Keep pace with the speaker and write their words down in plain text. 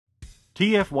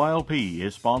TFYLP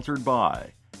is sponsored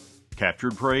by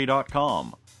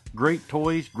CapturedPrey.com. Great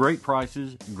toys, great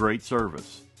prices, great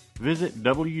service. Visit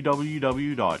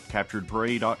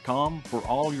www.capturedprey.com for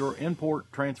all your import,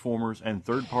 Transformers, and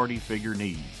third-party figure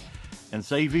needs. And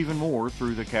save even more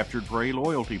through the Captured Prey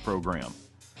loyalty program.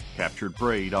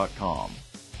 CapturedPrey.com.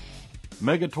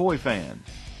 Mega Toy Fan.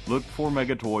 Look for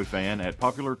Mega Toy Fan at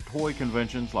popular toy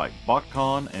conventions like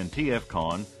BotCon and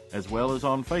TFCon, as well as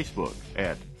on Facebook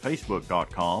at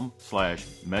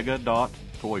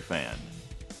facebook.com/mega.toyfan.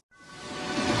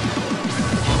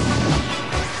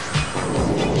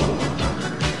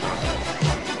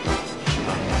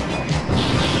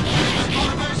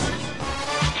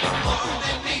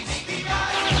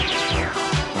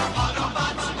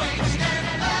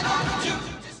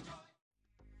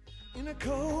 In a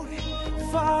cold,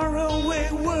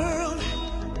 faraway world,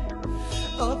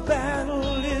 a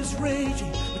battle is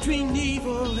raging between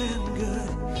evil and good.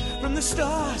 From the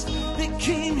stars that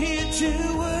came here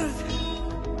to Earth,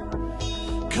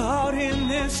 caught in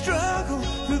their struggle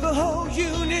through the whole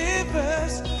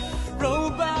universe,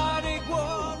 robotic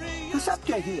warriors.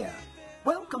 Perceptor here.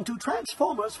 Welcome to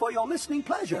Transformers for your listening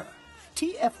pleasure.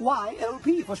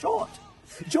 TFYLP for short.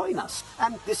 Join us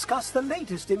and discuss the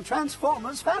latest in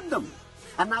Transformers fandom.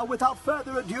 And now, without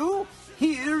further ado,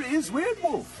 here is Weird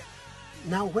Wolf.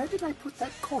 Now, where did I put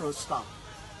that chorus stop?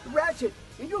 Ratchet,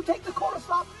 did you take the chorus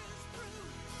stop?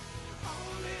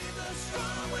 Only the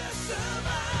strong will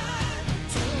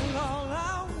survive till all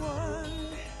are one.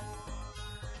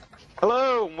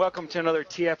 Hello, and welcome to another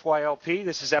TFYLP.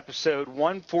 This is episode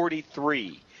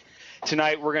 143.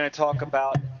 Tonight we're going to talk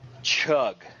about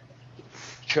Chug.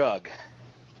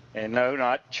 And no,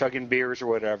 not chugging beers or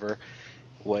whatever.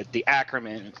 What the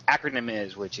acronym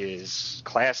is, which is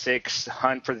Classics,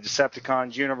 Hunt for the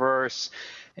Decepticons Universe,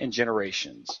 and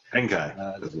Generations. And Guy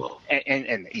as well.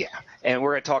 And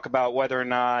we're going to talk about whether or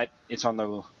not it's on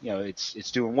the,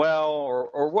 it's doing well,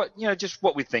 or what, just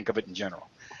what we think of it in general.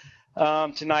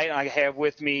 Tonight I have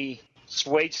with me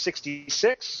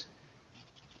Swage66.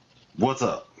 What's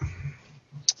up?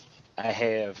 I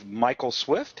have Michael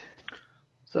Swift.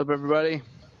 What's up, everybody?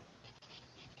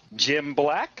 Jim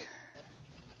Black.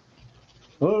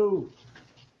 Hello.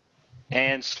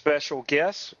 And special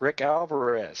guest, Rick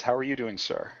Alvarez. How are you doing,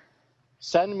 sir?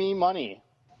 Send me money.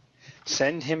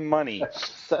 Send him money.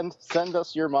 Send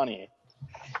us your money.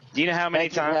 Do you know how many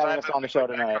times I've been on the show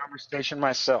tonight? Conversation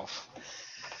myself.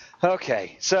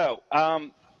 Okay, so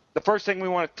the first thing we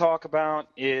want to talk about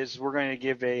is we're going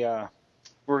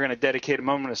to dedicate a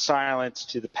moment of silence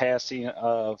to the passing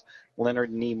of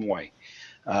Leonard Nimoy.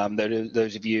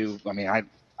 Those of you, I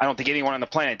don't think anyone on the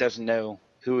planet doesn't know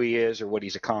who he is or what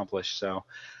he's accomplished. So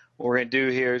what we're going to do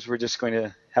here is we're just going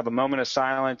to have a moment of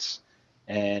silence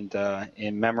and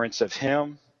in remembrance of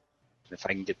him. If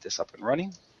I can get this up and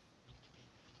running.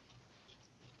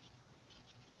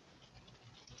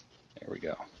 There we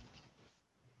go.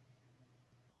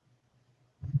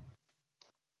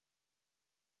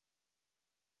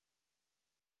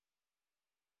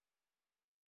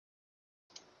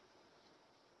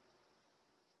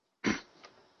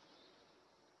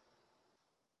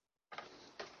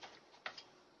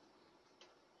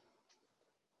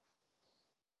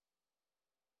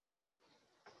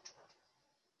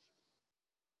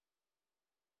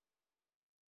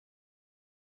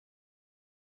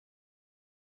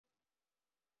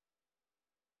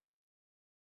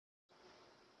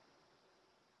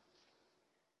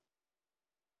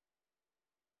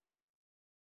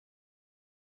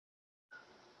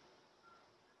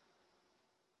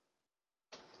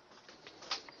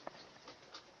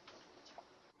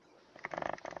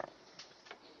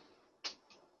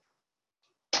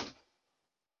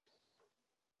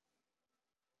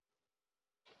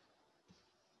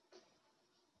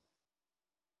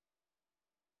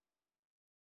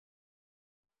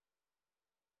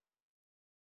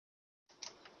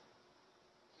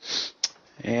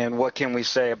 And what can we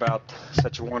say about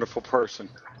such a wonderful person?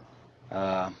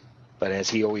 But as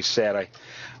he always said, I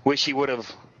wish he would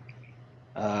have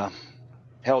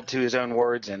held to his own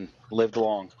words and lived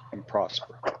long and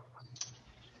prosper.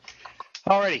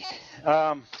 Alrighty,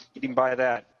 getting by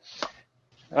that.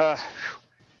 All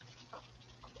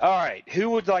right,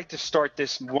 who would like to start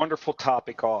this wonderful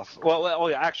topic off?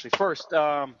 Well, actually, first,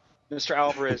 Mr.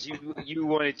 Alvarez, you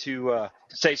wanted to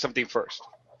say something first.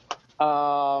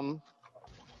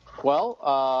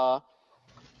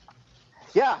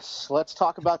 Yes, let's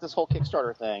talk about this whole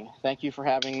Kickstarter thing. Thank you for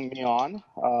having me on.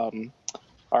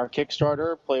 Our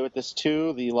Kickstarter, Play With This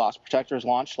 2, the Lost Protectors,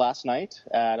 launched last night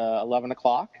at 11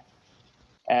 o'clock.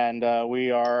 And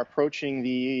we are approaching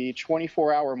the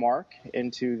 24-hour mark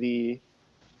into the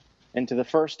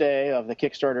first day of the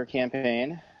Kickstarter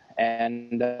campaign,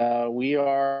 and we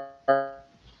are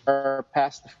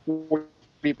past the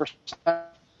 40%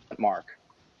 mark.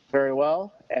 Very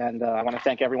well, and I want to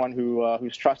thank everyone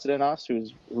who's trusted in us,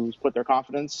 who's put their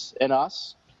confidence in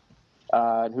us,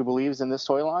 and who believes in this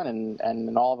toy line and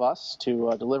in all of us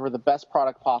to deliver the best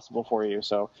product possible for you.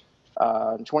 So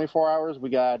in 24 hours, we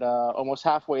got almost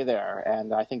halfway there,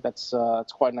 and I think that's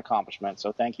quite an accomplishment.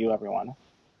 So thank you, everyone.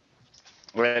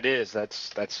 Well, it is.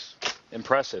 That's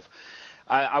impressive.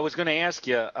 I was going to ask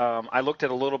you. I looked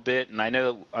at a little bit, and I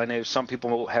know some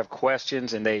people have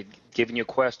questions, and they've given you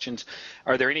questions.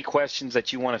 Are there any questions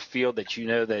that you want to field that you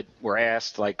know that were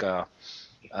asked, like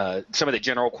some of the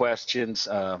general questions?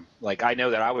 Like I know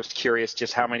that I was curious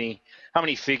just how many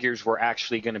figures were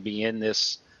actually going to be in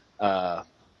this. Do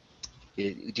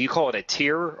you call it a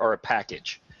tier or a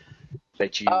package?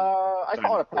 That you? I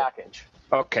call it a package.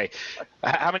 Okay.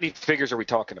 How many figures are we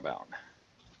talking about?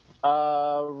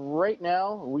 Right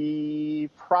now, we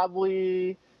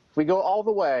probably, if we go all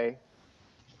the way,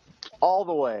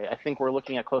 I think we're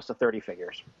looking at close to 30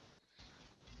 figures.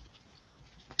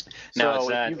 Now, so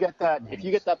if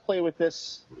you get that play with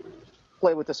this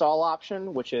all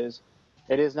option, which is,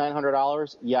 it is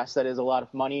 $900. Yes, that is a lot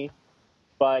of money,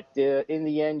 but in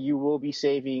the end, you will be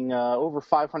saving over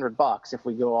 $500 if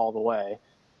we go all the way.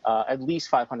 At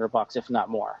least $500, if not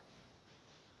more.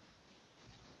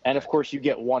 And of course, you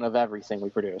get one of everything we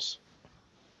produce.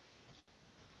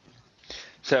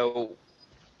 So,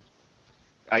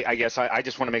 I guess I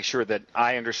just want to make sure that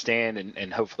I understand,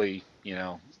 and hopefully,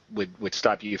 would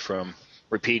stop you from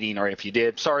repeating, or if you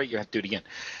did, sorry, you have to do it again.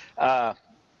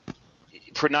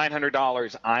 For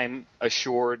 $900, I'm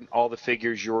assured all the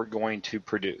figures you're going to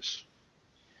produce.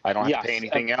 I don't have to pay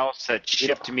anything else. That's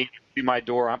shipped to me through my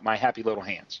door, my happy little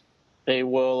hands. They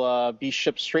will be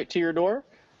shipped straight to your door.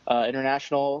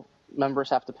 International members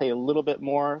have to pay a little bit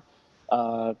more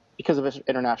because of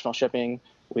international shipping.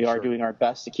 We are doing our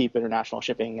best to keep international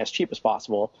shipping as cheap as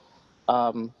possible.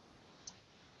 But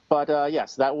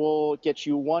yes, that will get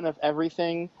you one of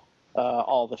everything,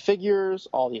 all the figures,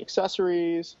 all the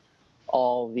accessories,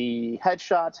 all the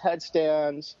headshots,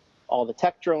 headstands, all the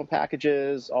tech drone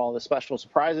packages, all the special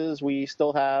surprises we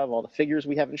still have, all the figures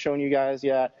we haven't shown you guys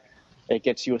yet. It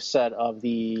gets you a set of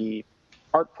the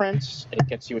art prints. It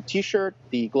gets you a T-shirt,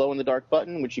 the glow-in-the-dark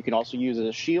button, which you can also use as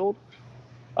a shield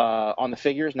on the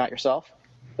figures, not yourself.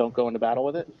 Don't go into battle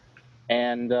with it.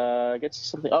 And it gets you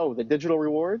something. Oh, the digital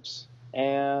rewards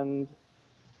and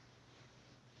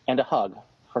a hug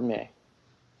from me.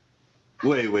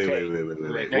 Wait.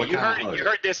 Now, you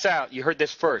heard this out. You heard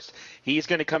this first. He's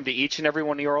going to come to each and every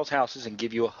one of your houses and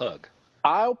give you a hug.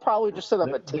 I'll probably just set up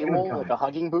a table, like a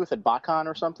hugging booth at BotCon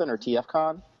or something, or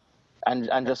TFCon,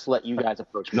 and just let you guys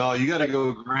approach me. No, you got to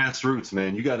go grassroots,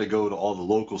 man. You got to go to all the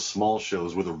local small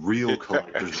shows where the real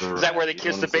collectors are. Is that where they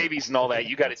kiss the babies and all that?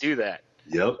 You got to do that.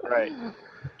 Yep. Right.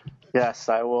 Yes,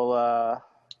 I will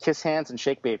kiss hands and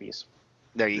shake babies.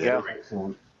 There you go.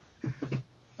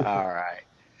 All right.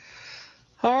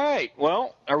 All right.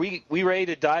 Well, are we ready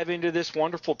to dive into this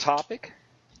wonderful topic?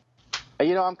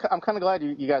 I'm kind of glad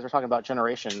you guys are talking about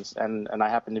generations, and I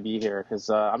happen to be here because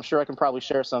I'm sure I can probably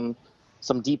share some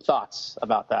deep thoughts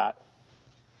about that.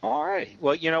 All right.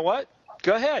 Well, you know what?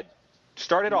 Go ahead.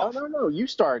 Start it off. No. You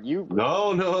start.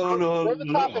 No. There's a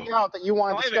topic out that you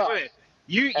want to discuss. Wait.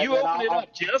 You open it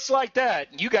up just like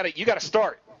that. You got to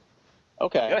start.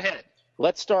 Okay. Go ahead.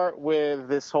 Let's start with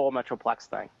this whole Metroplex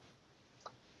thing.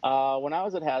 When I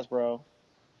was at Hasbro,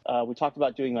 we talked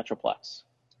about doing Metroplex.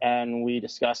 And we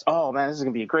discussed, oh, man, this is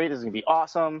going to be great. This is going to be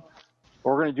awesome.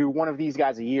 We're going to do one of these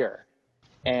guys a year.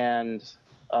 And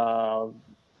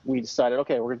we decided,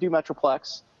 okay, we're going to do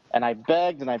Metroplex. And I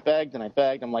begged.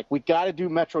 I'm like, we got to do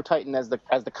Metro Titan as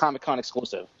the Comic-Con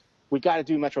exclusive. We got to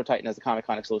do Metro Titan as the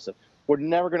Comic-Con exclusive. We're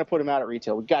never going to put him out at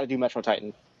retail. We got to do Metro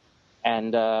Titan.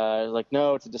 And like,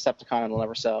 no, it's a Decepticon. It'll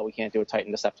never sell. We can't do a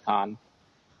Titan Decepticon.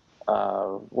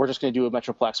 We're just going to do a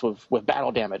Metroplex with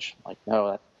battle damage. Like,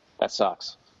 no, that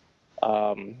sucks.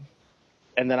 And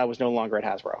then I was no longer at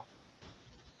Hasbro.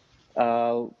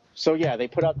 So yeah, they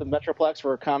put out the Metroplex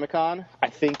for Comic-Con. I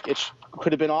think it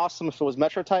could have been awesome if it was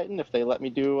Metro Titan, if they let me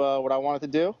do what I wanted to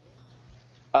do.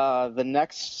 The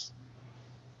next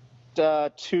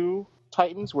two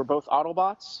Titans were both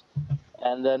Autobots.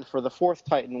 And then for the fourth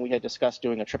Titan, we had discussed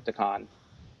doing a Trypticon.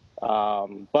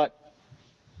 But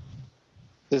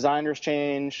designers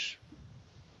change,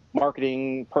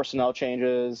 marketing, personnel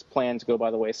changes, plans go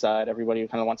by the wayside. Everybody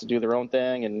kind of wants to do their own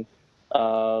thing, and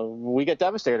we get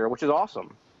Devastator, which is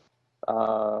awesome.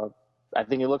 I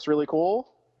think it looks really cool.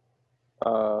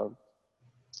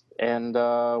 And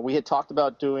we had talked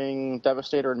about doing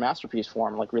Devastator in Masterpiece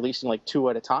form, like releasing like 2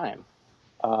 at a time.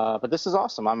 But this is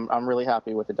awesome. I'm really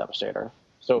happy with the Devastator.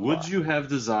 So would you have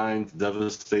designed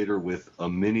Devastator with a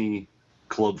mini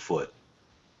clubfoot?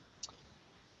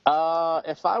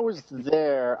 If I was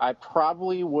there, I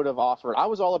probably would have offered. I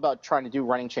was all about trying to do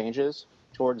running changes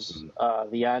towards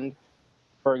the end.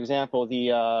 For example,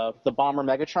 the Bomber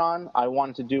Megatron, I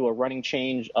wanted to do a running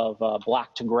change of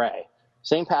black to gray.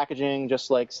 Same packaging,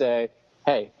 just like say,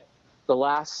 hey, the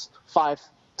last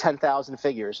 10,000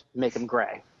 figures, make them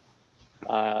gray.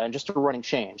 And just a running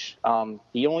change.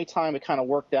 The only time it kind of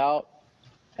worked out,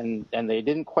 and they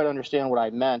didn't quite understand what I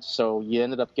meant, so you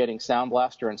ended up getting Sound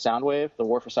Blaster and Soundwave, the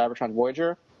War for Cybertron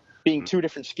Voyager, being 2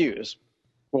 different SKUs.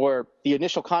 Where the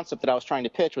initial concept that I was trying to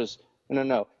pitch was,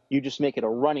 no, you just make it a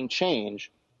running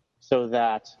change so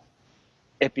that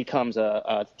it becomes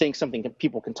a thing, something that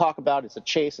people can talk about. It's a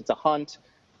chase, it's a hunt.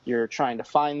 You're trying to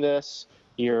find this.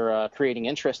 You're creating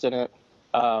interest in it.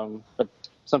 But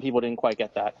some people didn't quite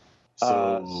get that.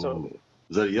 So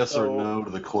is that a yes or no to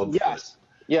the club? Yes.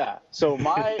 Yeah. So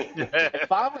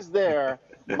if I was there,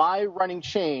 my running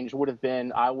change would have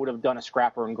been I would have done a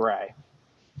Scrapper in gray.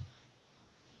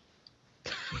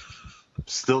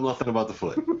 Still nothing about the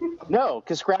foot. No,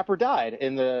 because Scrapper died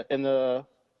in the.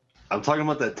 I'm talking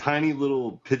about that tiny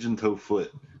little pigeon toe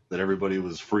foot that everybody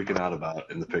was freaking out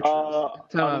about in the pictures.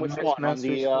 On which one? On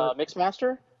the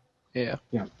Mixmaster? Yeah.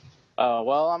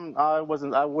 Well,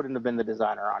 I wouldn't have been the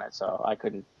designer on it, so I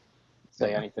couldn't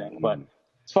say anything. But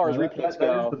as far as repeats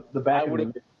go, the back I would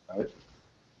have. right?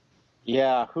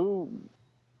 Yeah. Who?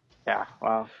 Yeah.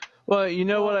 Well. Well, you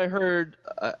know what I heard.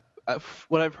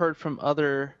 What I've heard from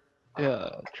other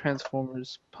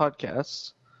Transformers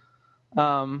podcasts,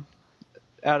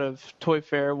 out of Toy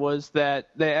Fair, was that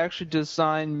they actually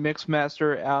designed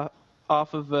Mixmaster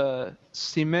off of a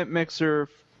cement mixer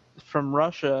from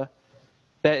Russia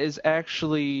that is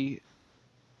actually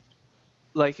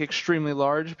like extremely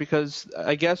large, because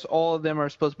I guess all of them are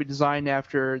supposed to be designed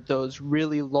after those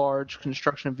really large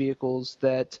construction vehicles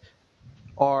that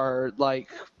are like,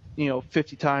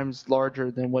 50 times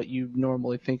larger than what you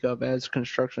normally think of as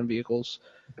construction vehicles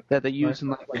that they use in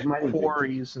like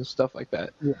quarries and stuff like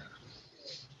that. Yeah.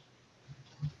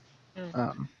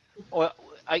 Well,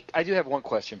 I do have one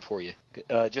question for you,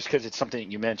 just because it's something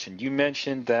that you mentioned. You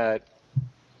mentioned that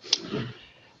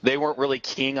they weren't really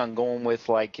keen on going with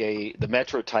like the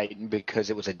Metro Titan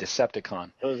because it was a Decepticon.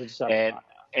 It was a Decepticon.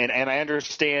 And I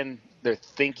understand their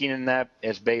thinking in that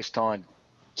is based on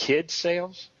kid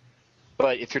sales.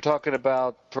 But if you're talking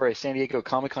about for a San Diego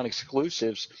Comic-Con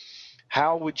exclusives,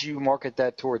 how would you market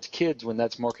that towards kids when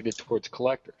that's marketed towards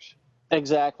collectors?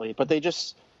 Exactly. But they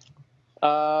just,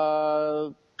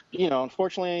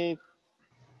 unfortunately,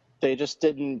 they just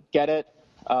didn't get it.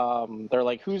 They're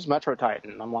like, who's Metro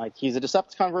Titan? I'm like, he's a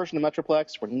Decepticon version of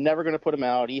Metroplex. We're never going to put him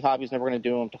out. E-Hobby's never going to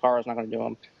do him. Takara's not going to do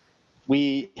him.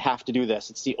 We have to do this.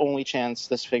 It's the only chance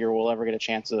this figure will ever get a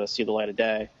chance to see the light of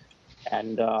day.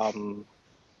 And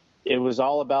it was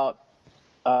all about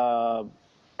I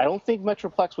don't think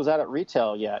Metroplex was out at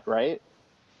retail yet, right?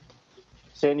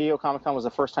 San Diego Comic-Con was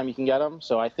the first time you can get them,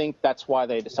 so I think that's why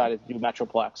they decided to do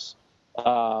Metroplex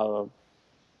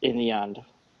in the end.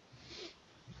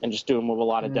 And just do them with a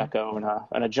lot of deco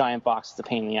and a giant box that's a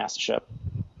pain in the ass to ship.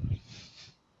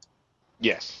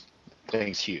 Yes, that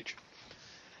thing's huge.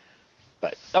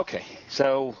 But okay,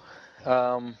 so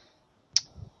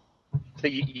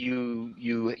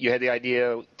you had the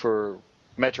idea for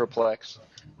Metroplex.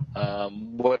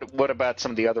 What about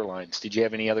some of the other lines? Did you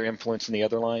have any other influence in the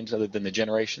other lines other than the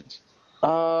Generations? Yeah.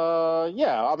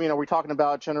 I mean, are we talking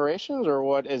about Generations, or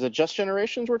what? Is it just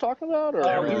Generations we're talking about? Or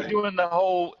we're doing the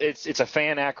whole. It's a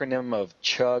fan acronym of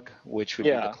CHUG, which would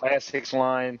be the Classics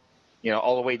line,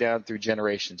 all the way down through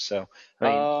Generations. So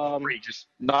I mean, just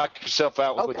knock yourself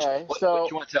out with what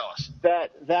you want to tell us.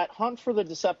 That hunt for the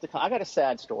Decepticon. I got a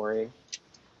sad story.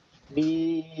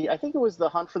 I think it was the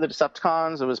hunt for the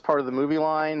Decepticons. It was part of the movie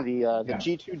line. The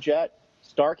G2 Jet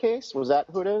Starcase. Was that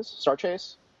who it is?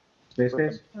 Starchase? Space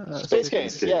Case? Space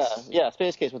Case. Yeah,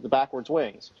 Space Case with the backwards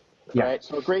wings. Yeah. Right.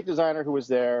 So a great designer who was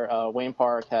there, Wayne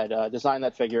Park, had designed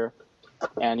that figure,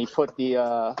 and he put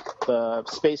the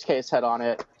Space Case head on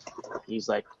it. He's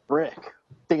like, Rick,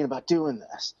 thinking about doing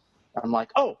this. I'm like,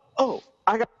 oh,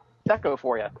 I got deco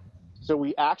for you. So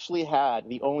we actually had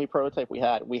the only prototype we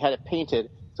had it painted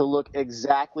to look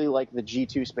exactly like the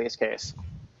G2 Space Case.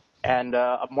 And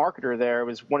a marketer there,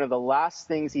 was one of the last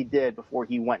things he did before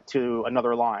he went to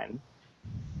another line.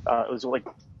 It was like,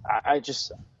 I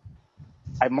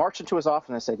marched into his office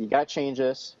and I said, you got to change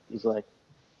this. He's like,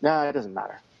 No, it doesn't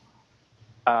matter.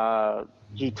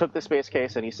 He took the space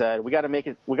case and he said, we got to make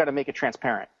it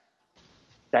transparent.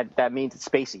 That means it's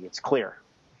spacey, it's clear.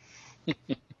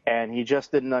 And he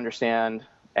just didn't understand,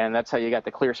 and that's how you got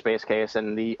the clear space case.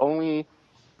 And the only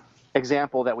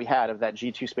example that we had of that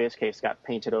G2 space case got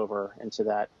painted over into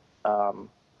that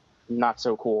not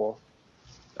so cool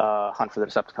Hunt for the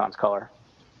Decepticons color.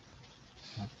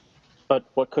 But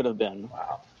what could have been?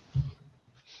 Wow.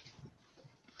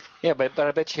 Yeah, but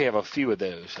I bet you have a few of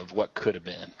those of what could have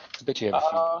been. I bet you have a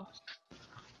few.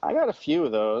 I got a few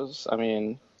of those. I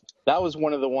mean, that was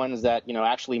one of the ones that,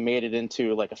 actually made it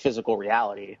into like a physical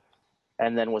reality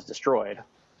and then was destroyed,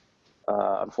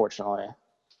 unfortunately.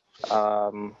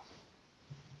 Man,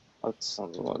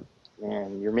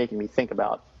 you're making me think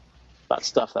about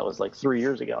stuff that was like 3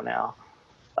 years ago now.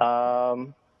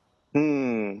 Well,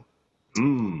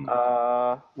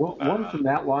 one from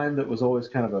that line that was always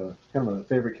kind of a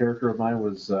favorite character of mine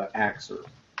was Axer,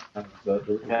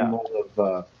 the remold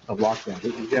of Lockdown.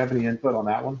 Did you have any input on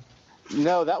that one?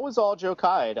 No, that was all Joe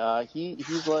Kide.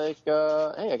 He's like,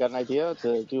 hey, I got an idea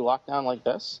to do Lockdown like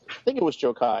this. I think it was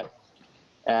Joe Kide.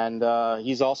 And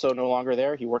he's also no longer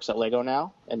there. He works at Lego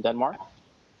now in Denmark.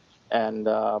 And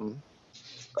yeah,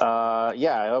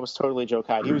 that was totally Joe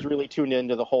Kide. He was really tuned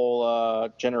into the whole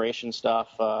generation stuff.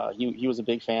 He was a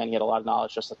big fan. He had a lot of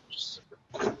knowledge. Just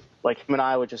like him and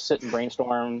I would just sit and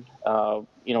brainstorm.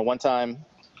 One time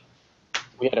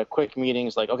we had a quick meeting.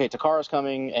 It's like, okay, Takara's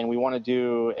coming, and we want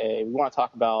to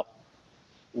talk about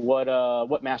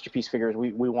what Masterpiece figures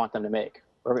we want them to make.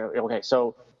 Okay,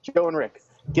 so Joe and Rick,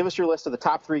 give us your list of the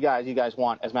top 3 guys you guys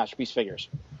want as Masterpiece figures.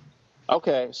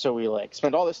 Okay, so we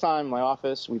spent all this time in my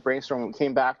office. We brainstormed. We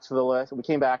came back to the list. We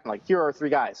came back and here are 3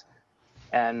 guys.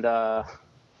 And the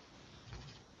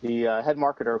head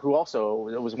marketer, who also,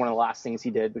 it was one of the last things he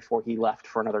did before he left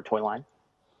for another toy line,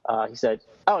 he said,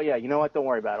 "Oh yeah, you know what? Don't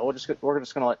worry about it. We're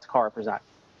just going to let Takara present."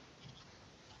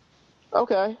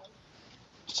 Okay.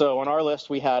 So on our list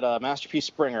we had Masterpiece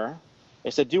Springer. They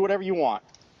said, "Do whatever you want.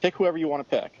 Pick whoever you want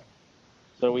to pick."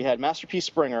 So we had Masterpiece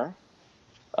Springer.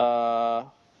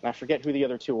 And I forget who the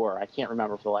other 2 were. I can't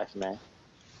remember for the life of me.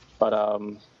 But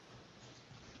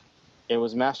it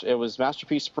was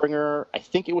Masterpiece Springer. I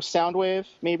think it was Soundwave,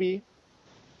 maybe,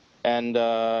 and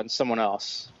someone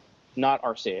else, not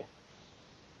RC.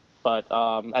 But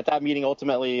at that meeting,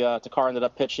 ultimately, Takara ended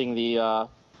up pitching the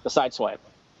Sideswipe,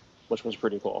 which was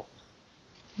pretty cool.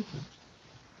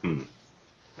 I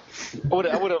would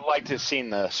have liked to have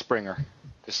seen the Springer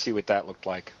to see what that looked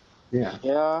like. Yeah.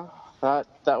 Yeah.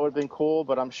 That would have been cool,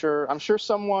 but I'm sure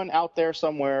someone out there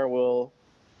somewhere will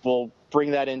bring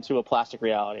that into a plastic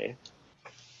reality,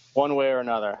 one way or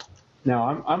another.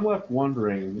 Now I'm left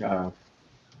wondering,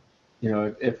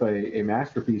 if a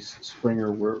Masterpiece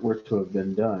Springer were to have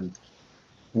been done,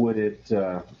 would it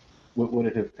have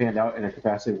panned out in a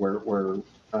capacity where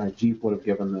Jeep would have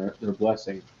given their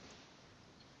blessing?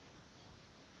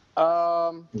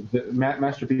 The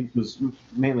Masterpiece was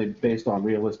mainly based on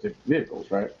realistic vehicles,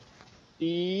 right?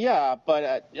 Yeah,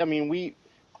 but I mean,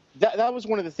 that was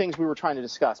one of the things we were trying to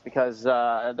discuss, because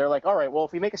they're like, all right, well,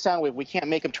 if we make a Soundwave, we can't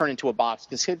make them turn into a box,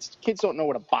 because kids don't know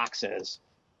what a box is.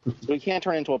 So we can't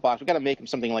turn into a box. We got to make them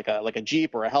something like a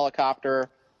Jeep or a helicopter.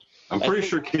 I'm pretty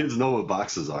sure kids know what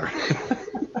boxes are.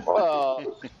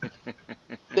 Well,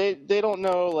 they don't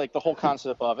know the whole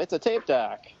concept of it's a tape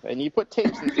deck, and you put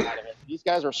tapes inside of it. These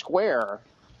guys are square.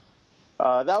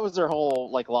 That was their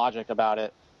whole logic about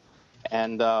it,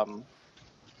 and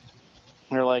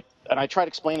they're like, and I tried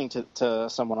explaining to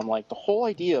someone, I'm like, the whole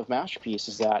idea of Masterpiece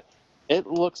is that it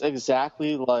looks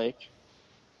exactly like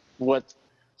what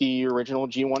the original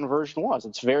G1 version was.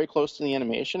 It's very close to the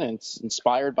animation, and it's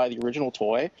inspired by the original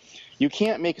toy. You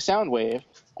can't make a Soundwave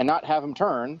and not have him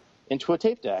turn into a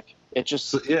tape deck. It just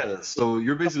So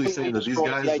you're basically saying that these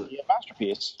guys, the idea of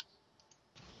Masterpiece.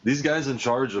 These guys in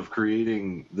charge of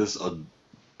creating this, I'm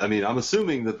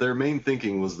assuming that their main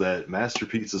thinking was that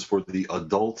Masterpiece is for the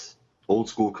adult old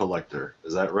school collector.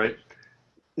 Is that right?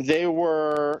 They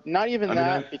were not even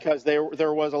because there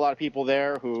was a lot of people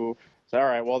there who said, all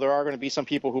right, well, there are going to be some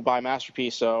people who buy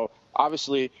Masterpiece, so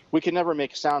obviously we can never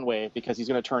make a Soundwave because he's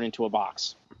going to turn into a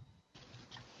box.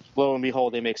 Lo and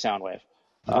behold, they make Soundwave.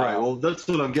 Right. Well, that's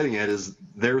what I'm getting at is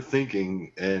their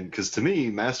thinking, and because to me,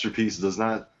 Masterpiece does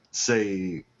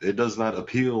not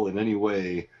appeal in any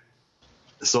way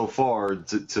so far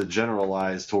to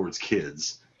generalize towards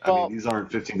kids. Well, these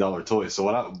aren't $15 toys. So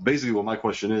what my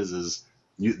question is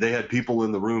they had people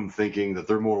in the room thinking that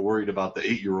they're more worried about the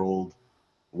 8-year-old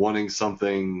wanting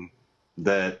something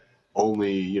that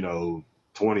only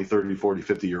 20, 30, 40,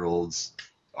 50-year-olds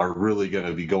are really going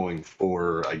to be going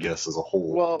for, I guess, as a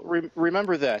whole. Well,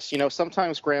 remember this.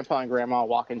 Sometimes Grandpa and Grandma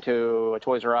walk into a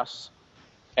Toys R Us,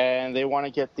 and they want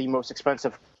to get the most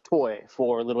expensive toy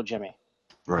for little Jimmy.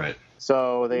 Right.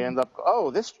 So they end up,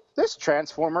 this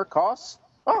Transformer costs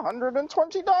 $120.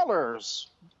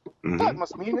 Mm-hmm. That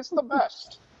must mean it's the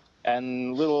best.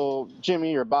 And little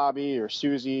Jimmy or Bobby or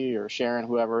Susie or Sharon,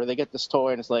 whoever, they get this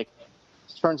toy and it's like,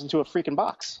 it turns into a freaking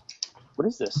box. What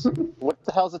is this? What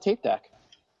the hell's a tape deck?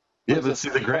 Yeah, but see,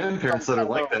 the grandparents that are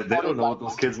like that, they don't know what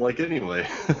those kids like anyway.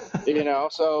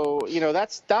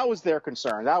 That was their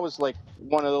concern. That was like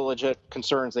one of the legit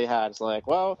concerns they had. It's like,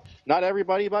 well, not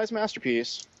everybody buys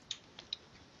Masterpiece.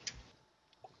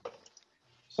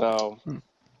 So,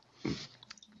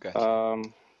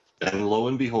 and lo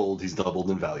and behold, he's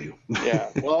doubled in value. Yeah.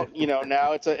 Well,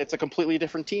 now it's a completely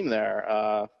different team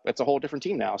there. It's a whole different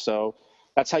team now. So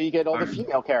that's how you get all the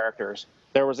female characters.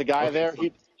 There was a guy there.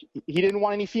 He didn't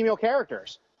want any female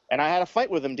characters, and I had a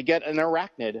fight with him to get an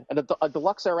arachnid, a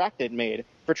deluxe arachnid made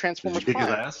for Transformers Did you kick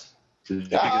Prime.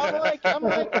 his ass? I'm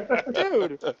like,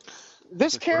 dude,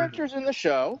 this character's in the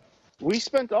show. We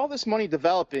spent all this money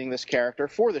developing this character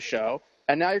for the show,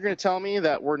 and now you're going to tell me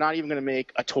that we're not even going to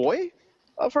make a toy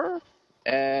of her?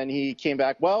 And he came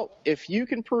back, well, if you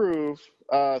can prove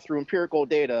through empirical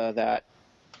data that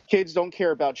kids don't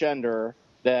care about gender,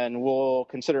 then we'll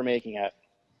consider making it.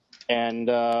 And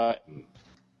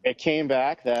it came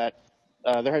back that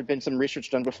there had been some research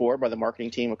done before by the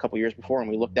marketing team a couple years before, and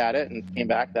we looked at it and it came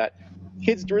back that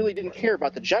kids really didn't care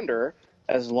about the gender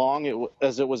as long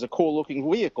as it was a cool-looking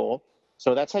vehicle.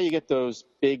 So that's how you get those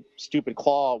big, stupid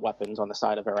claw weapons on the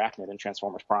side of Arachnid in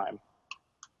Transformers Prime.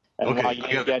 And why you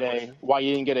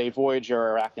didn't get a Voyager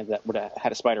Arachnid that would have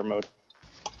had a spider mode.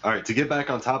 All right, to get back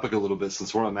on topic a little bit,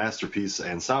 since we're on Masterpiece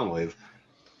and Soundwave,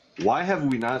 why have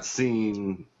we not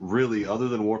seen, really, other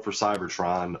than War for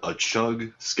Cybertron, a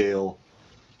Chug scale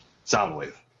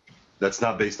Soundwave that's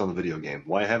not based on the video game?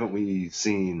 Why haven't we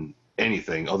seen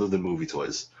anything other than movie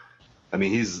toys? I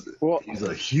mean, he's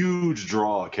a huge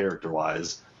draw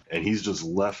character-wise, and he's just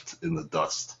left in the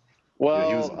dust. Well,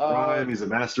 he was in Prime, he's a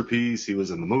Masterpiece, he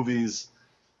was in the movies,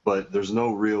 but there's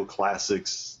no real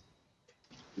classics.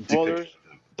 Well,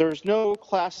 there's no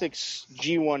classics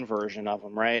G1 version of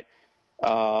him, right?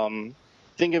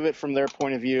 Think of it from their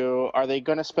point of view. Are they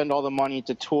going to spend all the money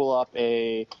to tool up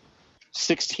a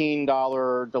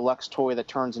 $16 deluxe toy that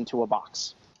turns into a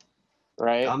box?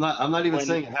 Right? I'm not even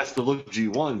saying it has to look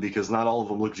G1, because not all of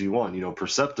them look G1.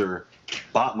 Perceptor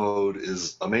bot mode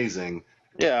is amazing.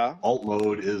 Yeah. Alt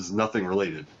mode is nothing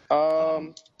related.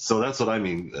 So that's what I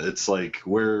mean. It's like,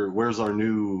 where's our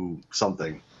new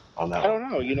something on that? I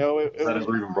don't know. Is that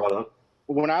ever even brought up?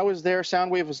 When I was there,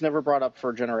 Soundwave was never brought up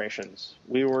for Generations.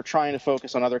 We were trying to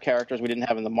focus on other characters we didn't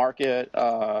have in the market.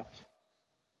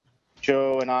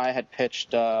 Joe and I had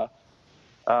pitched Hoist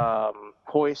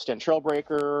and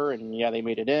Trailbreaker, and yeah, they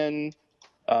made it in.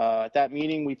 At that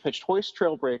meeting, we pitched Hoist,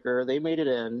 Trailbreaker. They made it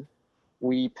in.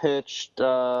 We pitched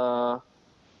a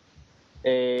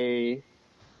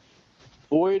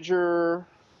Voyager,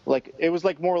 it was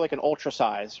more like an ultra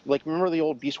size. Remember the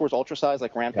old Beast Wars ultra size,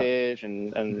 like Rampage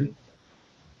and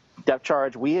Depth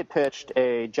Charge? We had pitched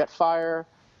a Jetfire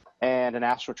and an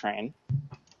Astro Train,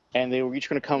 and they were each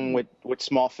going to come with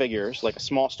small figures, like a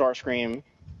small Starscream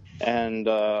and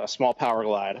a small Power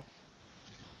Glide.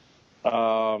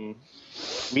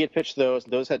 We had pitched those.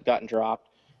 Those had gotten dropped.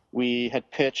 We had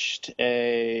pitched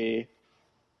a...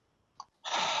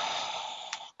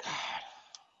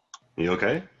 You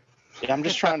okay? Yeah, I'm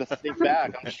just trying to think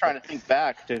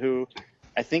back. To who...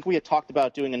 I think we had talked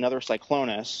about doing another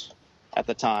Cyclonus at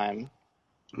the time.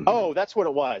 Mm-hmm. Oh, that's what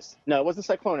it was. No, it wasn't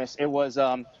Cyclonus. It was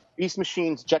Beast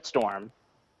Machines Jetstorm.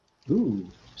 Ooh.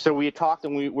 So we had talked,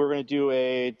 and we were going to do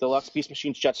a deluxe Beast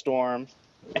Machines Jetstorm,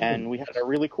 and we had a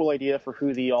really cool idea for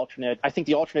who the alternate... I think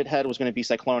the alternate head was going to be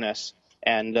Cyclonus,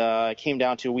 and it came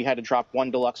down to we had to drop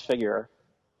one deluxe figure,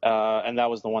 and that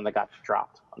was the one that got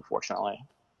dropped, unfortunately.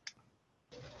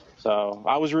 So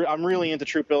I'm really into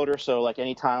Troop Builder, so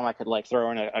anytime I could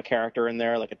throw in a character in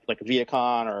there, like a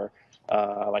Viacon or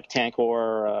like Tankor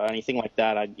or anything like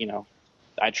that,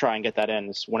 I'd try and get that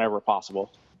in whenever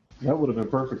possible. That would have been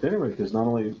perfect anyway, because not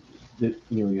only did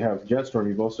you have Jetstorm,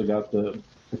 you've also got the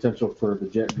potential for the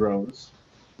jet drones.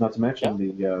 Not to mention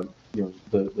the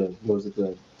what was it,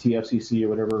 the TFCC or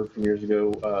whatever from years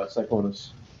ago, Cyclonus.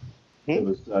 It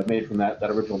was made from that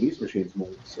original Beast Machines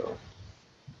mold. So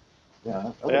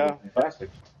yeah, that would have been fantastic.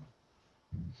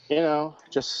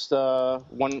 Just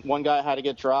one guy had to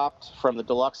get dropped from the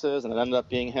deluxes, and it ended up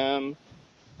being him.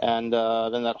 And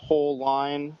then that whole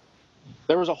line,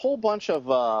 there was a whole bunch of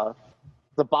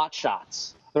the bot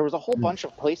shots There was a whole bunch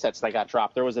of playsets that got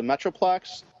dropped. There was a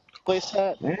Metroplex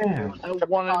playset. Yeah. I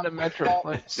wanted a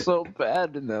Metroplex so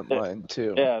bad in that line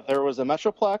too. Yeah, there was a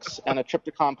Metroplex and a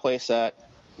Trypticon playset,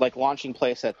 like launching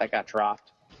playset that got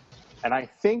dropped. And I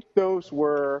think those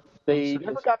were, they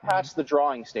never got past the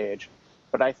drawing stage,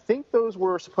 but I think those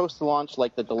were supposed to launch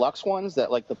like the deluxe ones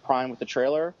that like the Prime with the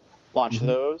trailer, launch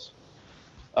those.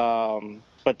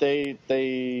 But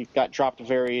they got dropped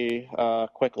very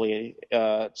quickly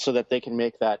so that they can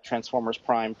make that Transformers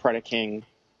Prime Predaking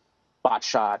bot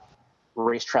shot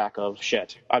racetrack of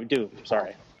shit. I'm Doom,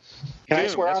 sorry. Can I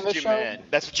swear on this show?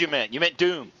 That's what you meant. You meant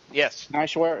Doom. Yes. Can I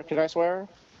swear? Can I swear?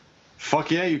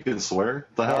 Fuck yeah, you can swear.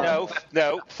 The hell?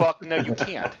 No, you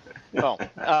can't. Oh,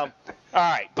 all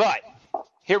right, but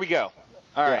here we go.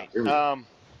 All right.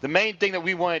 The main thing that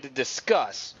we wanted to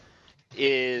discuss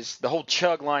is the whole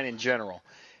Chug line in general,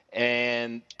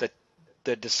 and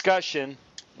the discussion,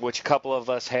 which a couple of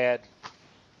us had,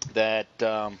 that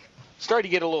started to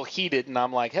get a little heated, and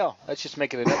I'm like, hell, let's just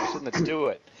make it an episode. Let's do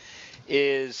it.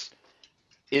 Is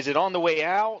it on the way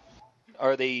out?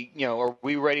 Are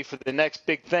we ready for the next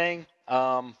big thing?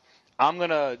 I'm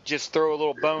gonna just throw a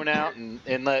little bone out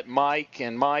and let Mike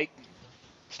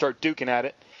start duking at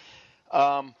it.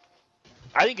 I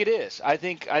think it is. I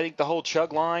think the whole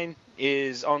Chug line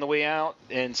is on the way out,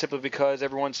 and simply because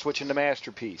everyone's switching to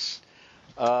Masterpiece.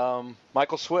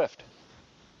 Michael Swift.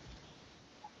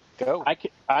 Go.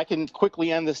 I can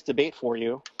quickly end this debate for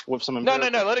you with some. No.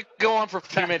 Let it go on for a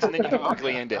few minutes, and then you can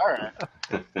quickly end it. All right.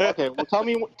 Okay. Well,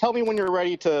 tell me when you're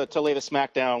ready to lay the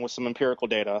smack down with some empirical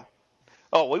data.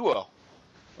 Oh, we will.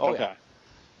 Oh, okay. Yeah.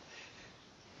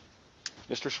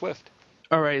 Mr. Swift.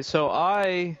 All right. So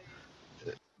I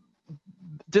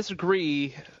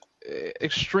disagree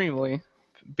extremely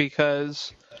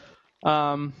because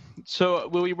so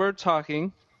when we were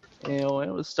talking, it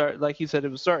was like he said, it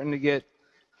was starting to get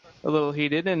a little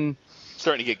heated, and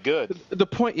starting to get good. The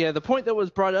point that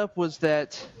was brought up was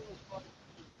that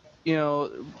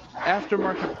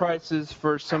aftermarket prices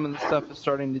for some of the stuff is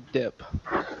starting to dip,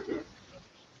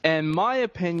 and my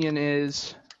opinion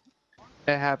is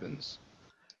it happens.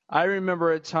 I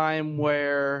remember a time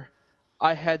where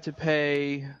I had to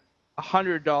pay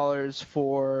 $100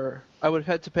 for like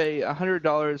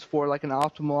an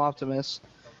Optimal Optimus,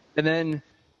 and then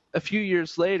a few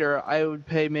years later, I would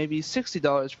pay maybe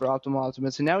 $60 for Optimal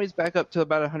Optimus, and now he's back up to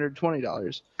about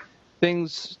 $120.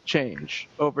 Things change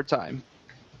over time.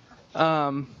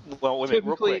 Well, wait a minute,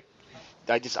 real quick.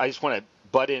 I just want to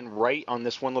butt in right on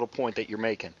this one little point that you're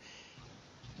making.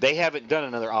 They haven't done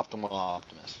another Optimal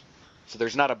Optimus, so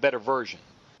there's not a better version.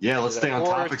 Yeah, let's stay on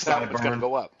topic side. It's going to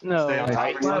go up. No,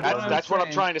 that's what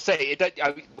I'm trying to say.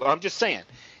 I'm just saying.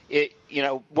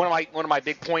 One of my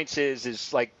big points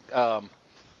is like.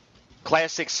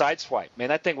 Classic Sideswipe, man,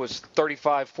 that thing was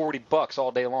 $35-$40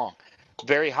 all day long.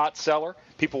 Very hot seller.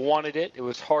 People wanted it. It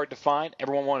was hard to find.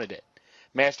 Everyone wanted it.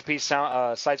 Masterpiece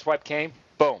Sideswipe came,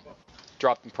 boom,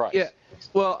 dropped in price. Yeah.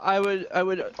 Well, I would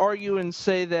argue and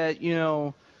say that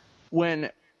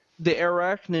when the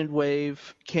Arachnid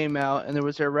wave came out and there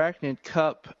was Arachnid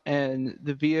Cup and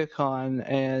the Viacon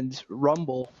and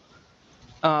Rumble,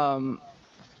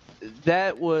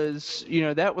 that was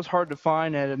hard to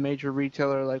find at a major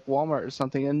retailer like Walmart or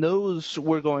something, and those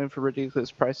were going for ridiculous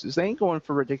prices. They ain't going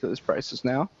for ridiculous prices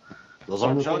now. Those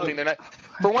aren't for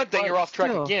one thing, you're off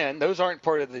track again. Those aren't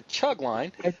part of the Chug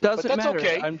line. It doesn't matter.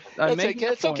 Okay.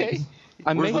 That's okay.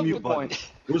 I'm Where's making the mute button?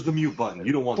 Where's the mute button?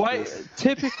 You don't want this.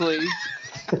 Typically,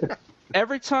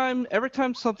 every time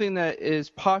something that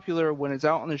is popular when it's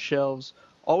out on the shelves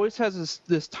always has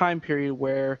this time period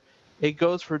where it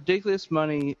goes for ridiculous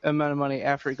amount of money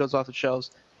after it goes off the shelves,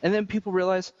 and then people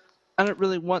realize, I don't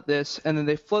really want this, and then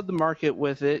they flood the market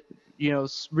with it,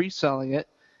 reselling it,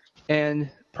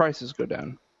 and prices go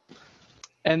down.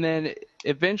 And then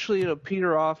eventually it'll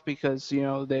peter off because,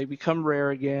 they become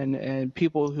rare again, and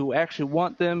people who actually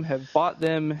want them have bought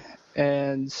them,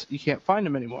 and you can't find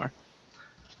them anymore.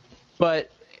 But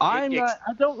I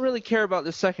don't really care about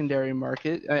the secondary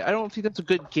market. I don't think that's a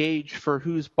good gauge for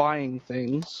who's buying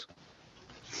things.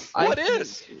 What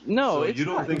is? No, so it's you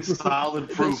don't not. think solid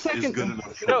proof is good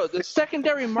enough? No, the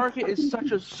secondary market is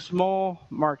such a small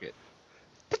market.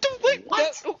 But wait,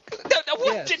 what?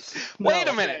 Wait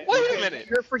a minute.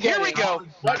 You're forgetting. Here we go.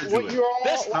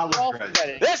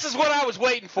 This is what I was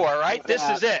waiting for, right? This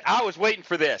is it. I was waiting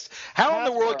for this. How in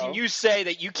the world can you say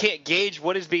that you can't gauge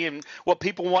what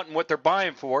people want and what they're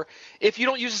buying for if you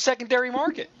don't use a secondary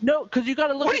market? No, because you got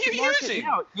to look What at are the you market using?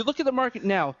 now. You look at the market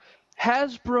now.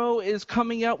 Hasbro is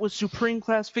coming out with Supreme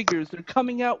class figures. They're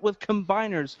coming out with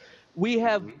combiners. We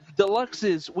have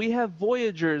Deluxes, we have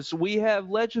Voyagers, we have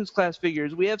Legends class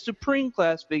figures, we have Supreme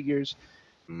class figures.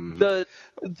 The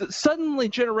suddenly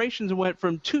Generations went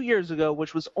from 2 years ago,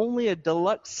 which was only a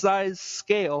deluxe size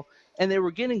scale, and they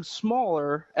were getting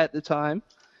smaller at the time,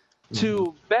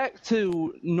 to back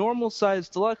to normal size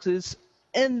deluxes,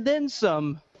 and then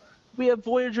some. We have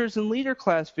Voyagers and Leader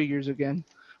class figures again.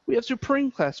 We have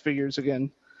Supreme class figures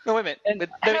again. No, wait a minute. And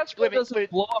Hasbro doesn't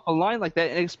blow up a line like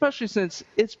that, and especially since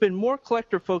it's been more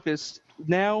collector-focused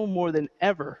now more than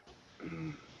ever.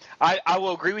 I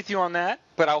will agree with you on that,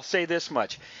 but I'll say this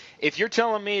much. If you're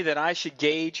telling me that I should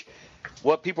gauge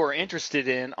what people are interested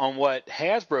in on what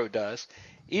Hasbro does,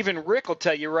 even Rick will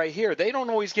tell you right here, they don't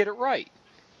always get it right.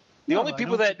 The only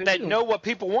people that know what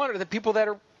people want are the people that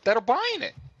are buying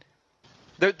it.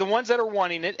 The ones that are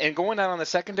wanting it and going out on the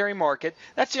secondary market,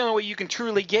 that's the only way you can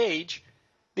truly gauge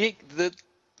the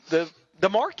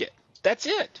market. That's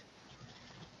it.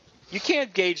 You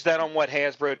can't gauge that on what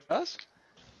Hasbro does.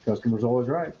 Customer's always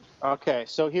right. Okay,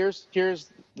 so here's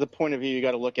the point of view you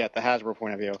got to look at, the Hasbro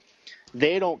point of view.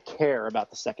 They don't care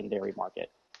about the secondary market.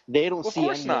 They don't see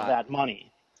any of that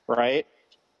money, right?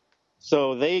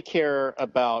 So they care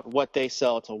about what they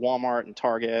sell to Walmart and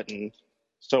Target and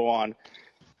so on.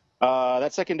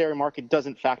 That secondary market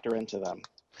doesn't factor into them.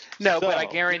 No, but I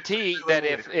guarantee that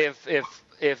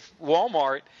if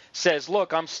Walmart says,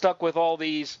 look, I'm stuck with all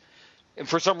these, and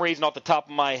for some reason off the top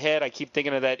of my head, I keep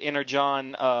thinking of that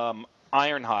Energon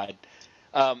Ironhide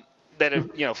that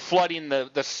are, flooding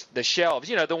the shelves,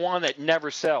 the one that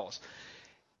never sells.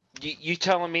 You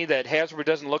telling me that Hasbro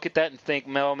doesn't look at that and think,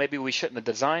 well, maybe we shouldn't have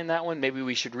designed that one, maybe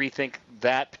we should rethink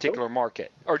that particular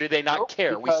market, or do they not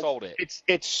care? We sold it.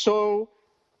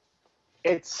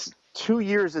 It's 2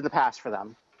 years in the past for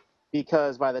them,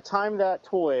 because by the time that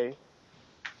toy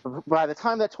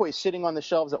is sitting on the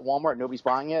shelves at Walmart, nobody's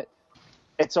buying it.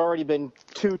 It's already been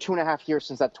 2.5 years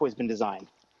since that toy's been designed.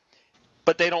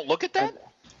 But they don't look at that?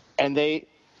 And they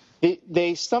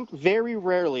very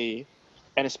rarely,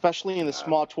 and especially in the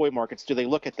small toy markets, do they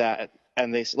look at that,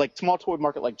 and they like small toy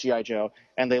market like G.I. Joe,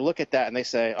 and they look at that and they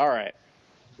say, all right,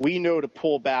 we know to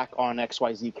pull back on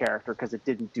XYZ character because it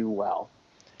didn't do well.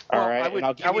 Well, all right?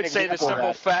 I would say the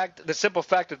simple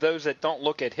fact of those that don't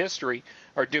look at history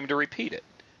are doomed to repeat it.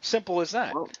 Simple as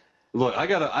that. Look, I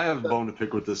have a bone to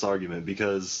pick with this argument,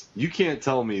 because you can't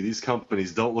tell me these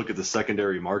companies don't look at the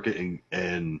secondary market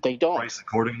and they don't price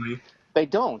accordingly. They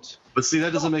don't. But see,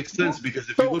 that doesn't make sense, because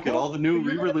if you look at all the new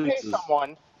re-releases,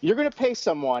 you're going to pay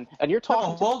someone, and you're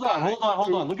talking. Hold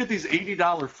on. Look at these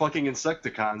 $80 fucking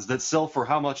Insecticons that sell for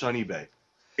how much on eBay?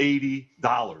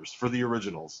 $80 for the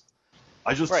originals.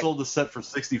 I just sold the set for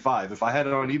 $65. If I had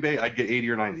it on eBay, I'd get $80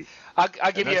 or $90.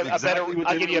 I'll give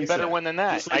you a better one than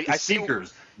that. Just like the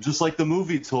Seekers, just like the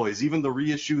movie toys, even the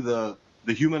reissue, the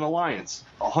Human Alliance,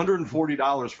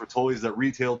 $140 for toys that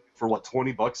retailed for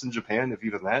 $20 in Japan, if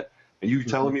even that. And you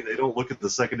telling me they don't look at the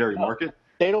secondary market?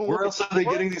 They don't. Where else are they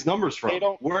getting these numbers from?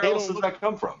 Where else does that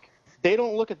come from? They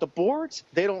don't look at the boards.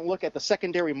 They don't look at the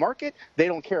secondary market. They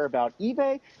don't care about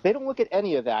eBay. They don't look at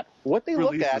any of that. What they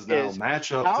look at is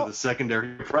match up to the secondary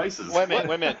prices. Wait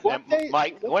a minute,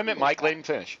 Mike. Let him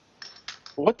finish.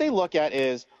 What they look at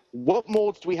is, what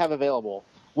molds do we have available?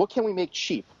 What can we make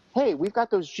cheap? Hey, we've got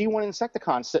those G1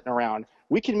 Insecticons sitting around.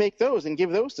 We can make those and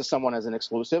give those to someone as an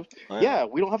exclusive. Right. Yeah,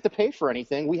 we don't have to pay for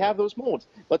anything. We have those molds.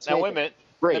 Wait a minute.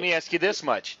 Great. Let me ask you this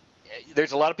much.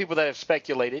 There's a lot of people that have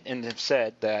speculated and have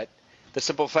said that the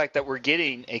simple fact that we're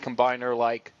getting a combiner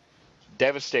like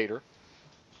Devastator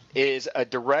is a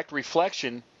direct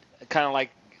reflection, kind of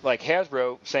like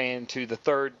Hasbro saying to the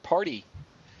third party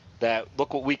that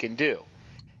look what we can do.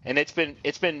 And it's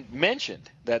been mentioned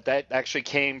that actually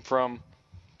came from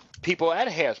people at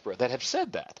Hasbro that have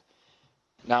said that.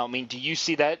 Now, I mean, do you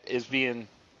see that as being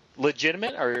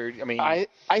legitimate, or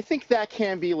I think that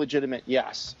can be legitimate,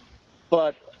 yes.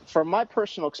 But from my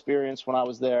personal experience when I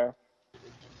was there,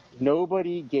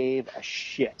 nobody gave a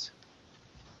shit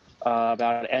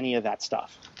about any of that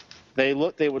stuff. They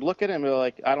would look at it and be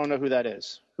like, I don't know who that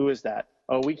is. Who is that?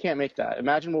 Oh, we can't make that.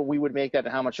 Imagine what we would make that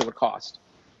and how much it would cost.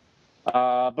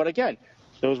 But again,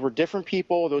 those were different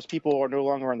people. Those people are no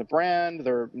longer on the brand.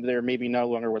 They're maybe no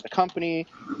longer with the company.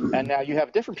 And now you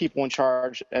have different people in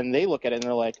charge, and they look at it and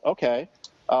they're like, okay,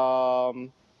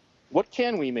 what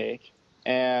can we make?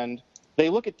 And they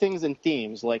look at things in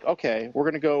themes, like, okay, we're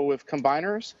going to go with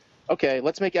combiners. Okay,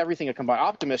 let's make everything a combiner.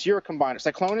 Optimus, you're a combiner.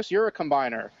 Cyclonus, you're a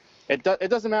combiner. It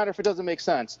doesn't matter if it doesn't make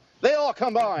sense. They all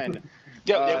combine.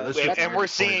 And we're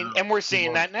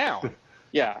seeing that now.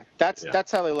 Yeah,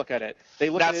 that's how they look at it. They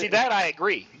look Now, at see, it. that I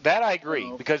agree.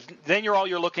 Because then all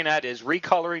you're looking at is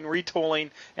recoloring,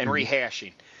 retooling, and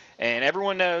rehashing. And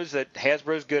everyone knows that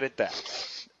Hasbro's good at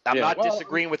that. I'm not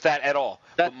disagreeing with that at all.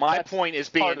 But my point is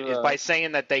by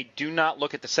saying that they do not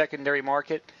look at the secondary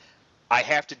market, I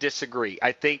have to disagree.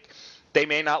 I think they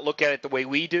may not look at it the way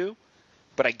we do,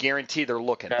 but I guarantee they're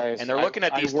looking. Guys, and they're looking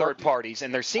at these third parties,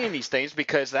 and they're seeing these things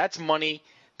because that's money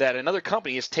that another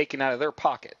company is taking out of their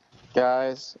pocket.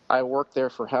 Guys, I worked there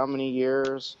for how many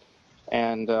years,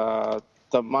 and the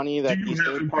money that these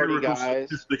third-party guys,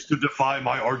 statistics to defy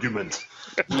my argument.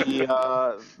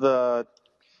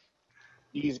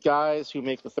 These guys who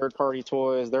make the third-party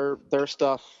toys, their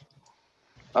stuff,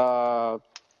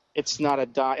 it's not a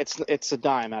dime. It's a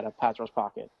dime out of Hasbro's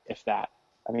pocket, if that.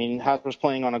 I mean, Hasbro's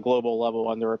playing on a global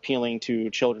level, and they're appealing to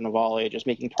children of all ages,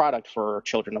 making product for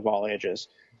children of all ages.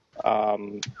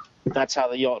 That's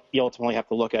how you ultimately have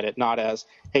to look at it, not as,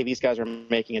 hey, these guys are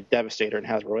making a Devastator and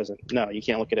Hasbro isn't. No, you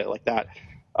can't look at it like that.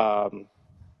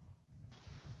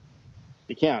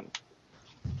 You can't.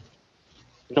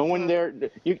 No one there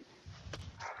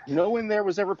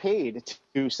was ever paid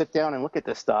to sit down and look at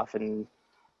this stuff. And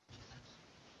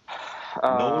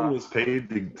no one was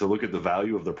paid to look at the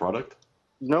value of the product?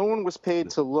 No one was paid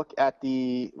to look at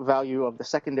the value of the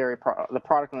the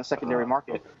product on the secondary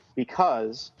market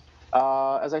because,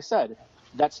 as I said,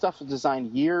 that stuff is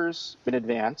designed years in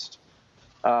advance.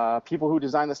 People who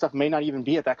design the stuff may not even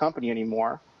be at that company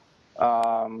anymore.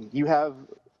 You have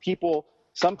people,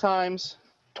 sometimes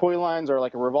toy lines are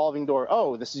like a revolving door.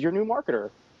 Oh, this is your new marketer.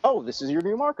 Oh, this is your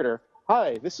new marketer.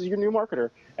 Hi, this is your new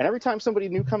marketer. And every time somebody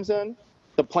new comes in,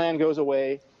 the plan goes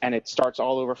away and it starts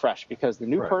all over fresh because the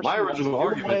new person. My original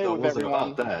argument though wasn't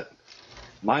about that.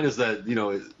 Mine is that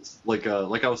it's like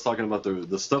I was talking about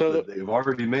the stuff that they've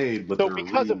already made, but they're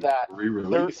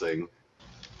re-releasing.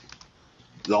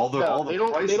 All the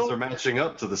prices are matching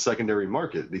up to the secondary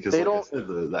market because, like I said,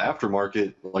 the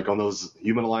aftermarket, like on those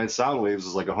Human Alliance Soundwaves,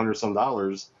 is like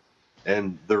 $100-some,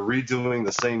 and they're redoing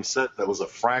the same set that was a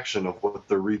fraction of what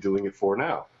they're redoing it for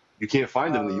now. You can't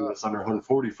find them in the U.S. under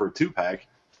 $140 for a 2-pack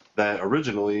that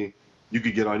originally you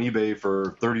could get on eBay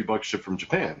for $30 shipped from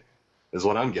Japan, is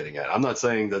what I'm getting at. I'm not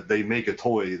saying that they make a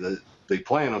toy that they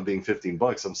plan on being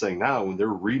 $15. I'm saying now when they're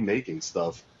remaking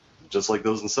stuff, just like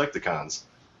those Insecticons,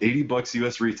 $80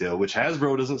 U.S. retail, which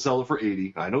Hasbro doesn't sell it for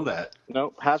 $80. I know that.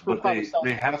 No, Hasbro. But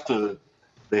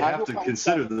they have to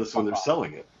consider this when they're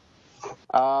selling it.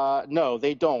 No,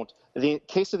 they don't. The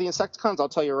case of the Insecticons, I'll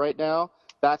tell you right now,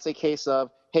 that's a case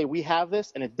of, hey, we have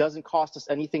this, and it doesn't cost us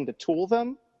anything to tool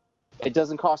them. It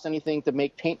doesn't cost anything to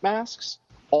make paint masks.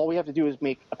 All we have to do is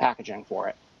make a packaging for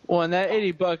it. Well, and that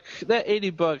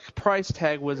 $80 price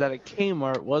tag was at a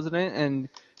Kmart, wasn't it? And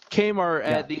Kmart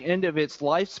at the end of its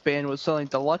lifespan was selling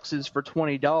deluxes for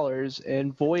 $20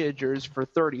 and Voyagers for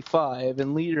 $35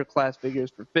 and leader class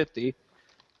figures for $50.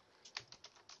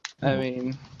 I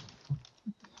mean,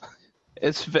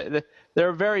 they're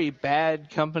a very bad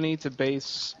company to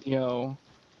base,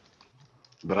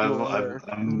 But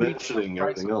I'm mentioning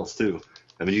everything else too.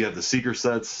 I mean, you have the Seeker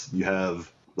sets, you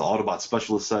have the Autobot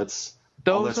Specialist sets.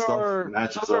 Those are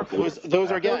tooling.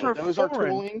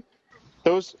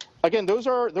 Those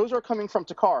are coming from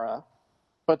Takara,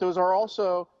 but those are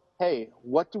also, hey,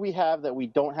 what do we have that we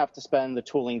don't have to spend the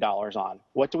tooling dollars on?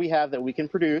 What do we have that we can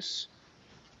produce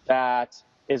that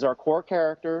is our core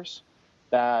characters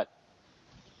that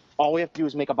all we have to do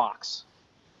is make a box?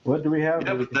 What do we have?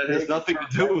 Yeah, but that has nothing to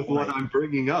do with what I'm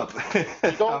bringing up.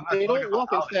 They don't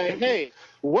look and say, hey,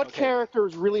 what character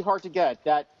is really hard to get?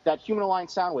 That Human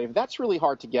Alliance Soundwave, that's really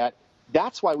hard to get.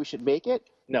 That's why we should make it?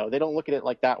 No, they don't look at it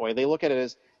like that way. They look at it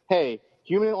as, hey,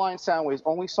 Human Alliance Soundwaves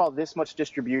only saw this much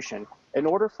distribution. In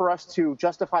order for us to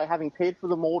justify having paid for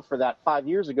the mold for that 5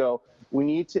 years ago, we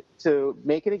need to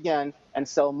make it again and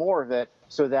sell more of it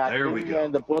so that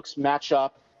the books match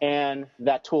up and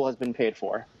that tool has been paid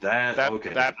for.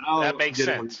 That makes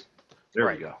sense. There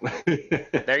we go.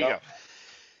 There you go. Here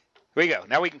we go.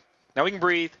 Now we can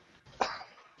breathe.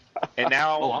 And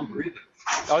now I'm breathing.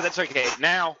 Oh, that's okay.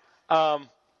 Now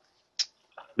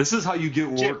this is how you get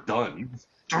work done. You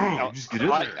just get in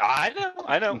there.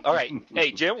 I know. All right.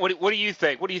 Hey, Jim, what do you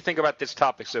think? What do you think about this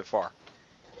topic so far?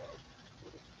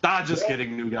 Just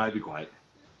kidding, new guy. Be quiet.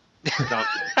 About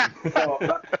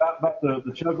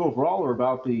the chug overall, or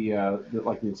about the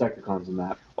Insecticons and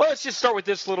that? Well, let's just start with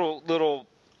this little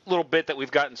bit that we've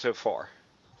gotten so far.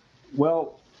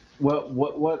 Well,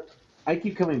 what I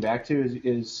keep coming back to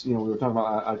is we were talking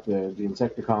about the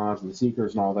Insecticons and the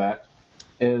Seekers and all that.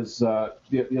 Is the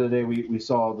other day we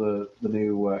saw the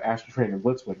new Astro Train and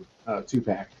Blitzwing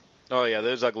 2-pack. Oh yeah,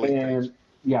 those ugly things.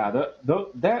 yeah,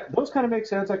 those kind of make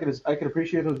sense. I can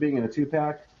appreciate those being in a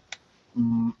 2-pack.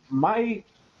 My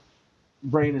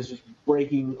brain is just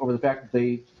breaking over the fact that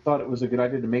they thought it was a good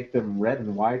idea to make them red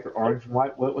and white or orange and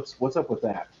white. What's up with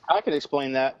that? I could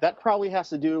explain that. That probably has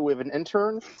to do with an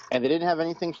intern, and they didn't have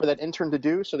anything for that intern to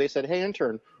do, so they said, hey,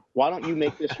 intern, why don't you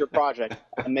make this your project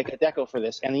and make a deco for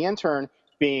this? And the intern,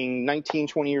 being 19,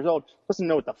 20 years old, doesn't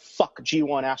know what the fuck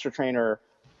G1 Astro Trainer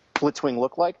Blitzwing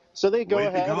look like. So they go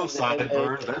ahead and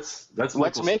Sideburn. That's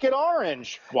let's make it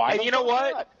orange. Why? And you know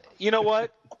what? Not? You know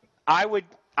what? I would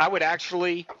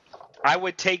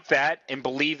take that and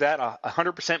believe that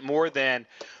 100% more than,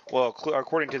 well,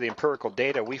 according to the empirical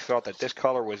data, we felt that this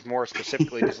color was more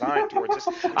specifically designed towards this.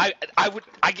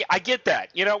 I get that.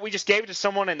 You know, we just gave it to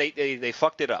someone and they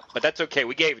fucked it up, but that's okay.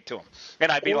 We gave it to them,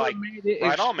 and I'd be like,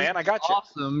 right on, man, I got you.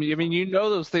 Awesome. I mean, you know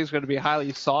those things are going to be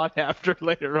highly sought after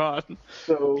later on.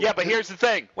 So Yeah, but here's the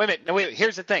thing. Wait a minute.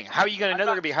 Here's the thing. How are you going to know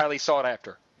they're going to be highly sought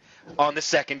after? On the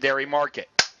secondary market.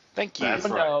 Thank you. That's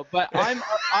right. No, but I'm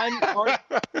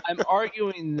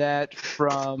arguing that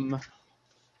from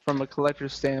a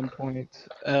collector's standpoint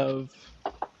of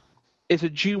it's a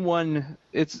G1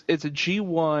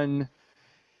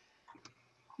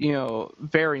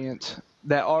 variant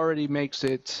that already makes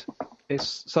it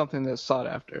something that's sought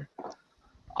after.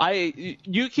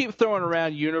 You keep throwing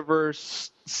around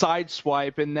Universe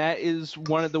Sideswipe, and that is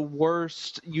one of the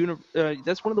worst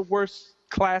that's one of the worst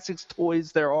classics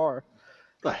toys there are.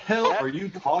 What the hell are you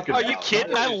talking about? Are you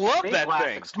kidding? I love that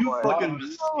thing. You fucking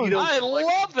mosquitoes. I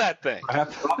love that thing.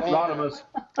 Anonymous.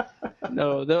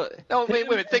 No, No, wait a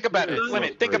minute. Think about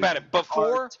it. Think about it.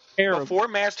 Before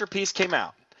Masterpiece came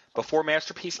out,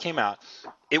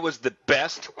 it was the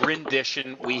best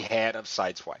rendition we had of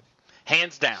Sideswipe.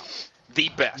 Hands down. The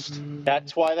best.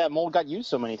 That's why that mold got used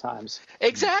so many times.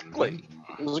 Exactly.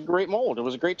 It was a great mold. It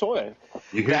was a great toy.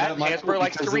 You hear That Michael? Hasbro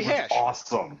likes to Because it was rehash.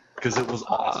 Awesome. Because it was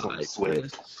awesome.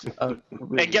 Swift.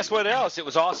 And guess what else? It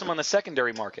was awesome on the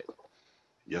secondary market.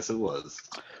 Yes, it was.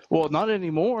 well, not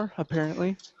anymore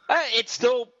apparently.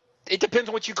 It depends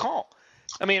on what you call.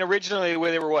 I mean, originally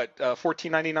they were what,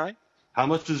 $14.99? How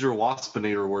much is your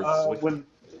Waspinator worth?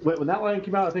 When that line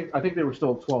came out, I think they were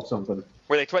still 12 something.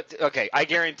 Were they? Okay, I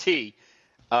guarantee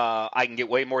I can get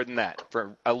way more than that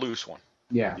for a loose one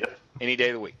Yeah. Yep. any day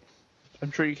of the week.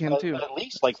 I'm sure you can too. At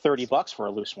least like $30 for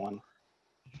a loose one.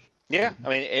 Yeah, I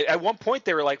mean, at one point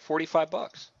they were like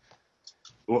 $45.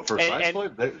 What, for And-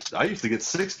 Sideswipe? I used to get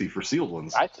 60 for sealed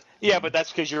ones. Yeah, but that's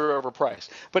because you're overpriced.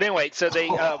 But anyway, so they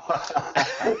you got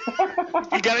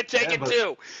to take it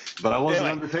too. But I wasn't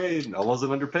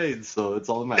Anyway. underpaid, so it's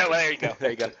all that matters. No,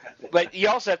 there you go. But you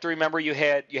also have to remember you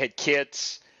had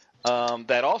kits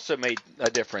that also made a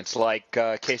difference, like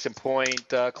case in point,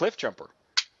 Cliff Jumper.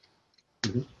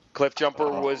 Mm-hmm. Cliff Jumper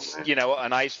was a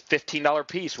nice $15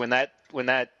 piece when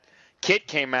that kit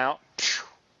came out.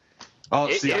 Oh,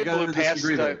 It see, I got blew to past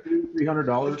disagree there. $300.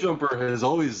 Cliff Jumper has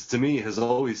always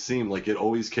seemed like it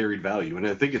always carried value, and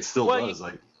I think it still Well, does.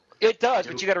 Like, It does,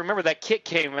 but you got to remember that kit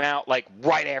came out like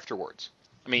right afterwards.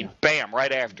 I mean, bam,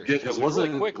 right after. it It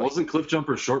wasn't Cliff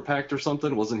Jumper short packed or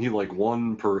something? Wasn't he like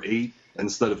 1 per 8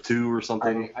 instead of 2 or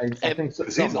something? I think so.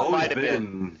 'Cause he's always might have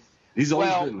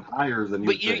been higher than you.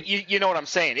 But would think. you know what I'm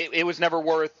saying? It was never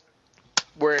worth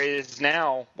where it is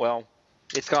now. Well,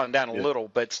 it's gone down a little,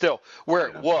 but still where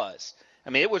it was. I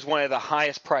mean, it was one of the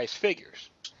highest priced figures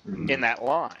in that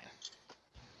line.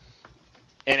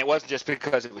 And it wasn't just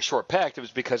because it was short packed; it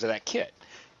was because of that kit.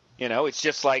 It's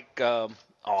just like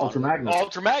Ultra Magnus.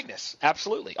 Ultra Magnus,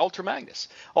 absolutely, Ultra Magnus.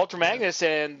 Ultra Magnus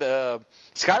and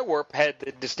Skywarp had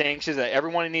the distinctions that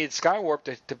everyone needed Skywarp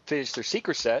to finish their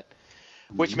secret set,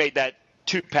 which made that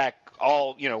 2-pack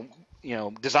all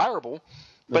desirable.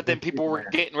 But then people were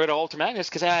getting rid of Ultra Magnus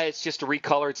because it's just a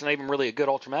recolor. It's not even really a good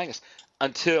Ultra Magnus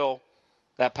until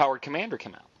that Powered Commander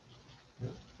came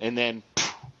out, and then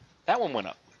that one went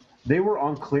up. They were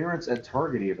on clearance at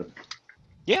Target even.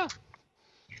 Yeah,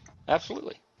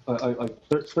 absolutely. Like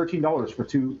 $13 for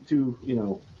two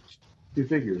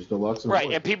figures, deluxe. And Right,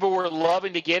 Void. and people were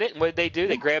loving to get it, and what did they do?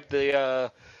 They grabbed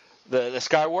the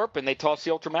Skywarp and they tossed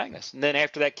the Ultra Magnus. And then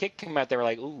after that kick came out, they were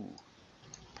like, "Ooh,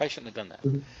 probably shouldn't have done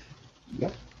that."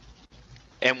 Yeah.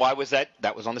 And why was that?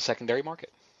 That was on the secondary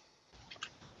market.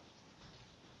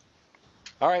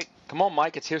 All right, come on,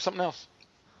 Mike. Let's hear something else.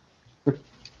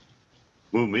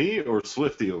 Who, me or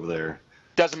Swifty over there?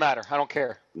 Doesn't matter. I don't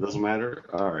care. It doesn't matter?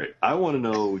 All right. I want to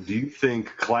know, do you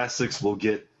think classics will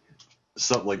get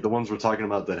something like the ones we're talking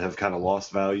about that have kind of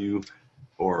lost value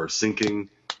or sinking?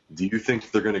 Do you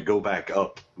think they're going to go back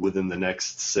up within the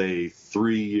next, say,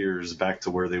 3 years back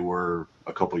to where they were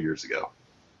a couple years ago?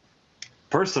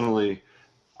 Personally,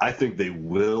 I think they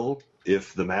will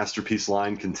if the Masterpiece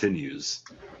line continues,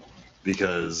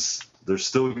 because there's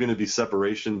still going to be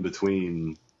separation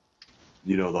between,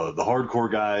 the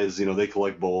hardcore guys. They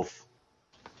collect both.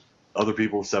 Other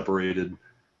people separated.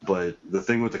 But the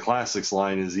thing with the Classics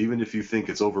line is, even if you think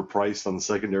it's overpriced on the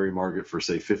secondary market for,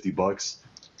 say, $50,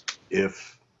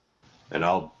 and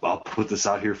I'll put this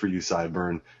out here for you,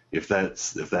 Sideburn, if that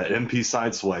MP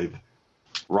Sideswipe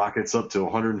rockets up to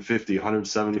 $150,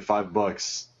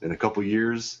 $175 in a couple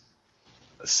years,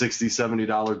 a $60,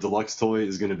 $70 deluxe toy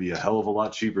is going to be a hell of a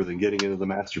lot cheaper than getting into the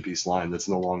Masterpiece line that's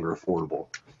no longer affordable.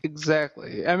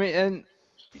 Exactly. I mean, and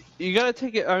you got to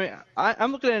take it. I mean,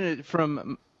 I'm looking at it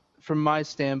from my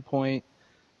standpoint,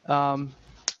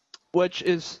 which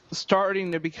is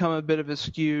starting to become a bit of a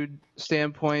skewed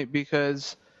standpoint,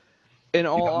 because, in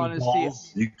all honesty,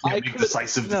 you can't make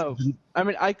decisive decisions. I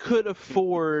mean, I could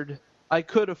afford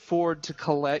to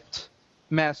collect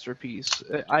Masterpiece.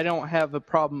 I don't have a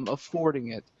problem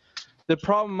affording it. The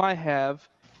problem I have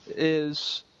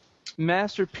is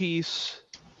Masterpiece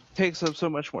takes up so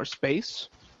much more space.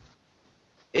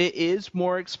 It is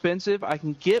more expensive. I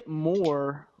can get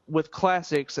more with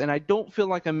Classics, and I don't feel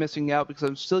like I'm missing out because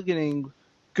I'm still getting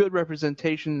good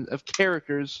representation of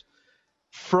characters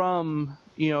from,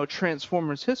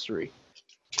 Transformers history.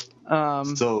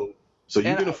 So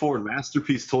you can afford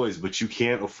Masterpiece toys, but you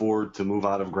can't afford to move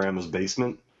out of Grandma's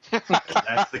basement? That's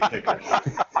the kicker.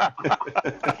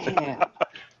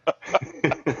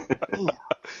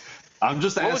 I'm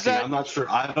just asking. I'm not sure.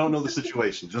 I don't know the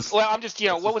situation. I'm just,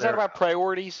 what was that about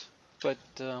priorities? But,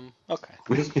 okay.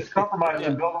 Just compromise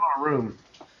and build on a room.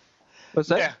 What's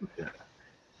that? Yeah.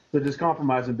 So just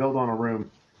compromise and build on a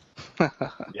room.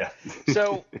 Yeah.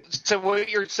 So what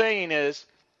you're saying is,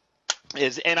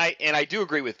 and I do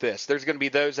agree with this. There's going to be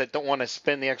those that don't want to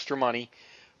spend the extra money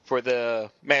for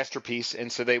the Masterpiece,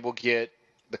 and so they will get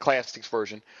the Classics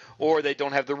version, or they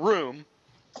don't have the room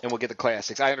and will get the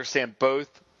Classics. I understand both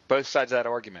sides of that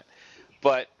argument.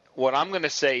 But what I'm going to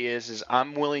say is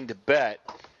I'm willing to bet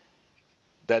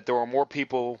that there are more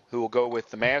people who will go with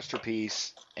the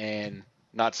Masterpiece and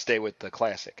not stay with the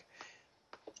Classic.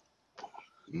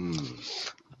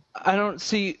 I don't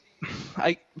see,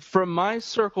 from my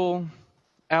circle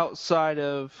outside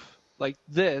of like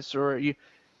this, or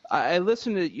I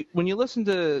listen to, when you listen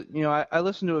to, I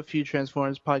listen to a few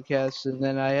Transformers podcasts, and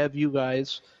then I have you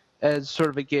guys as sort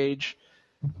of a gauge.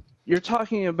 You're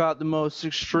talking about the most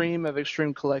extreme of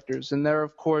extreme collectors, and they're,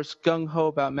 of course, gung-ho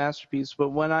about Masterpiece. But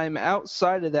when I'm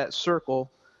outside of that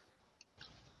circle,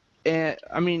 and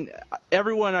I mean,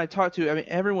 everyone I talk to,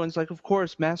 everyone's like, of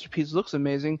course, Masterpiece looks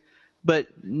amazing, but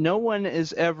no one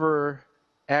is ever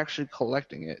actually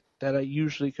collecting it that I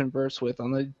usually converse with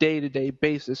on a day-to-day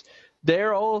basis.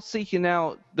 They're all seeking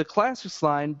out the Classics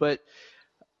line, but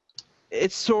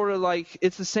it's sort of like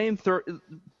it's the same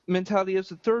mentality as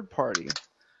the third party.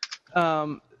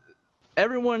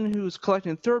 Everyone who's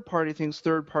collecting third party thinks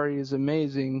third party is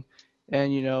amazing,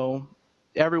 and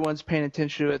everyone's paying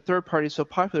attention to it. Third party is so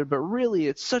popular, but really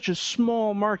it's such a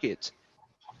small market,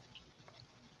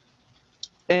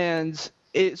 and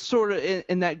it sort of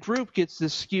in that group gets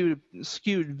this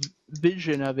skewed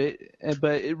vision of it.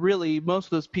 But it really, most of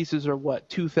those pieces are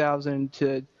 2,000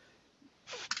 to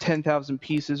 10,000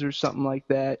 pieces or something like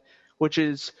that, which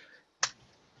is,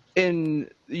 in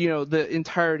the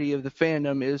entirety of the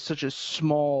fandom, is such a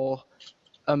small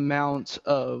amount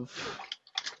of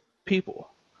people.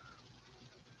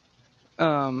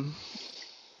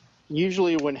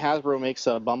 Usually when Hasbro makes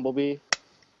a Bumblebee,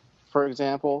 for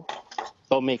example,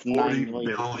 they'll make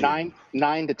 9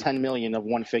 to 10 million of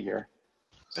one figure.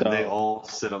 So, and they all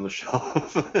sit on the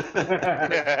shelf.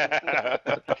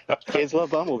 Kids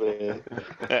love Bumblebee.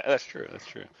 Yeah, that's true.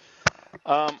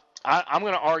 I'm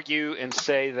going to argue and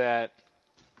say that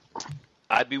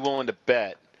I'd be willing to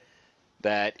bet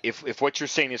that if what you're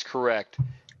saying is correct,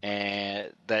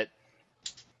 and that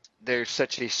there's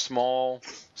such a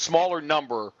smaller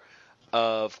number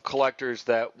of collectors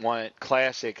that want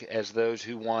Classic as those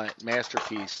who want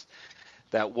Masterpiece,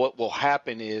 that what will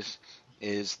happen is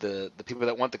the people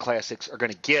that want the Classics are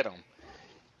going to get them,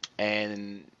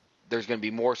 and there's going to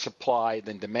be more supply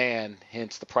than demand,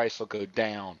 hence the price will go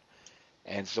down.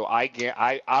 And so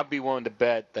I'd be willing to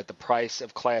bet that the price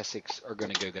of Classics are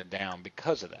going to go down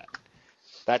because of that.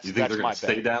 You think they're going to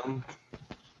stay down?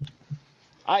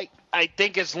 I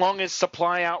think as long as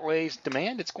supply outweighs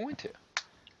demand, it's going to.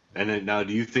 And then, now,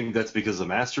 do you think that's because of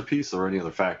Masterpiece or any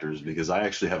other factors? Because I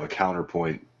actually have a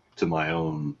counterpoint to my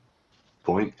own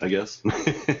point, I guess.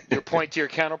 Your point to your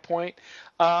counterpoint?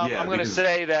 I'm going to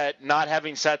say that, not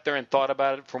having sat there and thought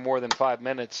about it for more than 5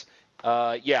 minutes,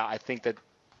 I think that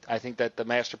I think that the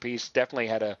Masterpiece definitely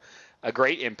had a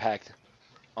great impact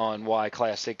on why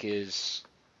Classic is,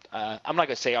 I'm not going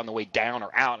to say on the way down or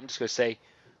out. I'm just going to say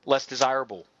less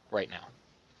desirable right now.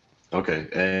 Okay,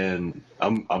 and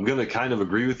I'm going to kind of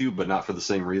agree with you, but not for the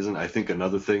same reason. I think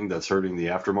another thing that's hurting the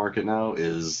aftermarket now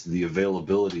is the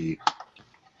availability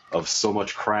of so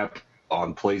much crap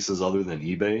on places other than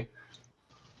eBay.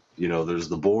 You know, there's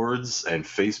the boards and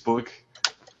Facebook,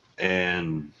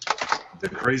 and the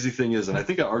crazy thing is, and I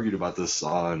think I argued about this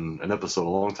on an episode a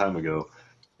long time ago,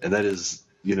 and that is,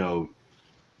 you know,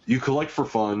 you collect for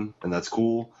fun, and that's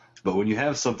cool, but when you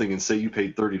have something and say you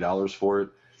paid $30 for it,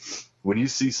 when you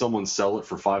see someone sell it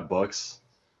for $5,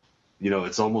 you know,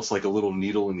 it's almost like a little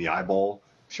needle in the eyeball.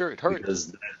 Sure, it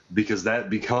hurts. Because that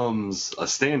becomes a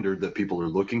standard that people are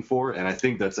looking for, and I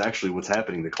think that's actually what's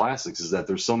happening to Classics, is that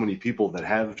there's so many people that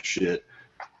have shit,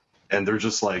 and they're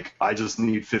just like, I just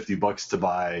need $50 to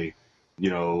buy,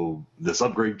 you know, this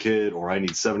upgrade kit, or I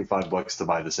need $75 to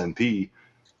buy this MP,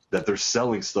 that they're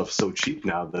selling stuff so cheap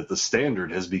now that the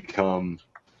standard has become,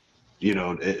 you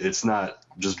know, it's not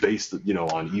just based, you know,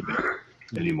 on eBay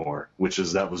anymore,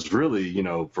 that was really, you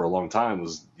know, for a long time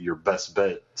was your best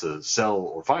bet to sell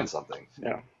or find something.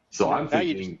 Yeah. So I'm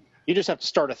thinking you just have to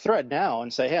start a thread now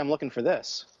and say, hey, I'm looking for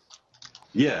this.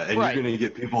 Yeah, and right. You're going to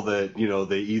get people that, you know,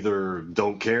 they either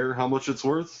don't care how much it's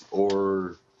worth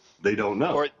or they don't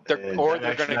know. Or they're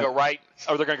going to go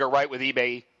right with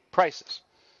eBay prices.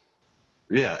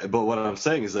 Yeah, but what I'm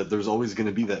saying is that there's always going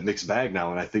to be that mixed bag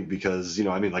now, and I think because, you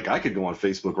know, I mean, like I could go on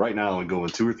Facebook right now and go in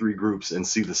 2 or 3 groups and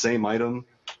see the same item,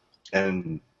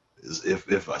 and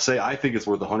if I say I think it's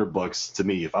worth $100 to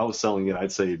me, if I was selling it,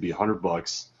 I'd say it'd be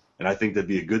 $100, and I think that'd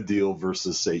be a good deal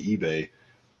versus say eBay.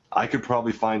 I could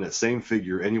probably find that same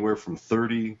figure anywhere from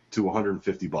 $30 to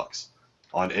 $150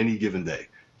 on any given day,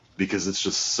 because it's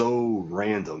just so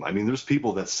random. I mean, there's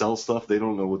people that sell stuff, they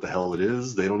don't know what the hell it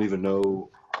is, they don't even know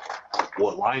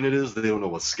what line it is, they don't know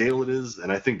what scale it is,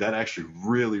 and I think that actually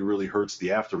really, really hurts the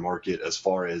aftermarket as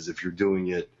far as if you're doing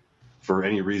it for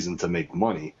any reason to make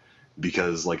money,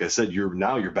 because like I said, you're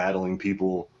battling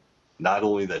people not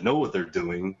only that know what they're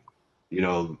doing, you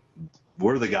know,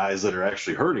 we're the guys that are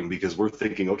actually hurting, because we're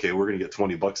thinking, okay, we're going to get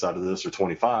 $20 out of this or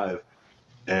 25,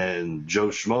 and Joe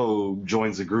Schmo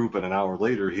joins the group, and an hour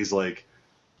later he's like,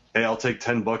 hey, I'll take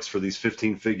 $10 for these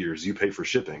 15 figures, you pay for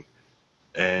shipping.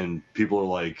 And people are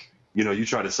like, you know, you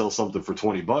try to sell something for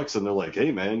 $20 and they're like,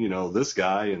 hey man, you know, this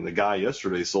guy and the guy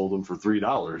yesterday sold them for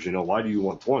 $3, you know, why do you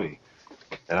want 20?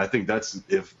 And I think that's,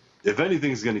 if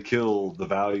anything's going to kill the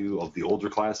value of the older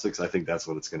classics, I think that's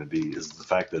what it's going to be, is the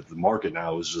fact that the market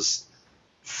now is just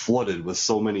flooded with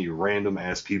so many random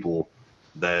ass people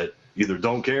that either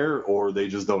don't care or they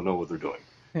just don't know what they're doing.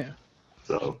 Yeah.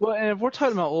 So, well, and if we're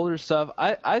talking about older stuff,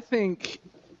 I think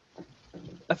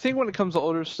when it comes to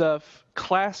older stuff,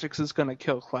 Classics is going to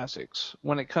kill Classics.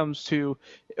 When it comes to,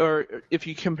 or if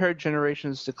you compare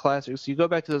generations to Classics, you go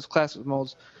back to those classic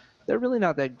molds, they're really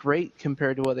not that great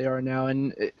compared to what they are now.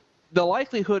 And the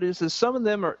likelihood is that some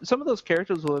of those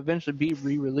characters will eventually be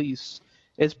re-released.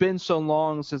 It's been so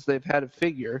long since they've had a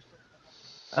figure.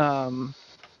 You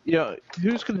know,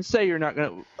 who's going to say you're not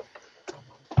going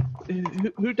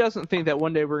to? Who doesn't think that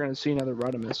one day we're going to see another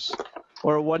Rodimus,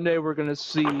 or one day we're going to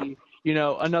see, you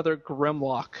know, another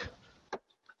Grimlock?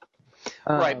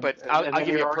 Right, but I'll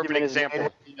give you a perfect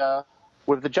example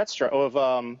with the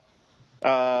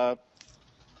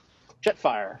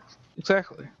Jetfire.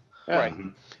 Exactly. Yeah.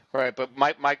 Right. But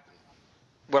my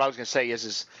what I was going to say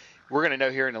is we're going to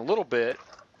know here in a little bit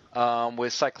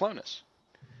with Cyclonus.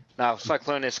 Now,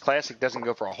 Cyclonus Classic doesn't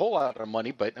go for a whole lot of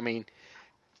money, but I mean,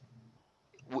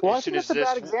 well, I think that's a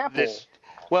bad example.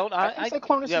 I think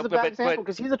Cyclonus is a bad example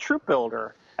because he's a troop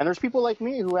builder. And there's people like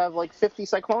me who have like 50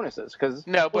 Cyclonuses.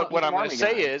 But what I'm going to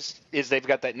say is they've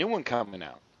got that new one coming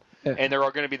out. Yeah. And there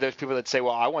are going to be those people that say,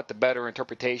 well, I want the better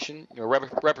interpretation or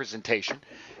representation,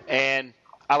 and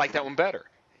I like that one better.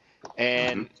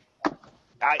 And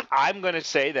I'm going to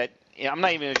say that, I'm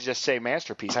not even going to just say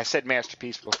Masterpiece. I said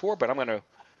Masterpiece before, but I'm going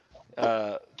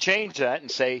to change that and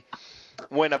say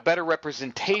when a better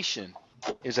representation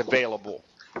is available,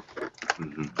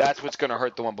 that's what's going to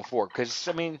hurt the one before. Because,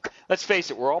 I mean, let's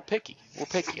face it, we're all picky. We're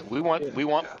picky. We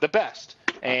want the best.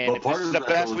 And if this is the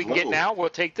best we can get now, we'll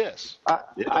take this.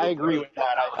 I agree with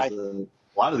that. A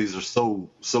lot of these are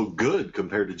so good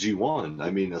compared to G1.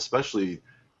 I mean, especially,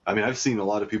 I've seen a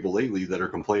lot of people lately that are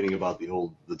complaining about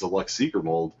the deluxe Seeker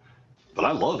mold, but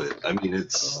I love it. I mean,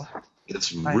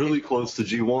 it's really close to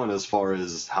G1 as far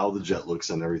as how the jet looks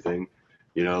and everything.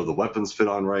 You know, the weapons fit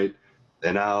on right.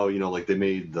 And now, you know, like they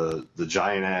made the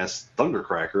giant ass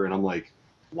Thundercracker, and I'm like,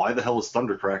 why the hell is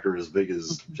Thundercracker as big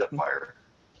as Jetfire?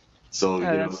 So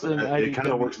Yeah, it kind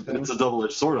of works. It's a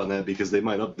double-edged sword on that because they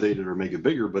might update it or make it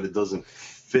bigger, but it doesn't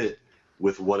fit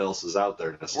with what else is out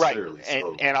there necessarily. Right.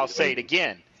 And I'll say it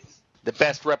again: the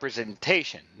best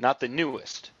representation, not the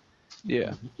newest.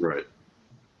 Yeah. Right.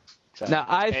 So, Now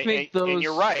I think those. And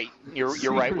you're right.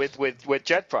 You're right with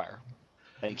Jetfire.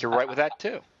 I think you're right with that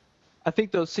too. I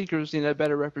think those Seekers need a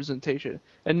better representation,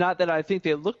 and not that I think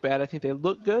they look bad. I think they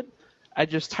look good. I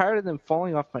just tired of them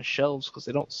falling off my shelves because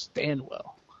they don't stand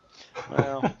well.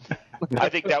 Well, I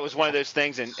think that was one of those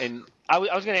things, and I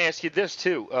was going to ask you this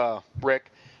too,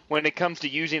 Rick. When it comes to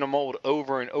using a mold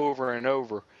over and over and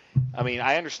over, I mean,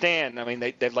 I understand. I mean,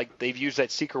 they've used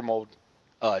that Seeker mold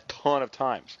a ton of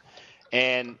times,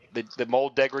 and the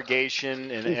mold degradation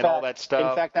and all that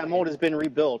stuff. In fact, that mold has been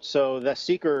rebuilt. So the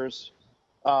Seekers,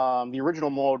 the original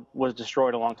mold was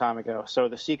destroyed a long time ago. So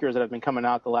the Seekers that have been coming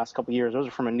out the last couple of years, those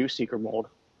are from a new Seeker mold.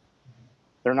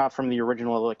 They're not from the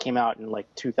original that came out in like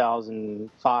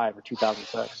 2005 or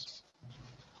 2006.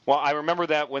 Well, I remember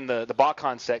that when the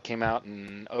BotCon set came out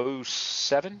in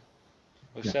 07?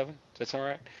 07? Does that sound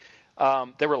right?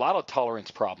 There were a lot of tolerance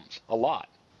problems, a lot.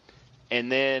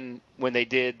 And then when they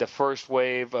did the first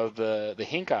wave of the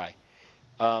Hinkai,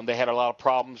 they had a lot of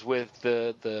problems with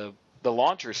the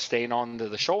launchers staying on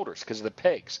the shoulders because of the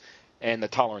pegs and the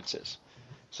tolerances.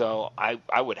 So I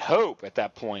would hope at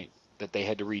that point that they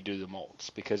had to redo the molds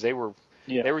because they were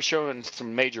showing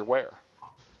some major wear.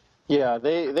 Yeah,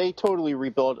 they totally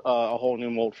rebuilt a whole new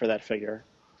mold for that figure.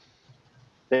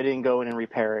 They didn't go in and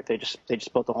repair it. They just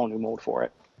built a whole new mold for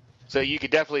it. So you could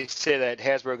definitely say that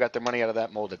Hasbro got their money out of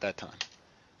that mold at that time.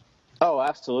 Oh,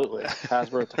 absolutely.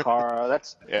 Hasbro, Takara.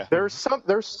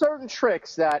 There's certain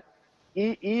tricks that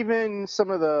even some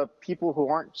of the people who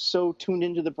aren't so tuned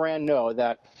into the brand know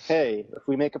that, hey, if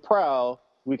we make a Prowl,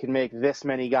 we can make this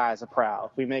many guys a Prowl.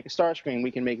 If we make a Starscream, we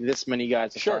can make this many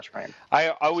guys a Starscream. I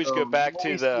always go back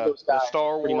to the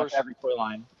Star Wars. Pretty much every toy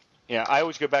line. Yeah, I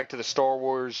always go back to the Star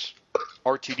Wars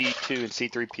R2-D2 and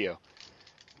C-3PO.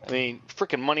 I mean,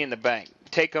 freaking money in the bank.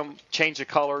 Take them, change the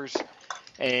colors,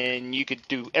 and you could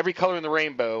do every color in the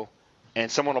rainbow,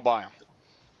 and someone will buy them.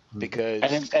 Because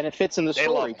and it fits in the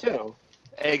story, too.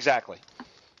 Exactly.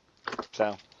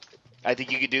 So I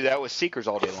think you could do that with Seekers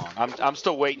all day long. I'm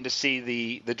still waiting to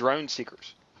see the drone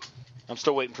Seekers. I'm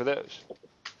still waiting for those.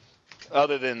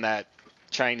 Other than that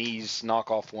Chinese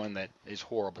knockoff one that is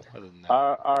horrible. Other than that.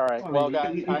 All right. Well,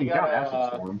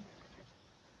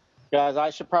 guys, I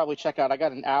should probably check out. I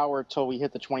got an hour till we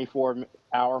hit the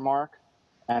 24-hour mark,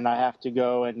 and I have to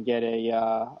go and get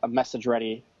a message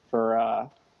ready for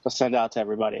to send out to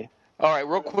everybody. All right,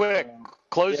 real quick,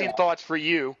 closing thoughts for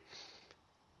you.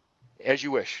 As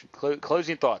you wish.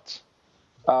 Closing thoughts.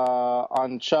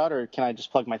 On Chud, or can I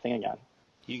just plug my thing again?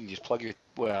 You can just plug your.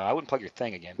 Well, I wouldn't plug your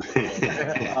thing again.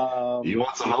 You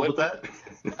want some help with that?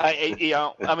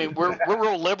 I mean, we're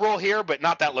real liberal here, but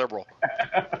not that liberal.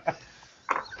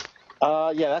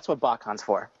 Yeah, that's what BotCon's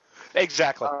for.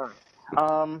 Exactly.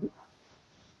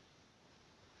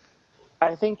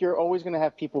 I think you're always going to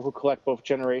have people who collect both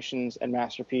Generations and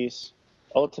Masterpiece.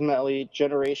 Ultimately,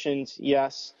 Generations,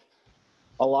 yes.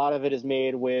 A lot of it is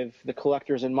made with the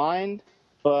collectors in mind,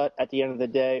 but at the end of the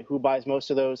day, who buys most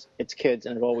of those? It's kids,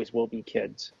 and it always will be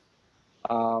kids.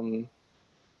 Play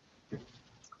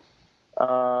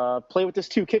with This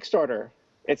 2 Kickstarter.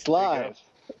 It's live.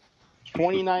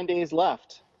 29 days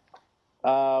left.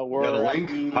 Got a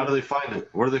link? How do they find it?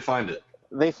 Where do they find it?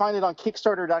 They find it on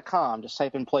Kickstarter.com. Just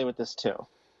type in Play with This 2.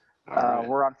 Right.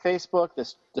 We're on Facebook,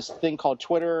 this thing called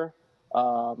Twitter.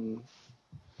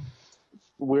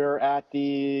 We're at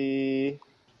the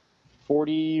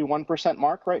 41%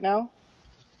 mark right now.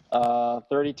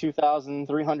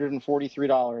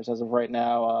 $32,343 as of right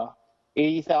now.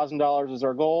 $80,000 is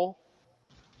our goal.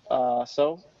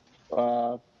 So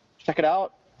check it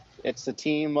out. It's a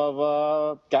team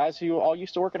of guys who all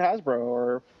used to work at Hasbro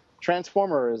or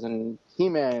Transformers and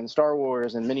He-Man and Star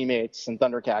Wars and Mini-Mates and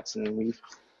Thundercats, and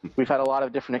we've had a lot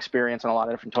of different experience on a lot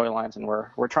of different toy lines, and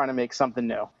we're trying to make something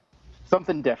new,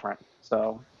 something different.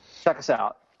 So check us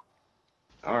out.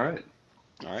 All right.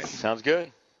 Sounds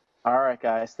good. All right,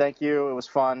 guys. Thank you. It was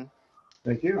fun.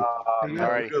 Thank you. All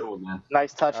right. Good one, man.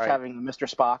 Nice touch having Mr.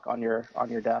 Spock on your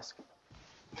desk.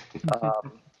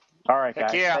 All right,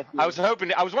 guys. Yeah, I was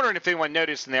wondering if anyone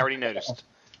noticed, and they already noticed.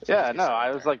 Yeah, no,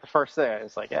 I was like the first thing. I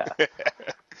was like, yeah.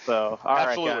 So, all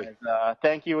Absolutely. right, guys.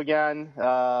 Thank you again.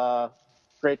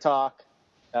 Great talk.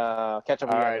 Catch up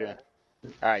with you later.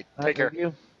 All right. Take care.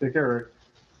 Take care, Rick.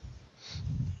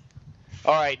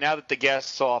 All right. Now that the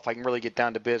guest's off, I can really get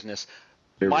down to business.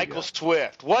 Michael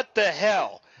Swift. What the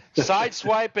hell?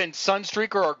 Sideswipe and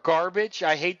Sunstreaker are garbage.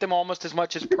 I hate them almost as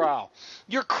much as Prowl.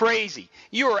 You're crazy.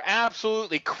 You are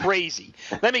absolutely crazy.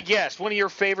 Let me guess. One of your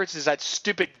favorites is that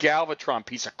stupid Galvatron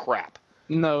piece of crap.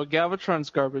 No, Galvatron's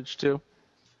garbage too.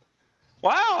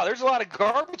 Wow, there's a lot of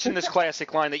garbage in this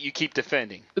classic line that you keep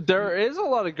defending. There is a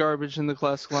lot of garbage in the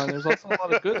classic line. There's also a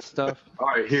lot of good stuff. All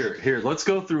right, here. Let's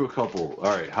go through a couple.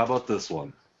 All right, how about this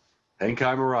one?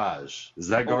 Henkai Mirage. Is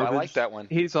that garbage? I like that one.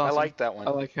 He's awesome. I like that one.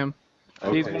 I like him.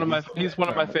 Okay. He's one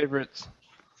of my favorites.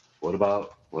 What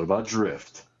about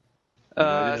Drift?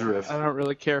 Drift. I don't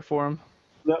really care for him.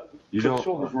 You The don't.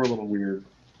 shoulders were a little weird.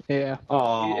 Yeah.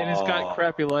 Oh, And he's got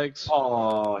crappy legs.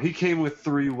 Oh, he came with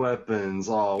 3 weapons.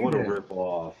 Oh, what a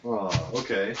ripoff. Oh,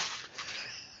 okay.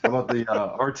 How about the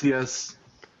RTS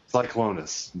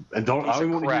Cyclonus? And I don't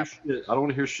want to hear shit. I don't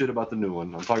want to hear shit about the new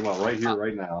one. I'm talking about right here,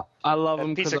 right now. I love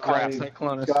him Piece because of crap.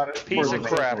 Cyclonus. Got it. Piece of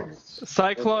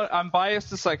crap. I'm biased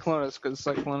to Cyclonus because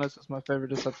Cyclonus is my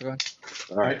favorite Decepticon.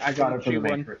 All right. I got it for the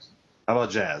G1. Matrix. How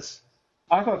about Jazz?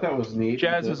 I thought that was neat.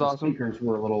 Jazz The is awesome. Speakers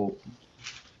were a little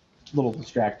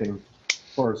distracting.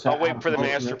 I'll wait for the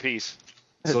masterpiece.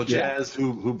 So Yeah. Jazz,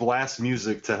 who blasts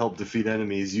music to help defeat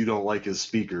enemies, you don't like his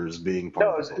speakers being part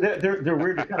No, of it. they're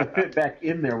weird to kind of fit back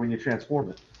in there when you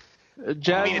transform it.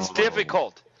 Jazz, I mean, it's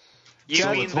difficult. You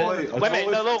So mean a toy, the, wait a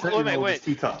minute, no, for wait, 10-year-olds wait, is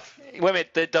too tough. wait a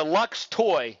minute. The deluxe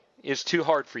toy is too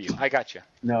hard for you. I got you.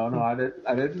 No,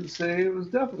 I didn't say it was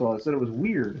difficult. I said it was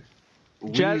weird.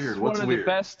 Jazz Weird. is What's one of weird? the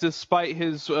best despite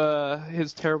his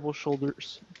terrible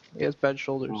shoulders. He has bad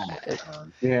shoulders.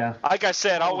 Yeah. Like I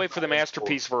said, I'll wait for the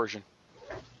masterpiece version.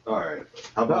 All right.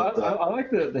 How But about I like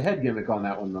the head gimmick on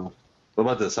that one though. what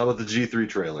about this? How about the G3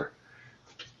 trailer?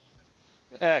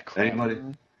 Crap. Anybody?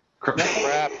 Crap.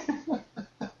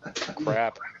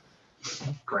 Crap.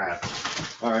 Crap.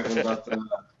 All right. What about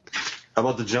how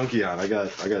about the Junkion?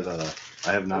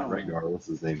 I have not Rengar. What's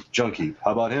his name? Junkie.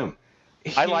 How about him?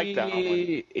 I like that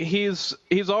one.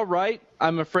 He's all right.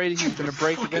 I'm afraid he's going to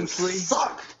break eventually.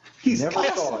 Suck. He's Never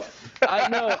awesome. saw it. I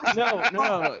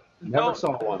no. Never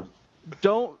saw one.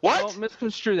 Don't What?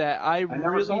 misconstrue that. I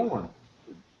never really saw one.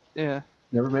 Yeah.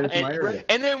 Never made it to my area.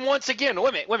 And then once again, wait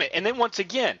a minute. And then once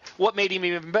again, what made him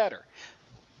even better?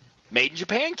 Made in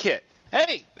Japan kit.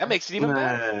 Hey, that makes it even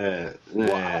better.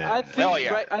 Well, I think, Hell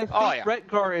yeah.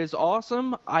 Retgar is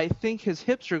awesome. I think his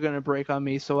hips are going to break on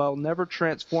me, so I'll never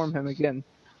transform him again.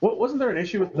 Wasn't there an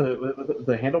issue with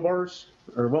the handlebars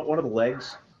or one of the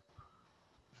legs?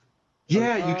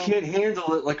 Yeah, you can't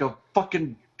handle it like a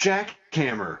fucking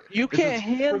jackhammer. You can't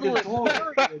handle it.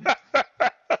 Period.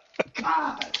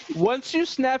 Once you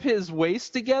snap his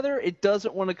waist together, it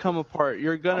doesn't want to come apart.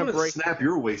 You're I'm gonna gonna break. snap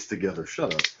your waist together.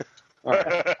 Shut up. All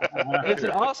right. It's an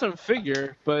awesome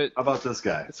figure, but How about this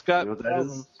guy? it's got You know what that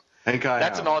problems. is? Henkai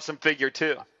That's an Hound. awesome figure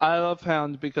too. I love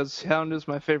Hound because Hound is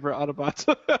my favorite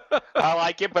Autobot. I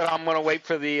like it, but I'm gonna wait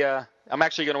for the. I'm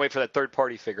actually gonna wait for that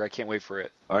third-party figure. I can't wait for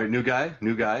it. All right, new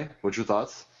guy. What's your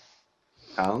thoughts?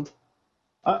 Hound.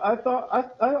 I thought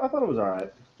it was all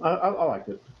right. I liked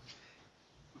it.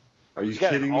 Are you He's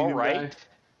got an kidding me? all new right. guy?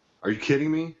 Are you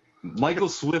kidding me? Michael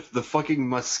Swift, the fucking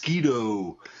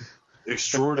mosquito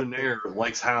extraordinaire,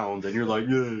 likes Hound, and you're like,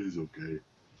 yeah, he's okay.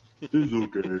 He's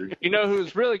okay. You know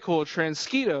who's really cool?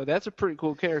 Transketo. That's a pretty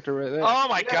cool character right there. Oh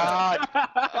my God!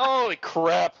 Holy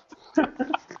crap!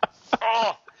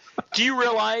 Oh, do you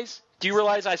realize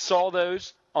I saw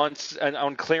those on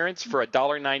clearance for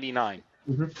 $1.99?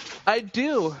 I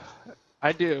do.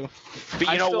 But you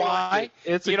I know still like why?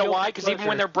 it. It's a You know guilty why? Because even pleasure.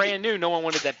 when they're brand new, no one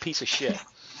wanted that piece of shit.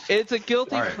 It's a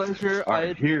guilty All right. pleasure. All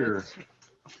right,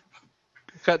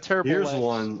 Got terrible here's legs.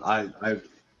 one.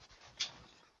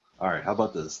 All right, how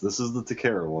about this? This is the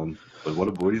Takara one. But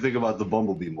what do you think about the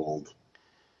Bumblebee mold?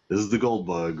 This is the Gold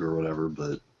Bug or whatever,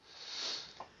 but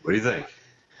what do you think?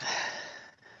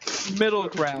 Middle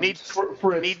ground. Needs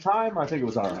For its time, I think it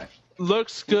was all right.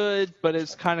 Looks good, but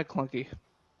it's kind of clunky.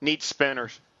 needs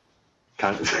spinners.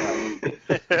 Kind of.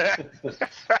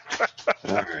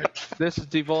 All right. This has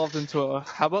devolved into a.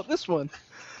 How about this one?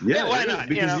 Yeah, why it is, not,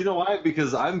 because you know? why?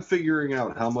 Because I'm figuring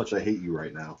out how much I hate you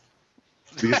right now.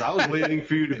 Because I was waiting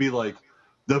for you to be like,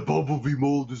 the Bumblebee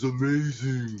mold is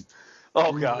amazing.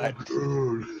 Oh God!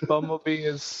 Bumblebee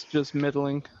is just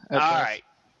middling. All right,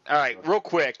 real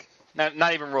quick.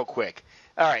 Not even real quick.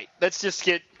 All right, let's just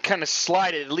kind of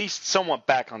slide it at least somewhat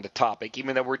back on the topic,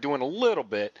 even though we're doing a little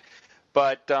bit.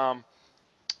 But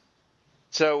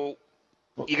so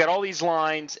you got all these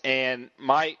lines, and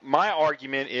my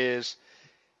argument is,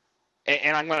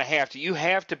 and I'm going to have to. You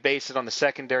have to base it on the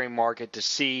secondary market to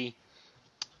see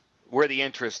where the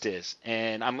interest is,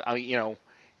 and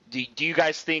Do you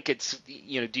guys think do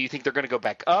you think they're going to go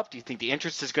back up? Do you think the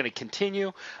interest is going to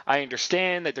continue? I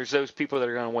understand that there's those people that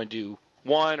are going to want to do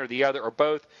one or the other or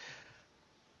both.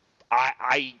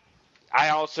 I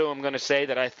also am going to say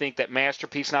that I think that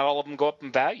Masterpiece, not all of them go up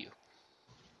in value.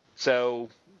 So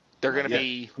they're going to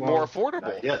be more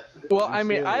affordable. Well, I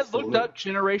mean, I looked up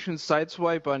Generation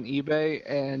Sideswipe on eBay,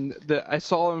 and I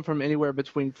saw them from anywhere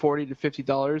between $40 to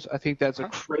 $50. I think that's a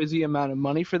crazy amount of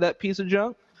money for that piece of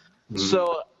junk. Mm-hmm.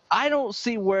 So I don't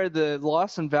see where the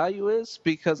loss in value is,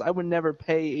 because I would never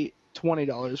pay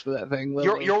 $20 for that thing.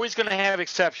 You're always going to have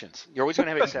exceptions.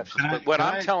 But what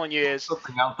I'm telling you is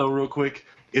something out though, real quick.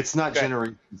 It's not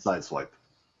Generation Sideswipe.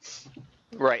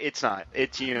 Right, it's not.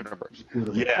 It's Universe.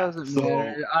 It doesn't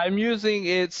matter. I'm using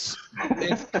its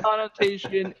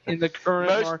connotation in the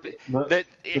current market.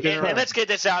 And let's get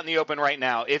this out in the open right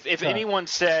now. If anyone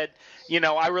said,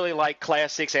 I really like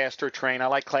Classics Astro Train, I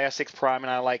like Classics Prime,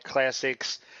 and I like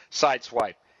Classics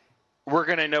Sideswipe, we're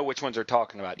going to know which ones they're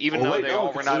talking about, even though they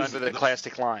all were not under the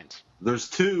Classic lines. There's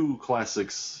two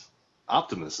Classics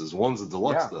Optimuses. One's a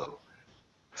deluxe, though.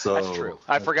 So that's true.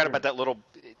 I forgot about that little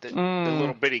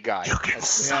little bitty guy. You can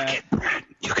suck it, Brent.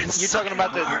 You can suck it.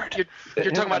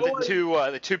 You're talking about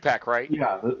the 2-pack, right?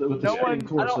 Yeah.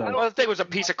 I don't think it was a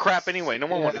piece of crap anyway. No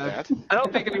one wanted that. I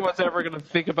don't think anyone's ever going to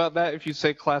think about that if you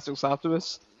say Classics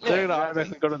Optimus. They're going to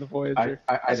automatically go to the Voyager.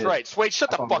 That's right. Swade,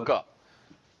 shut the fuck up.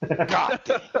 God.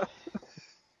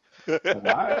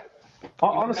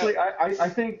 Honestly, I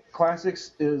think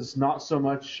Classics is not so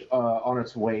much on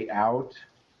its way out,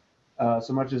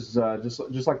 so much as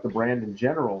just like the brand in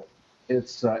general.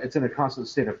 It's in a constant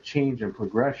state of change and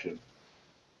progression.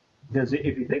 Because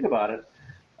if you think about it,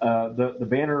 the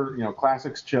banner,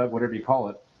 Classics, Chug, whatever you call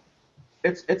it,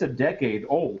 it's a decade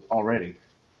old already.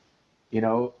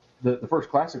 The first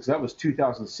Classics, that was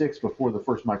 2006, before the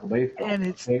first Michael Bay film. And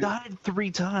it's died 3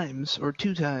 times or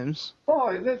 2 times. Oh,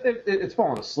 it's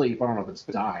fallen asleep. I don't know if it's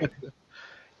died. It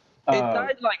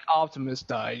died like Optimus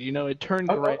died. It turned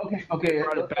gray. Okay.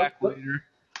 Brought it back later.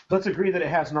 Let's agree that it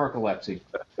has narcolepsy.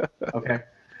 Okay.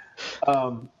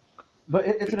 But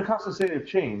it's in a constant state of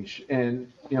change, and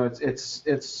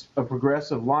it's a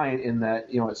progressive line in that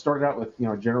it started out with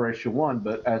Generation 1,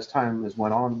 but as time has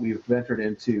went on, we've ventured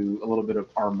into a little bit of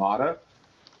Armada.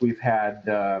 We've had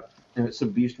some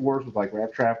Beast Wars with like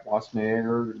Rat-Trap,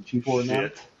 Waspinator, and Chief War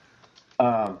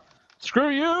now. Screw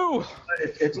you!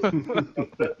 It's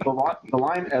the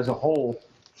line as a whole.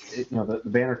 The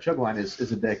Banner Chug line is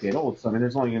a decade old, so I mean,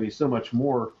 there's only going to be so much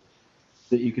more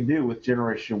that you can do with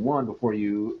Generation 1 before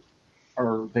you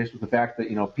are faced with the fact that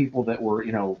people that were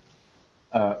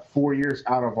 4 years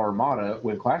out of Armada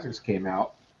when Classics came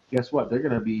out, guess what? They're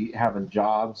going to be having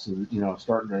jobs and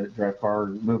starting to drive cars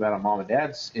and move out of mom and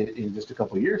dad's in just a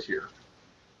couple of years here.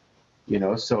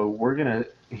 So we're going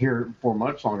to hear for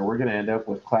much longer. We're going to end up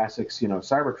with Classics,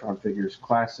 Cybertron figures,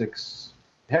 Classics.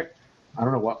 Heck, I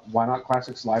don't know why not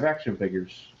Classics live action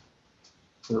figures.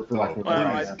 You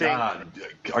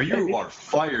are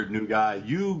fired, new guy.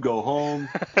 You go home,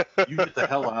 you get the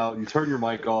hell out, you turn your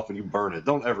mic off, and you burn it.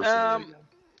 Don't ever say that again.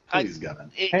 Please, God.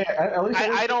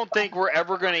 I don't think we're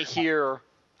ever going to hear.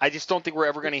 I just don't think we're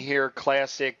ever going to hear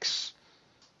Classics.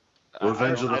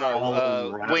 Revenge of the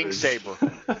Fallen, Wing Saber.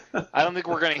 I don't think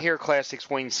we're going to hear Classics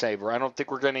Wing Saber. I don't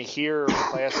think we're going to hear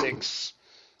Classics.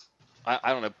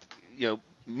 I don't know.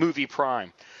 Movie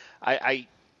Prime.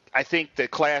 I think the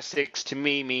Classics, to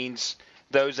me, means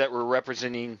those that were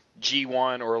representing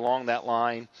G1 or along that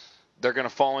line. They're going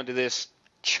to fall into this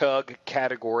Chug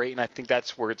category, and I think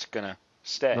that's where it's going to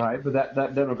stay. Right, but that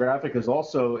demographic is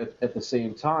also, at the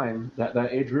same time, that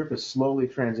age group is slowly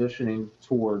transitioning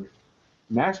toward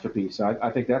Masterpiece. I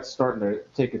think that's starting to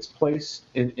take its place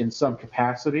in some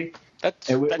capacity. That's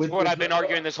what I've been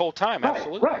arguing this whole time,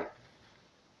 absolutely. Right.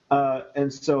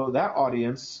 And so that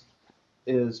audience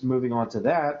is moving on to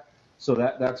that, so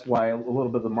that's why a little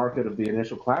bit of the market of the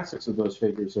initial Classics of those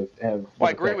figures have. Well,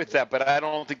 I agree with that, but I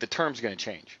don't think the term's going to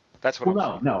change. That's what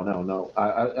I'm saying. No.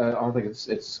 I don't think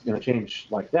it's going to change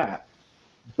like that.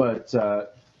 But sooner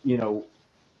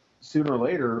or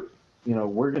later,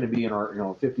 we're going to be in our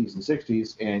 50s and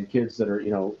 60s, and kids that are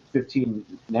 15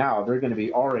 now, they're going to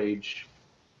be our age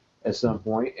at some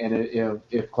point. And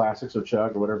if Classics or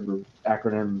Chug or whatever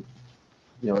acronym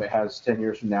it has 10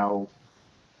 years from now,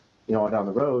 down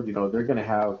the road, they're going to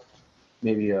have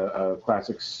maybe a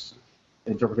Classics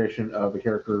interpretation of a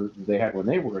character they had when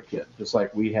they were a kid, just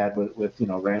like we had with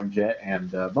Ramjet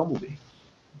and Bumblebee.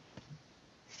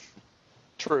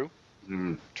 True.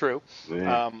 True.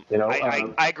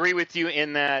 I agree with you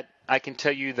in that I can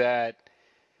tell you that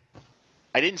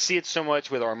I didn't see it so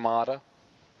much with Armada.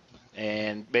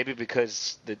 and maybe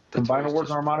because the Combiner toys Wars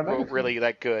just Armada weren't Megatron. really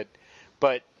that good.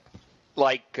 But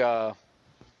like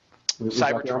We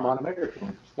got the Armada Cybertron.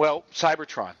 Megatron. Well,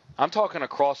 Cybertron. I'm talking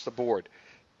across the board.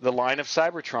 The line of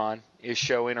Cybertron is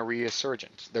showing a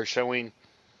resurgence. They're showing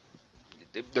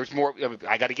there's more.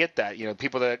 I got to get that.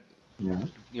 People that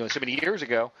so many years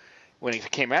ago when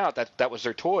it came out, that was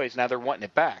their toys. Now they're wanting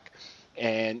it back,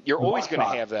 and you're always going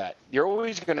to have that. You're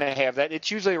always going to have that.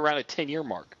 It's usually around a 10-year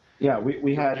mark. Yeah,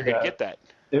 we had. You're going to get that.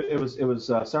 It was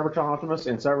Cybertron Optimus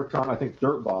and Cybertron, I think,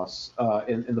 Dirt Boss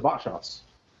in the bot shots.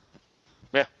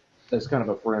 Yeah. As kind of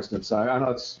a for instance. I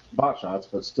know it's bot shots,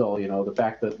 but still, the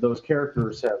fact that those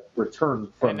characters have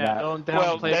returned from that.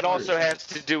 Well, that also has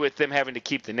to do with them having to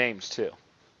keep the names too.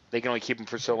 They can only keep them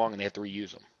for so long, and they have to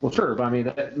reuse them. Well, sure, but I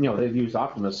mean, they've used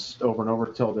Optimus over and over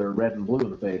until they're red and blue in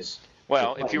the face.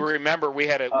 Well, if you remember, we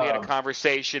had a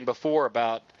conversation before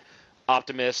about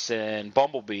Optimus and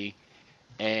Bumblebee,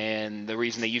 and the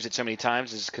reason they use it so many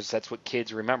times is because that's what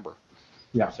kids remember.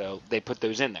 Yeah. So they put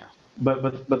those in there.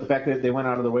 But the fact that they went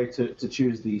out of their way to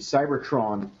choose the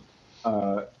Cybertron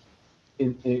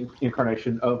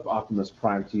incarnation of Optimus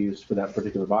Prime to use for that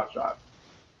particular bot shot.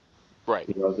 Right.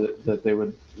 That they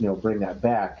would bring that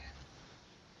back.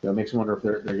 It makes me wonder if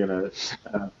they're going to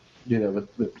do that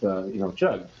with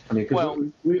Chug. I mean, because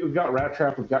we've got Rat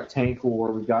Trap, we've got Tank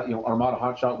War, we've got Armada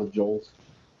Hotshot with Jolt.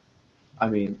 I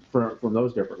mean, from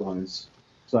those different lines.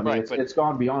 So I mean, it's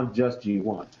gone beyond just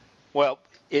G1. Well,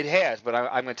 it has, but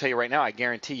I'm going to tell you right now, I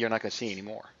guarantee you're not going to see any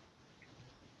more.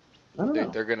 I don't know.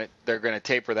 They're going to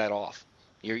taper that off.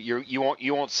 You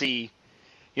won't see.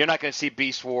 You're not going to see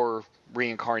Beast War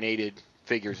reincarnated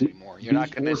figures anymore. You're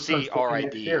not going to see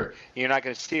RID. You're not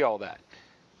going to see all that.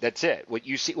 That's it. What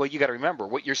you see. Well, you got to remember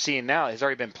what you're seeing now has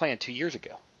already been planned 2 years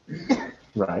ago.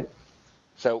 Right.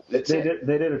 So they did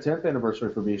a 10th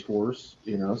anniversary for Beast Wars.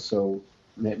 So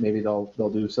maybe they'll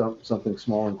do something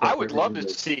small. And I would love to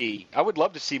see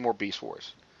more Beast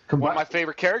Wars. One of my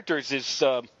favorite characters is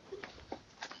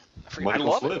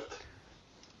Michael Swift.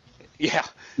 Yeah.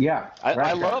 Yeah.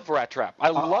 I love Rat Trap. I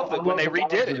love it when they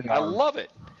redid it. I love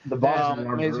it. The boss is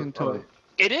an amazing toy.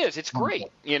 It is. It's great.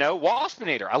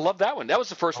 Waspinator. I love that one. That was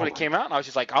the first one that came out, and I was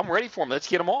just like, I'm ready for them. Let's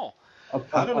get them all.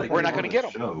 We're not going to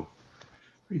get them.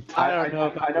 I know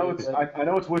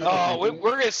it's wishful thinking.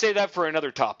 We're going to say that for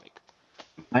another topic.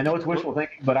 I know it's wishful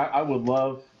thinking, but I would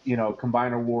love,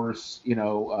 Combiner Wars,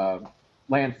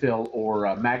 Landfill or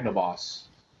Magnaboss,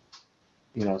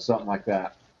 something like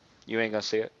that. You ain't going to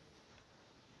see it?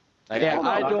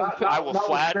 I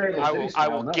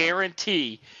will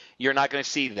guarantee you're not going to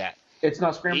see that. It's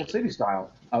not Scramble City style.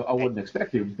 I wouldn't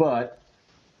expect to, but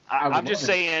I'm just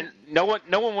saying no one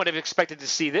would have expected to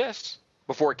see this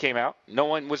before it came out. No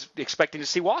one was expecting to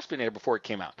see Waspinator before it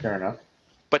came out. Fair enough.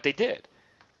 But they did.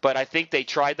 But I think they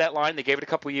tried that line. They gave it a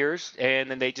couple years, and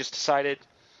then they just decided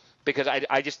because I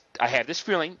have this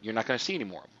feeling you're not going to see any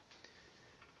more of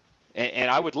them. And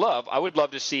I would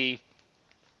love to see.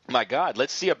 My God,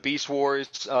 let's see a Beast Wars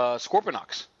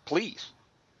Scorponok, please.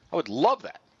 I would love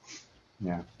that.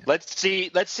 Yeah. Let's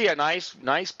see a nice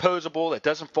posable that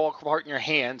doesn't fall apart in your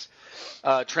hands.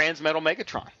 Transmetal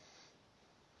Megatron.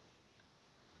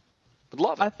 Would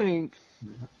love it. I think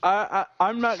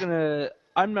I'm not gonna.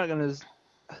 And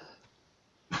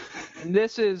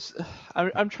this is.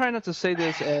 I'm trying not to say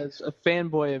this as a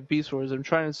fanboy of Beast Wars. I'm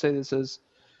trying to say this as.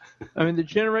 I mean, the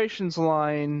Generations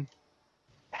line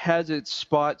has its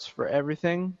spots for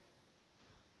everything,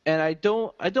 and I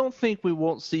don't think we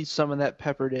won't see some of that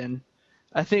peppered in.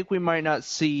 I think we might not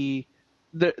see.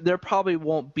 There probably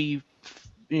won't be,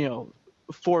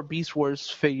 4 Beast Wars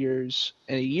figures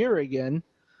in a year again.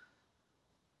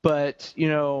 But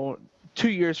 2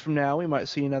 years from now, we might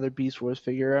see another Beast Wars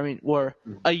figure. I mean, or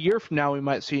a year from now, we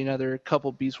might see another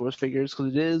couple Beast Wars figures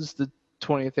because it is the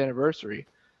 20th anniversary.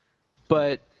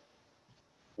 But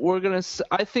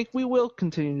I think we will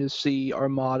continue to see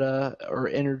Armada or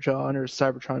Energon or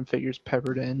Cybertron figures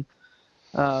peppered in.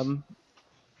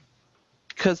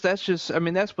 Because that's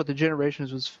what the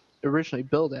Generations was originally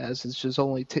built as. It's just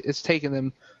it's taken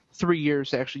them 3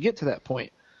 years to actually get to that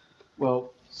point.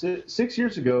 Well, 6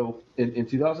 years ago, in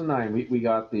 2009, we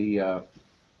got the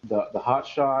Hot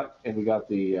Shot, and we got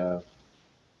the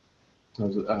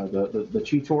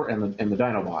Cheetor and the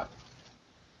Dinobot.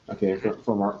 Okay,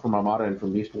 from Armada and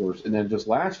from Beast Wars, and then just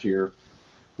last year,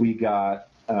 we got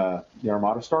the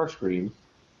Armada Starscream.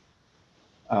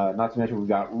 Not to mention we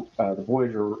got the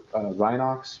Voyager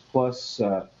Rhinox plus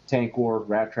Tank War,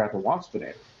 Rat Trap, and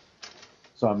Waspinator.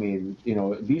 So I mean,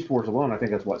 Beast Wars alone, I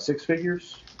think that's 6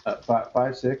 figures,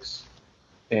 5, 6,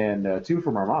 and 2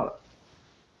 from Armada.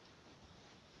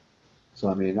 So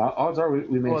I mean, odds are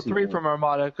we may see 3 more. from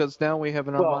Armada, because now we have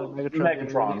an Armada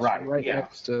Megatron right, yeah.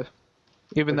 next to.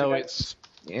 Even though it's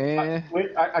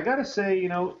I gotta say,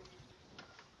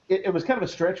 it was kind of a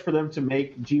stretch for them to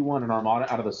make G1 and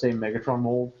Armada out of the same Megatron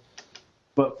mold,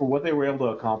 but for what they were able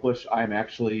to accomplish, I'm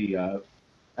actually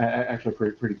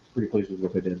pretty pleased with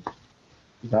what they did.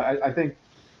 I think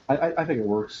it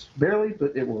works barely,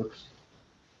 but it works.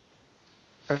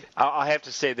 I have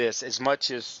to say this: as much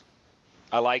as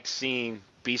I like seeing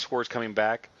Beast Wars coming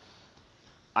back,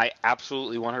 I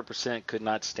absolutely 100% could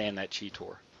not stand that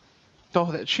Cheetor. Oh,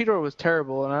 that Cheetor was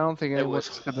terrible, and I don't think it was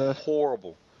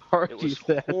horrible. Argue it was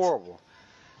that. horrible.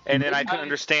 And then I couldn't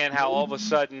understand how all of a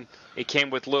sudden it came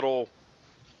with little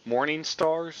morning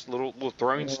stars, little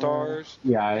throwing stars.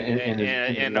 Yeah,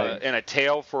 and a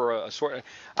tail for a sword.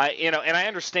 And I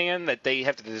understand that they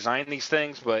have to design these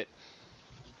things, but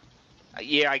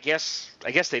yeah, I guess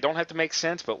they don't have to make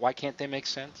sense. But why can't they make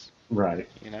sense? Right.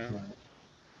 Right.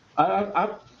 I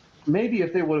maybe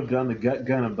if they would have done the gut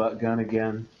gun and butt gun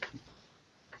again.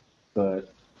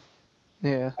 But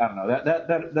yeah, I don't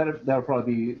know. That'll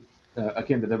probably be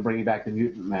akin to them bringing back the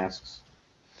mutant masks.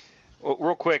 Well,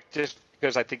 real quick, just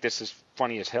because I think this is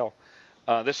funny as hell.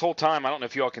 This whole time, I don't know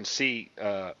if you all can see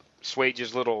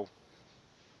Swage's little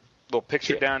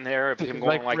picture down there of him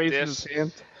going like this.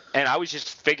 And I was just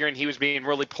figuring he was being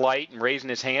really polite and raising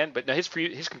his hand, but no, his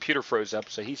computer froze up,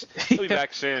 so he'll be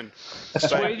back soon.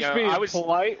 Swage being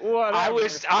polite? Whatever.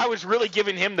 I was really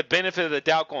giving him the benefit of the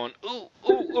doubt, going ooh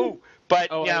ooh ooh, but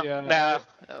nah.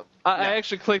 I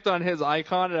actually clicked on his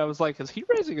icon and I was like, is he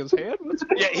raising his hand? What's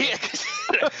going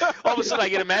on? All of a sudden I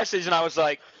get a message and I was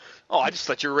like, oh, I just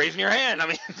thought you were raising your hand. I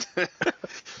mean,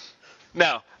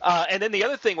 no. And then the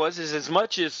other thing is as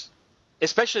much as,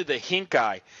 especially the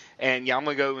Hinkai, and I'm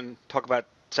going to go and talk about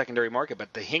secondary market,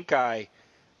 but the Hinkai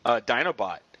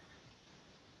Dinobot,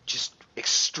 just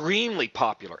extremely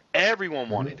popular. Everyone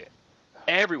wanted it.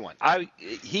 Everyone.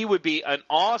 He would be an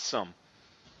awesome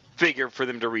figure for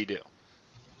them to redo.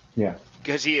 Yeah.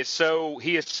 Because he is so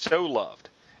loved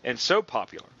and so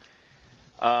popular.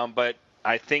 But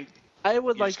I think I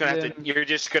would you're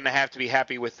just going to have to be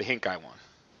happy with the Hinkai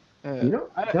one.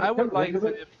 I would like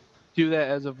to do that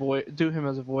as do him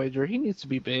as a Voyager. He needs to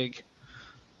be big.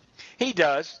 He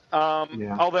does.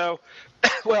 Although,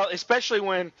 well, especially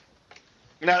now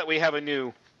that we have a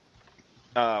new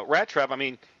Rat Trap, I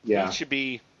mean, he should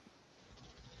be.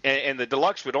 And the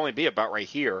deluxe would only be about right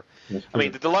here. I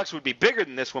mean, the deluxe would be bigger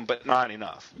than this one, but not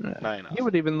enough. Yeah. Not enough. He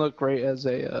would even look great as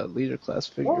a leader class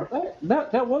figure. Well,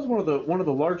 that was one of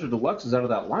the larger deluxes out of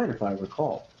that line, if I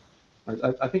recall.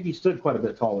 I think he stood quite a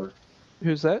bit taller.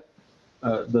 Who's that?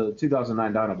 The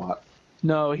 2009 Dinobot.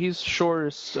 No, he's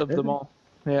shortest of them all.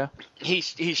 Yeah. He's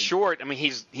short. I mean,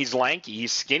 he's lanky.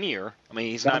 He's skinnier. I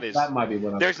mean, that might be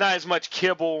what there's not as much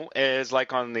kibble as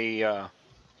like on the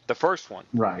first one.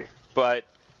 Right. But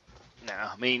no,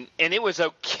 I mean, and it was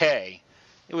okay.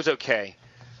 It was okay.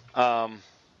 But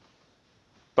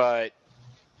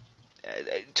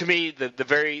to me,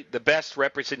 the best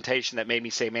representation that made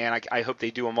me say, man, I hope they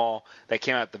do them all. That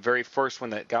came out the very first one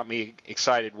that got me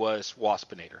excited was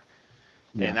Waspinator,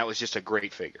 and that was just a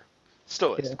great figure.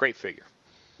 Still is a great figure.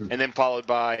 And then followed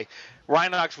by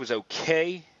Rhinox was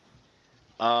okay,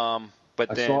 but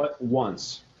I saw it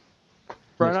once.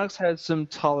 Rhinox has some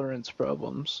tolerance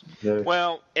problems.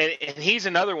 Well, and he's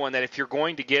another one that if you're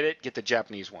going to get it, get the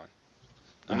Japanese one.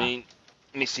 I mean,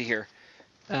 let me see here.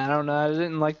 I don't know. I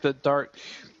didn't like the dark.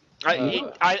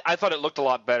 I thought it looked a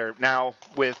lot better. Now,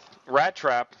 with Rat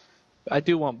Trap. I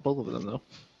do want both of them, though.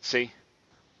 See?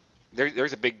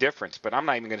 There's a big difference, but I'm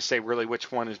not even going to say really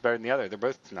which one is better than the other. They're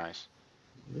both nice.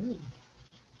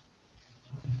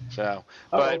 So,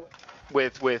 but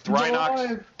with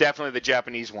Rhinox, definitely the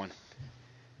Japanese one.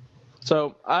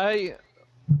 So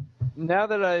now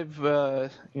that I've, I'm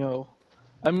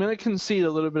going to concede a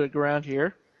little bit of ground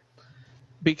here,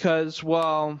 because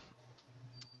while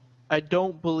I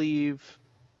don't believe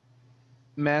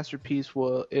Masterpiece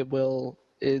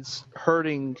is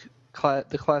hurting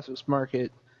the classics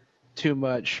market too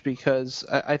much, because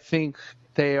I think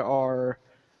they are.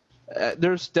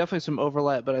 There's definitely some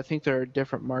overlap, but I think there are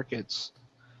different markets.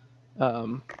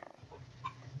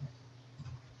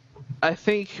 I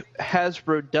think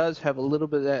Hasbro does have a little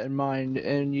bit of that in mind,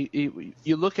 and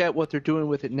you look at what they're doing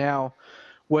with it now,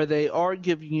 where they are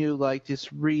giving you like this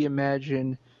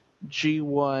reimagined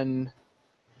G1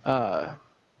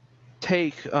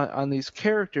 take on these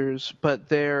characters, but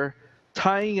they're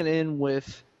tying it in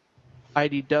with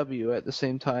IDW at the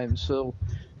same time. So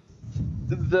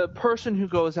the person who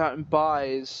goes out and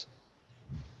buys,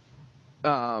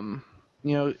 that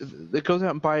goes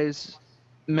out and buys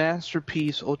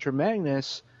Masterpiece Ultra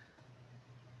Magnus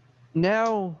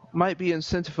now might be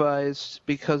incentivized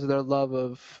because of their love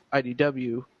of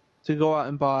IDW to go out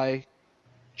and buy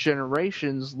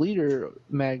Generations Leader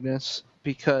Magnus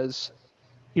because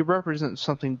he represents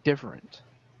something different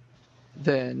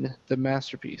than the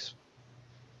Masterpiece.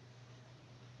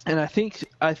 And I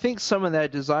think some of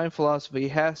that design philosophy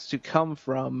has to come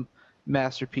from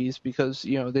Masterpiece because,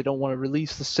 they don't want to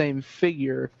release the same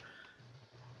figure,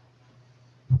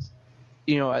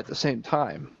 at the same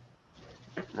time.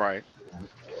 Right.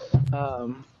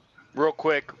 Um, Real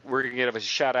quick, we're going to give a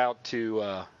shout out to,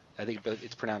 I think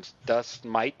it's pronounced Dust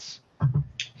Mites.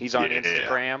 He's on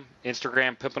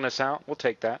Instagram pimping us out. We'll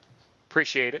take that.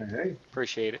 Appreciate it. Hey.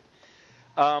 Appreciate it.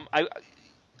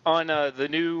 On the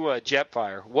new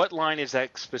Jetfire, what line is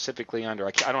that specifically under?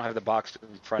 I don't have the box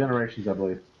in front Generations, I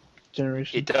believe.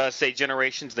 Generations. It does say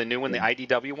Generations, the new one, the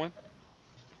IDW one?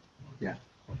 Yeah.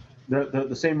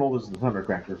 The same mold as the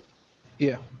Thundercracker.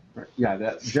 Yeah. Right. Yeah,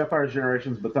 that Jetfire's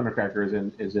Generations, but Thundercracker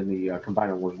is in the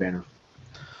Combiner Wars banner.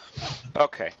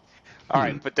 Okay. All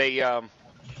right, but they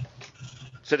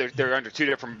so they're under two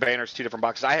different banners, two different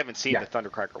boxes. I haven't seen the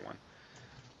Thundercracker one.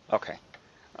 Okay.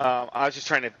 I was just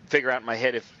trying to figure out in my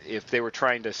head if they were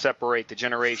trying to separate the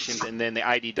Generations and then the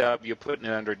IDW, putting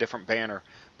it under a different banner,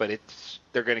 but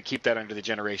they're going to keep that under the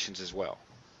Generations as well.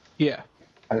 Yeah.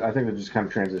 I think they're just kind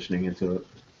of transitioning into it.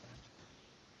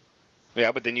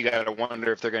 Yeah, but then you got to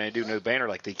wonder if they're going to do a new banner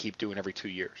like they keep doing every 2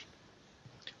 years.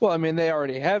 Well, I mean, they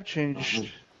already have changed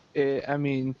it. I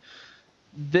mean,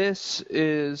 this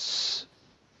is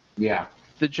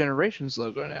the Generations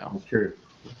logo now. That's true.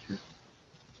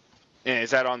 And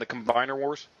is that on the Combiner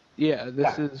Wars? Yeah,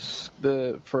 this is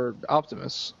for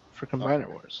Optimus for Combiner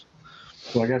Wars.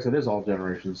 So I guess it is all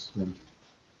Generations. Then.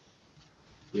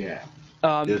 Yeah.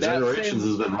 Generations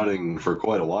has been running for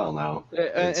quite a while now.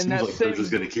 It seems like they're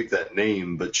just going to keep that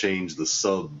name but change the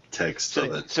subtext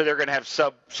of it. So they're going to have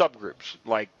subgroups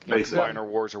like Combiner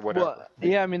Wars or whatever. Well,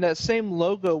 yeah, I mean that same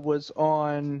logo was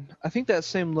on. I think that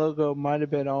same logo might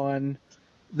have been on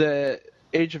the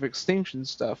Age of Extinction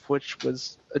stuff, which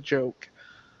was a joke.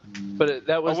 But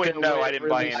that was. I didn't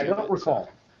buy into it. I don't recall.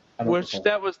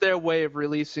 That was their way of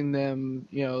releasing them,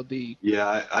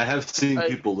 Yeah, I have seen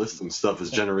people listing stuff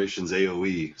as Generations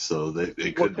AOE, so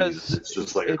it could be it's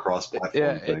just like a cross-platform thing.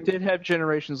 Yeah, it did have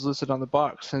Generations listed on the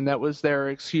box, and that was their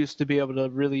excuse to be able to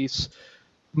release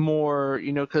more,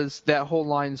 because that whole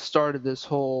line started this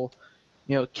whole,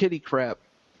 kitty crap,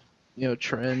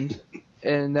 trend,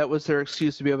 and that was their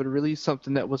excuse to be able to release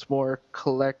something that was more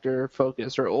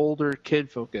collector-focused or older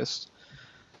kid-focused.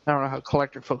 I don't know how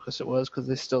collector-focused it was because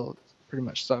they still pretty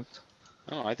much sucked.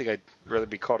 Oh, I think I'd rather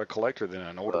be called a collector than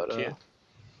an older kid.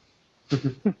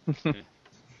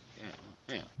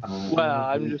 Yeah. Well,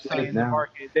 I'm just saying the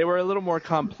market. They were a little more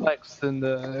complex than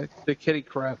the kitty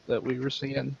crap that we were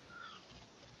seeing.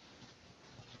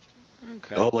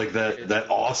 Okay. Oh, like that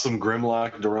awesome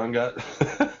Grimlock Duran got?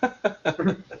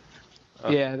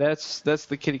 Yeah, that's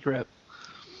the kitty crap.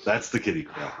 That's the kitty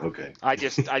crap. Okay. I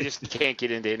just can't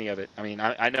get into any of it. I mean,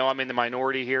 I know I'm in the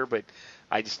minority here, but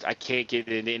I can't get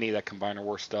into any of that Combiner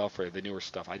War stuff or the newer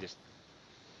stuff.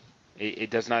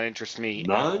 It does not interest me.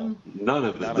 None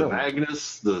of it. The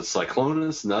Magnus, the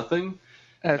Cyclonus, nothing.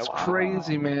 That's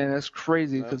crazy, man. That's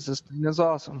crazy because this thing is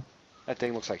awesome. That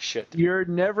thing looks like shit. You're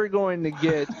never going to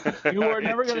get. You are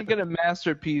never going to get a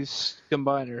Masterpiece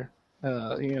Combiner.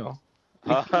 Have you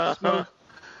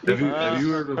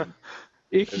heard of?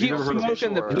 You keep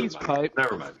smoking the peace pipe.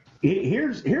 Never mind.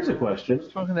 Here's a question.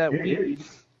 Smoking that weed.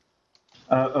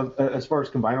 As far as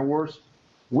Combiner Wars,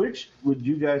 which would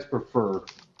you guys prefer?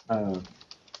 The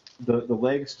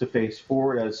legs to face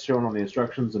forward as shown on the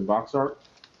instructions and box art,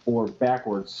 or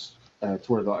backwards to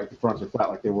where the fronts are flat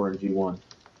like they were in G1?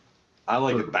 I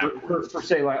like it backwards. For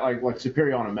say like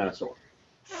Superion and Menasor.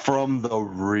 From the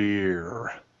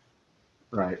rear.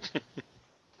 Right.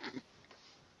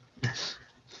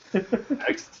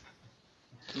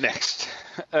 Next.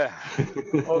 I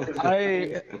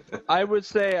would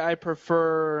say I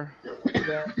prefer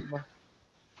them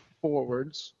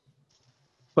forwards,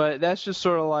 but that's just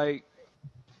sort of like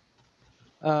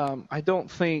I don't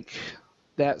think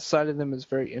that side of them is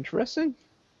very interesting.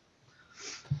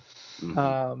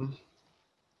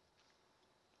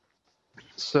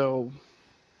 So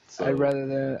I'd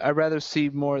rather see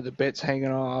more of the bits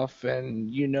hanging off,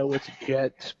 and it's a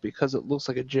jet because it looks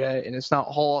like a jet, and it's not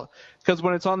whole. Because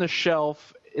when it's on the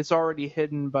shelf, it's already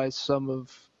hidden by some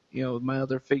of my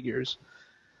other figures.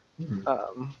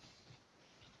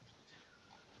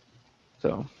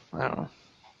 So I don't know.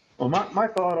 Well, my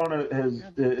thought on it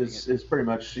is pretty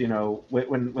much,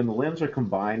 when the limbs are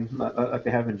combined, like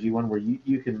they have in G1, where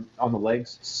you can on the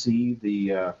legs see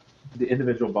the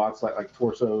individual bots like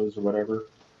torsos or whatever.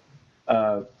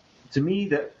 To me,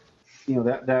 that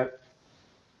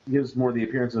gives more the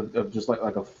appearance of just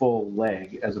like a full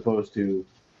leg, as opposed to,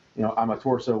 I'm a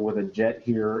torso with a jet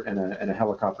here and a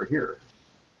helicopter here.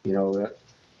 When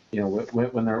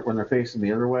they're facing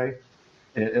the other way,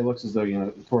 it looks as though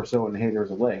the torso and hey, there's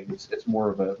a leg. It's more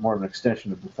of an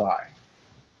extension of the thigh.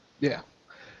 Yeah.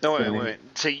 No, wait.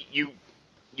 So you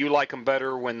like them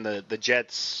better when the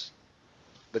jet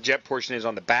portion is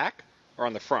on the back or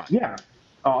on the front? Yeah,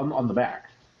 on the back.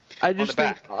 I just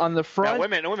think on the front. Now, wait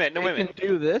a minute. They can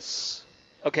do this.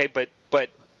 Okay, but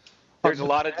there's a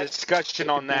lot of discussion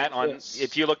on that.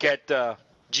 If you look at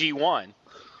G1,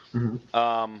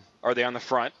 are they on the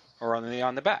front or are they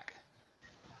on the back?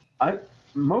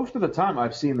 Most of the time,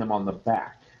 I've seen them on the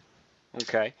back.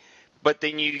 Okay, but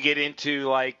then you get into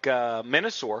like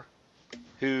Minosaur,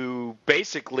 who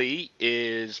basically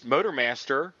is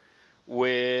Motormaster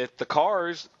with the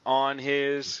cars on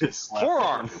his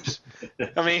forearms.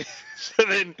 I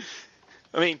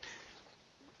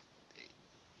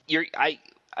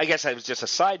guess I was just a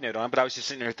side note on it, but I was just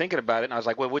sitting there thinking about it, and I was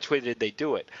like, well, which way did they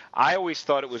do it? I always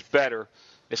thought it was better,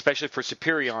 especially for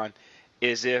Superion,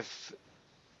 is if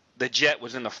the jet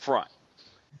was in the front.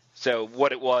 So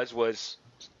what it was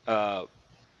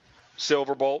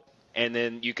Silverbolt, and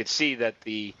then you could see that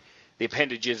the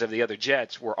appendages of the other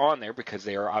jets were on there because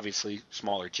they are obviously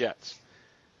smaller jets.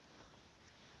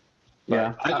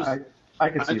 Yeah, I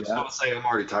can see that. I just want to say I'm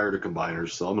already tired of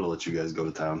combiners, so I'm going to let you guys go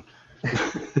to town.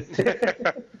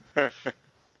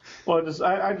 Well,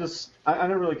 I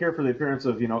don't really care for the appearance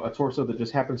of a torso that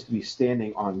just happens to be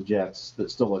standing on jets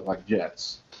that still look like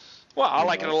jets. Well, I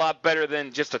like it a lot better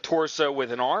than just a torso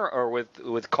with an arm or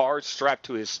with cars strapped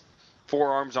to his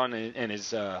forearms and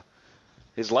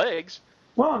his legs.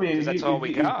 Well, I mean, that's all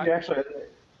we got.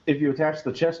 If you attach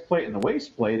the chest plate and the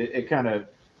waist plate, it kind of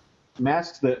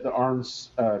masks the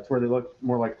arms to where they look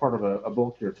more like part of a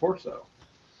bulkier torso.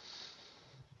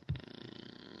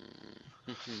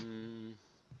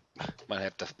 Might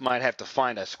have to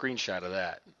find a screenshot of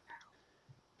that.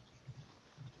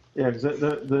 Yeah, because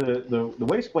the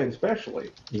waist plate especially,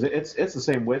 it's the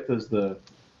same width as the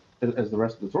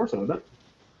rest of the torso, isn't it?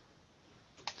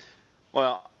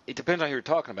 Well, it depends on who you're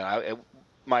talking about.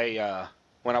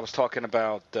 When I was talking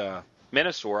about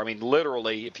Minosaur, I mean,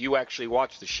 literally, if you actually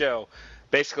watch the show,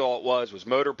 basically all it was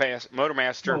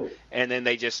Motormaster, and then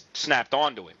they just snapped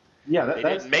onto him. Yeah, they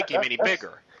didn't make him any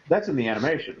bigger. That's in the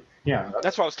animation. Yeah,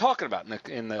 that's what I was talking about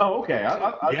in the. Oh, okay.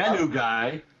 Yanu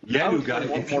guy.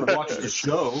 If you watch the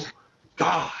show,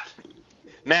 God.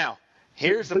 Now,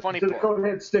 here's the funny part. Do they go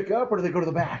ahead and stick up, or do they go to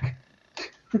the back?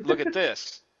 Look at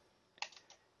this.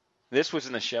 This was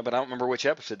in the show, but I don't remember which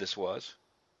episode this was.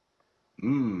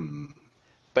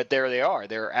 But there they are.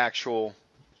 They're actual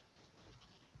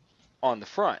on the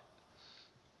front,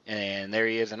 and there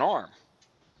he is, an arm.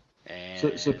 And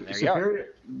there you are.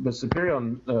 But Superior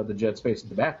on the jet's facing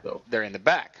the back, though. They're in the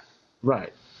back.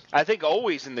 Right. I think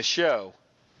always in the show,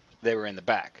 they were in the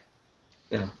back.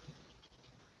 Yeah.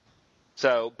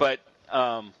 So, but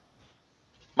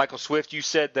Michael Swift, you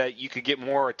said that you could get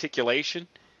more articulation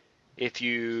if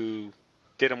you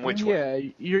did them which way?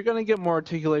 Yeah, you're going to get more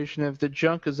articulation if the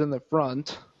junk is in the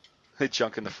front. The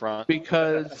junk in the front.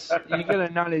 Because you get a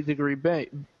 90-degree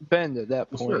bend at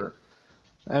that point. Sure.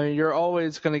 I mean, you're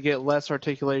always going to get less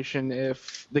articulation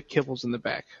if the kibble's in the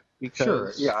back. Because,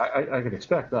 sure, yeah, I could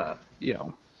expect that. You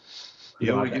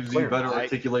know what gives you better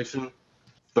articulation?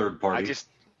 Third party.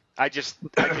 I just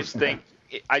think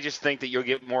that you'll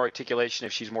get more articulation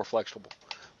if she's more flexible.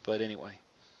 But anyway,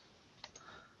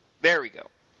 there we go.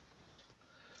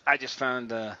 I just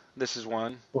found this is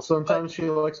one. Well, sometimes she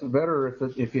likes it better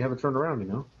if you have it turned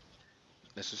around,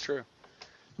 This is true.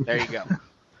 There you go.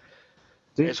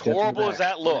 As horrible as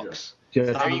that looks,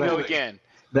 there you go again.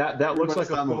 That looks like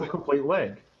a full complete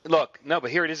leg. Look, no,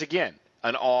 but here it is again.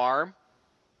 An arm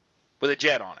with a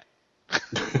jet on it.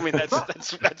 I mean,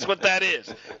 that's what that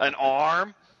is. An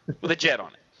arm with a jet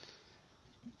on it.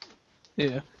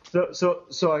 Yeah.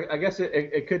 So I guess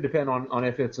it could depend on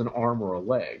if it's an arm or a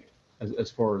leg, as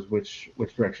far as which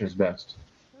direction is best.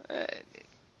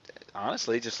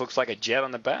 Honestly, it just looks like a jet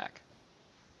on the back.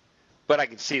 But I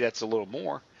can see that's a little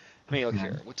more. Let me look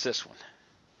here. What's this one?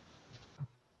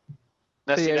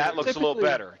 Now, see, that looks a little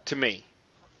better to me.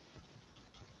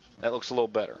 That looks a little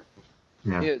better.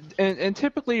 Yeah, and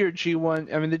typically your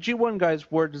G1, I mean, the G1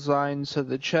 guys were designed so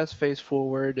the chest faced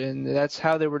forward, and that's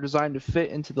how they were designed to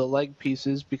fit into the leg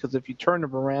pieces, because if you turn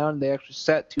them around, they actually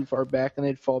sat too far back and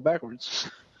they'd fall backwards.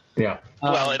 Yeah.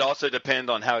 Well, it also depends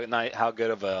on how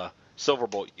good of a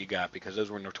Silverbolt you got, because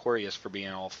those were notorious for being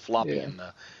all floppy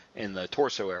in the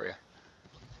torso area.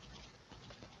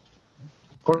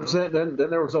 Of course, then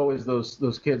there was always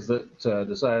those kids that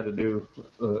decided to do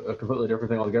a completely different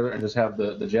thing altogether and just have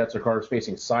the jets or cars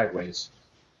facing sideways.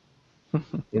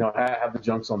 Have the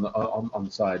junks on the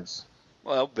sides.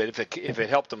 Well, but if it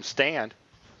helped them stand,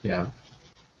 yeah,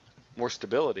 more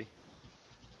stability.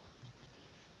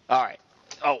 All right.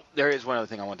 Oh, there is one other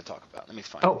thing I wanted to talk about. Let me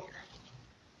find it here.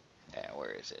 Yeah, where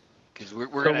is it? Because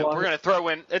we're gonna throw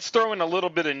in. Let's throw in a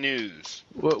little bit of news.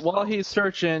 While he's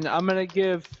searching, I'm gonna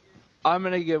give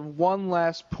one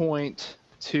last point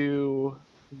to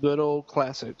good old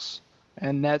classics,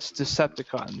 and that's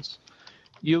Decepticons.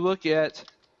 You look at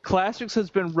Classics has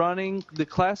been running, the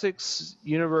Classics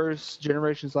Universe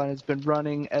Generations line has been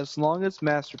running as long as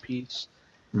Masterpiece,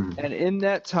 and in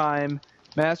that time,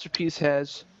 Masterpiece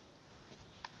has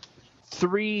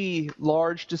 3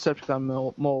 large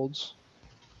Decepticon molds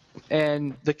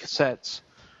and the cassettes.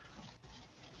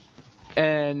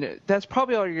 And that's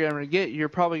probably all you're going to get. You're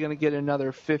probably going to get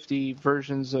another 50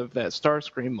 versions of that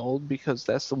Starscream mold, because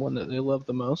that's the one that they love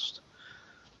the most.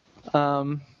 They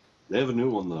have a new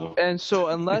one though. And so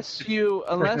unless you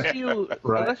really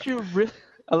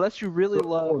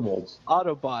love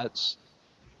Autobots,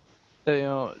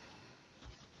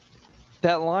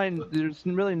 that line, there's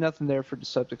really nothing there for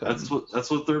Decepticons.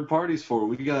 That's what third party's for.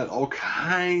 We got all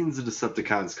kinds of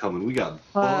Decepticons coming. We got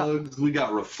Bugs, we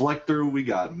got Reflector, we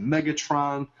got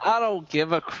Megatron. I don't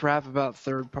give a crap about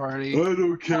third party. I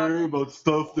don't care about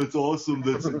stuff that's awesome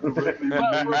that's directly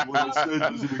related to what I said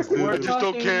doesn't exist. I just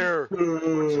don't care.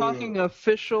 We're talking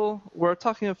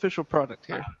official product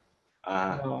here.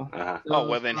 Oh,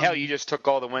 well then, hell, you just took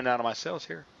all the wind out of my sails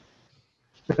here.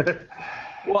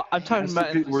 Well, I'm talking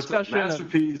about discussion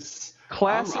Masterpiece.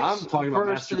 Classics. I'm talking about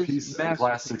Masterpiece and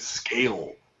Classic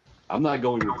scale. I'm not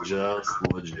going with just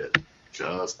legit.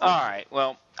 All right.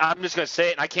 Well, I'm just going to say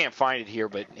it, and I can't find it here,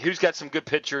 but who's got some good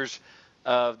pictures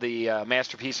of the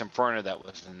Masterpiece Inferno that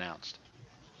was announced?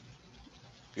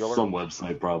 Some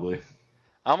website, probably.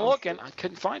 I'm looking. I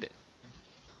couldn't find it.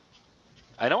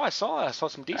 I know I saw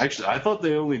some decent. Actually, I thought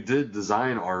they only did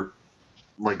design art,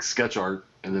 like sketch art,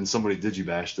 and then somebody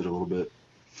digibashed it a little bit.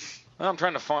 Well, I'm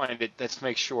trying to find it. Let's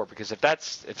make sure, because if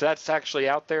that's actually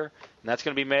out there and that's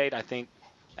going to be made, I think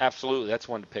absolutely that's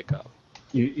one to pick up.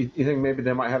 You think maybe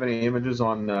they might have any images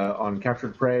on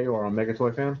Captured Prey or on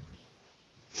Megatoy Fan?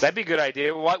 That'd be a good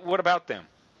idea. What about them?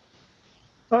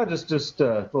 Just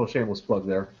a little shameless plug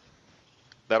there.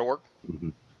 That'll work. Mm-hmm.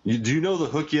 Do you know the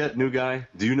hook yet, new guy?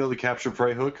 Do you know the Captured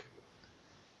Prey hook?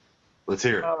 Let's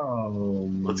hear it.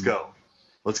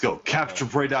 Let's go.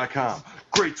 CapturedPrey.com.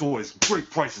 Great toys, great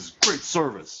prices, great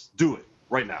service. Do it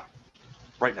right now.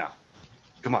 Right now.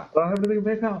 Come on. I don't have anything to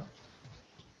PayPal.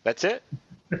 That's it.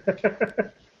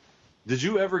 Did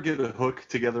you ever get a hook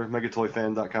together,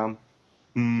 megatoyfan.com?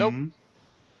 Nope.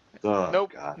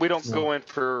 Nope. God. We don't go in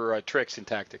for tricks and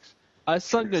tactics. I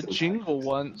sung a jingle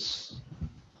once.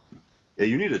 Yeah,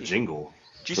 you need a jingle.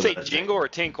 Did you say jingle or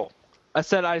tinkle? I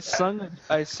said I sung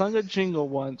a jingle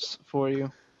once for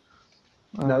you.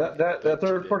 Now that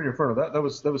third party Inferno, that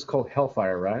was called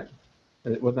Hellfire, right?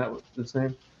 Wasn't that its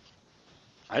name?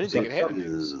 I didn't think it had.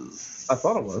 I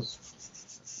thought it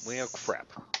was. Well, crap.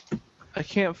 I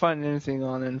can't find anything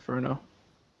on Inferno.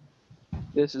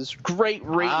 This is great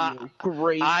radio.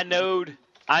 Great. I knowed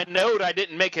I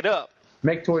didn't make it up.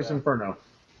 Make Toys Inferno.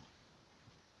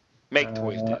 Make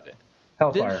Toys did it.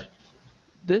 Hellfire.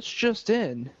 This just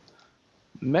in.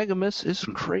 Megamus is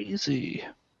crazy.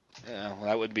 Yeah, well,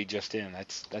 that would be just in.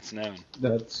 That's known.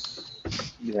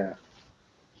 Yeah.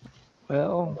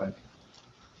 Well,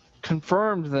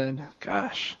 confirmed then.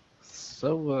 Gosh.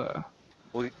 So,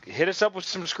 Well, hit us up with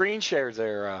some screen shares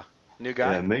there, new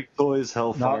guy. Yeah, Make Toys,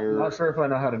 Hellfire. Not sure if I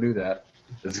know how to do that.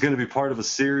 It's going to be part of a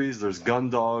series. There's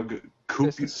Gundog,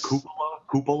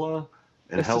 Cupola,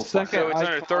 and Hellfire. So it's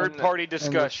under third-party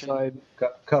discussion.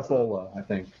 Cupola, I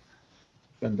think.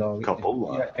 Gundog.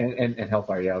 Cupola. Yeah, and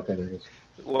Hellfire, yeah, okay, there it is.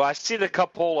 Well, I see the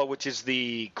Cupola, which is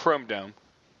the Chrome Dome.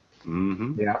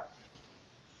 Mm-hmm. Yeah.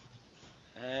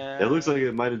 It looks like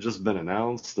it might have just been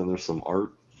announced, and there's some art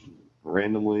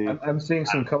randomly. I'm seeing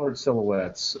some colored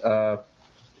silhouettes.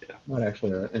 Not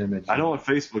actually an image. I know on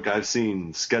Facebook I've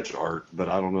seen sketch art, but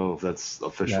I don't know if that's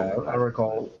official. Yeah, I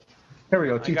recall. Here we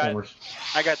go, T-Formers.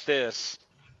 I got this.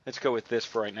 Let's go with this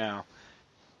for right now.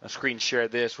 I'll screen share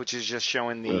this, which is just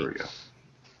showing the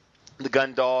the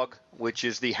Gundog, which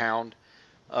is the Hound,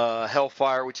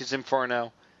 Hellfire, which is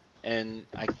Inferno, and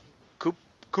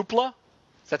Cupola.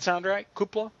 Does that sound right?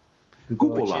 Cupola?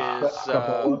 Which is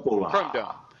Chrome Dome.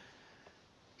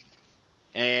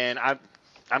 And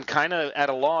I'm kind of at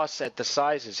a loss at the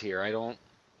sizes here. I don't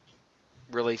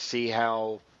really see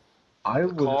how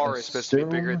the car is supposed to be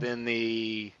bigger than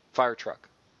the fire truck.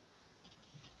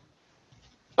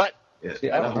 But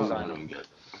I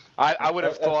would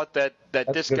have thought that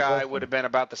this guy would have been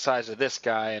about the size of this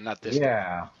guy and not this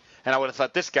guy. And I would have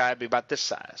thought this guy would be about this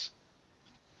size.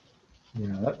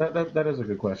 Yeah, that is a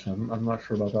good question. I'm not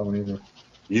sure about that one either.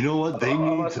 You know what? They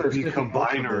need to be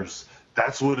combiners.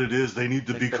 That's what it is. They need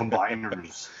to be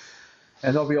combiners.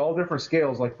 And they'll be all different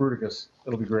scales like Bruticus.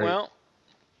 It'll be great. Well,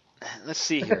 let's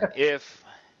see here. if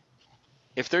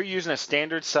they're using a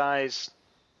standard size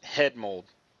head mold,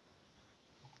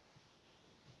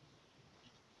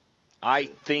 I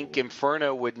think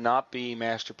Inferno would not be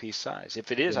Masterpiece size.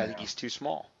 If it is, I think he's too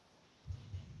small.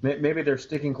 Maybe they're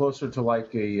sticking closer to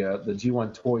like the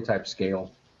G1 toy type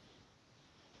scale.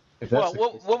 Well,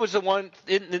 what was the one?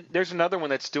 There's another one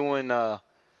that's doing,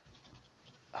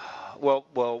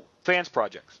 fans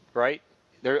projects, right?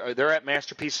 They're at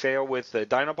Masterpiece scale with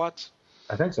Dinobots.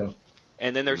 I think so.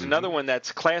 And then there's another one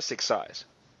that's classic size.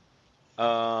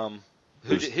 Who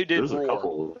did there's Roar? A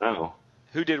couple now.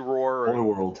 Who did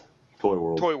Roar?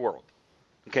 Toy World.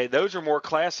 Okay, those are more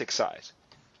classic size.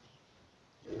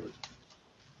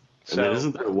 And then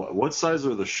isn't there what size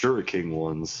are the Shuriken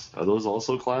ones? Are those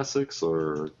also classics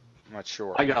or? I'm not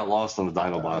sure. I got lost on the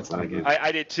Dinobots.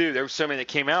 I did too. There were so many that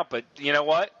came out, but you know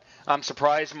what? I'm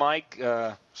surprised, Mike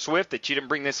Swift, that you didn't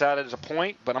bring this out as a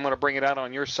point, but I'm going to bring it out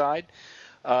on your side.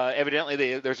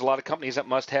 Evidently, there's a lot of companies that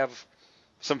must have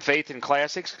some faith in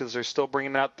classics because they're still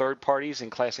bringing out third parties in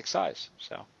classic size.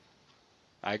 So,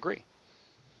 I agree.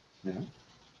 Yeah.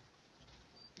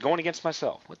 Going against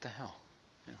myself. What the hell?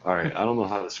 Yeah. All right. I don't know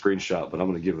how to screenshot, but I'm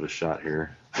going to give it a shot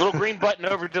here. Little green button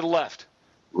over to the left.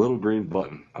 Little green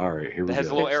button. All right. Here we go. It has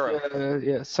a little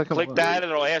arrow. Second Click one. that,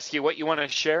 and it'll ask you what you want to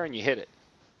share, and you hit it.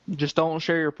 Just don't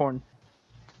share your porn.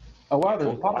 Oh, wow. There's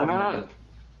a Why pop-up. not?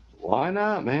 Why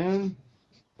not, man?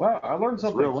 Wow, I learned It's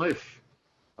something. real life.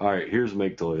 All right. Here's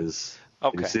Make Toys.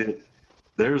 Okay. You see it?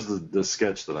 There's the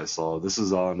sketch that I saw. This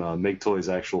is on Make Toys'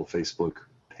 actual Facebook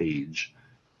page.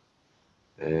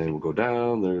 And we'll go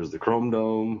down. There's the Chrome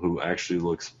Dome, who actually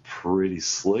looks pretty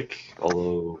slick,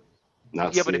 although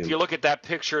not. Yeah, but if you look at that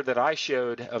picture that I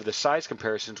showed of the size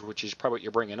comparisons, which is probably what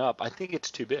you're bringing up, I think it's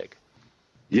too big.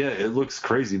 Yeah, it looks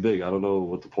crazy big. I don't know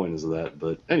what the point is of that,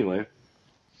 but anyway,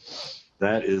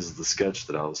 that is the sketch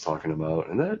that I was talking about,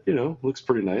 and that looks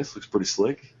pretty nice, looks pretty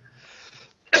slick.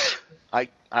 I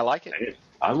like it.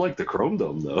 I like the Chrome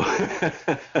Dome though.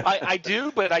 I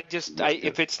do, but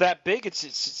if it's that big,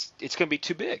 it's going to be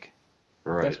too big.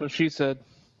 Right. That's what she said.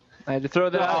 I had to throw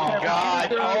that out. Oh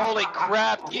God! Holy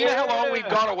crap! You know how long we've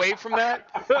gone away from that?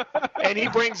 And he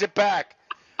brings it back.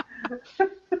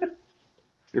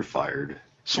 You're fired.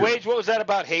 Swage, what was that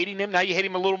about hating him? Now you hate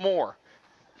him a little more.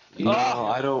 No,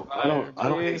 I don't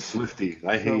hate Swifty.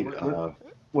 I hate.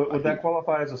 Would that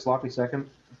qualify as a sloppy second?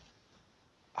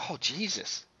 Oh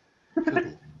Jesus!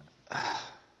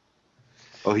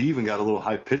 Oh, he even got a little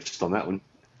high pitched on that one.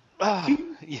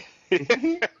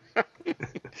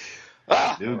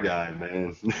 New guy,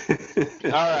 man.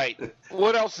 All right.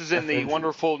 What else is in the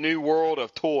wonderful new world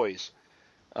of toys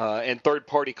and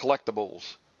third-party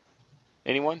collectibles?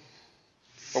 Anyone?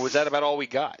 Or was that about all we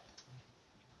got?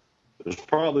 There's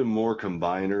probably more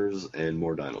combiners and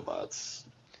more Dinobots.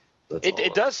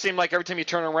 It does seem like every time you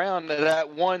turn around, that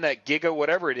Giga,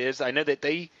 whatever it is, I know that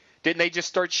they just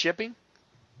start shipping,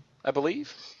 I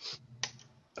believe.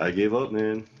 I gave up,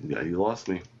 man. Yeah, you lost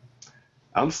me.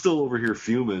 I'm still over here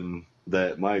fuming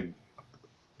that my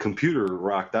computer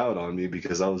rocked out on me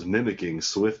because I was mimicking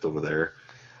Swift over there.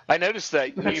 I noticed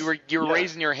that you were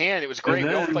raising your hand. It was great.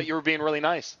 I thought you were being really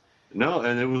nice. No,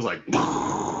 and it was like,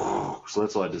 so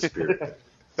that's why I disappeared.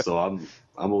 So I'm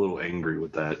a little angry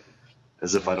with that,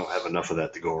 as if I don't have enough of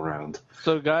that to go around.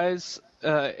 So guys,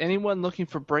 anyone looking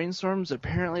for brainstorms?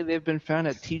 Apparently they've been found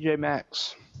at TJ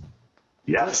Maxx.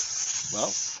 Yes. Well,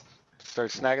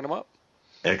 start snagging them up.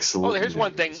 Excellent. Well, here's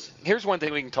one thing. Here's one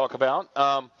thing we can talk about.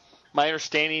 My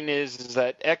understanding is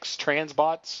that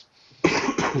X-Transbots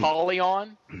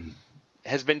Polygon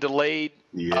has been delayed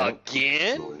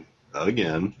again.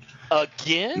 Again. But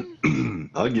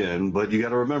you got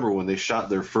to remember when they shot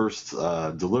their first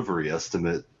delivery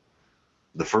estimate,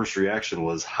 the first reaction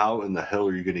was, "How in the hell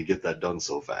are you going to get that done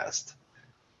so fast?"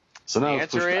 So now the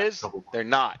answer is they're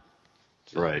not.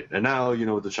 Right, and now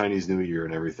with the Chinese New Year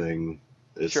and everything,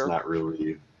 it's not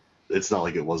really it's not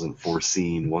like it wasn't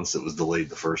foreseen once it was delayed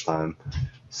the first time.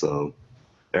 So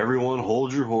everyone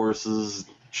hold your horses,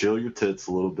 chill your tits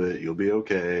a little bit, you'll be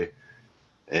okay.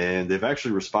 And they've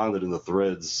actually responded in the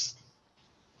threads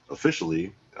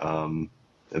officially, and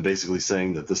basically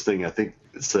saying that this thing, I think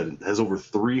it said it has over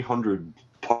 300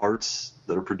 parts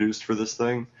that are produced for this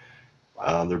thing.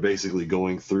 They're basically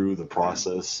going through the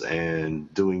process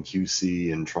and doing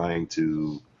QC and trying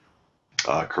to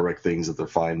correct things that they're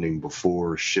finding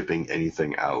before shipping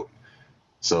anything out.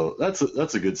 So that's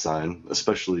a good sign,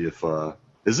 especially if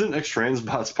isn't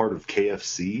X-Transbots part of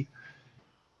KFC?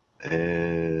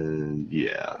 And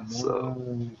yeah, so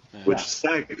which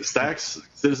Stacks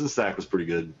Citizen Stack was pretty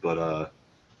good, but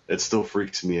it still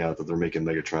freaks me out that they're making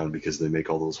Megatron because they make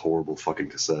all those horrible fucking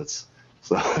cassettes.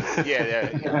 So yeah,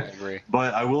 I agree.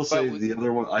 But I will say the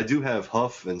other one, I do have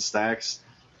Huff and Stacks,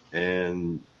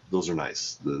 and those are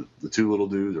nice. The two little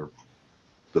dudes, or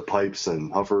the Pipes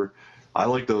and Huffer, I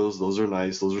like those. Those are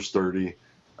nice. Those are sturdy.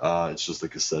 It's just the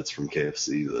cassettes from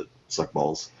KFC that suck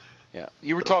balls. Yeah,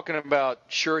 you were talking about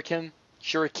Shuriken,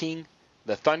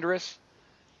 the Thunderous.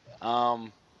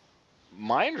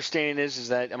 My understanding is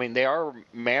that, I mean, they are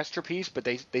Masterpiece, but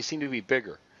they seem to be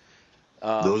bigger.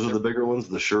 Those are the bigger ones,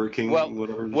 the Shuriken,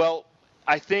 whatever. Well,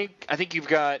 I think you've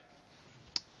got,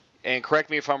 and correct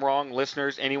me if I'm wrong,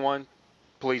 listeners, anyone,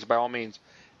 please, by all means,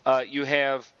 you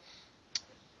have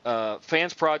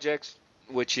Fans Projects,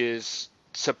 which is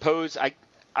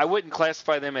I wouldn't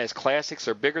classify them as classics.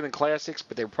 They're bigger than classics,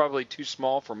 but they're probably too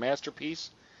small for Masterpiece.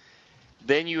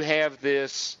 Then you have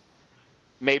this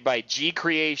made by G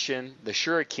Creation, the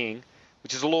Shuriken,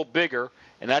 which is a little bigger,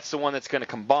 and that's the one that's going to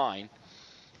combine.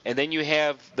 And then you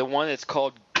have the one that's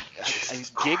called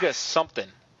Giga something.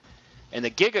 And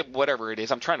the Giga, whatever it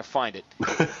is, I'm trying to find it,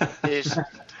 is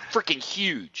freaking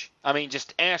huge. I mean,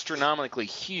 just astronomically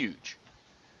huge.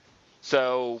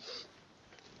 So,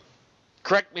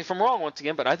 correct me if I'm wrong once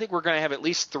again, but I think we're going to have at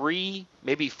least 3,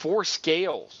 maybe 4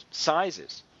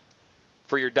 sizes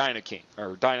for your Dino King,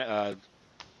 or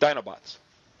Dinobots.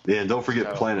 Yeah, and don't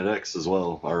forget Planet X as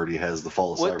well. Already has the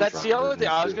Fall of Cybertron. That's the other thing.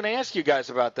 I was going to ask you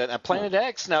guys about that. Now, Planet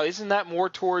X, now, isn't that more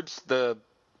towards the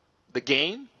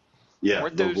game? Yeah,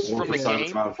 weren't those from the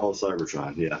game? Fall of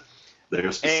Cybertron, yeah.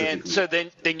 They're specifically. And so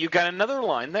then you got another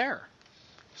line there.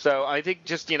 So I think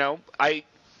just, I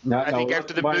think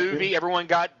after the movie, everyone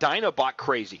got Dinobot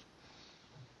crazy.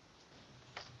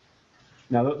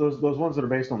 Now, those ones that are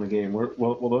based on the game,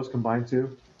 will those combine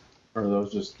too? Or are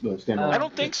those just those standalone? I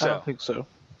don't think so. I don't think so.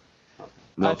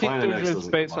 No, I think Planet they're X just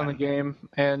doesn't based on the combine. game,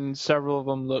 and several of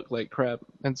them look like crap,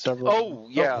 and several. Oh,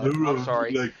 yeah. I'm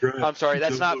sorry. I'm sorry.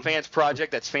 That's not Fans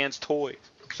Project. That's Fans Toy.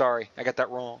 Sorry. I got that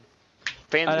wrong.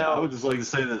 Fans. I would just like to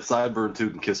say that Sideburn 2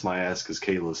 can kiss my ass because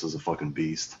Kalos is a fucking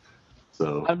beast.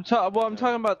 So. I'm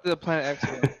talking about the Planet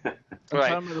X one.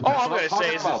 Right. All I'm going to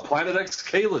say is Planet X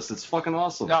Kalos. It's fucking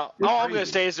awesome. No, all I'm going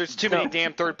to say is there's too many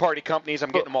damn third-party companies. I'm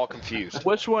getting them all confused.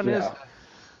 Which one is?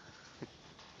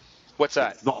 What's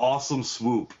that? It's the Awesome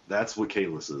Swoop. That's what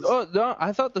Kalos is. Oh no,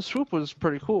 I thought the Swoop was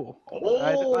pretty cool.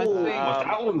 I think,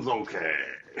 that one's okay.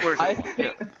 I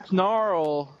think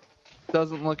Snarl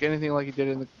doesn't look anything like he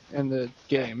did in the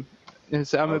game.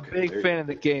 I'm a big fan of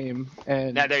the game,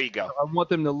 and now there you go. I want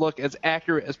them to look as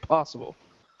accurate as possible.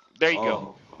 There you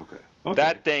go. Okay.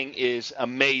 That thing is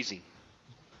amazing.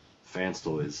 Fans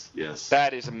Toys, yes.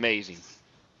 That is amazing.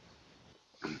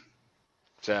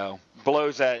 So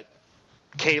blows that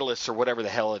Kalos or whatever the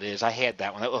hell it is. I had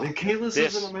that one. And Kalos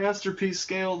isn't a masterpiece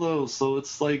scale though, so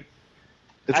it's like.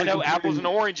 I know apples and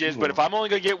oranges, but if I'm only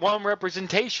going to get one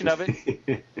representation of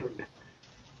it,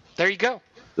 there you go.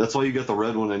 That's why you got the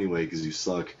red one anyway, because you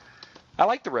suck. I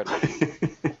like the red one.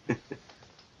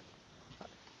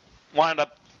 Wound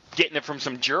up getting it from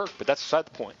some jerk, but that's beside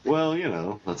the point.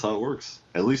 Well, that's how it works.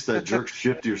 At least that jerk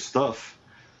shipped your stuff.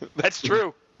 That's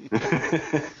true.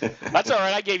 That's all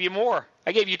right. I gave you more.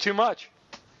 I gave you too much.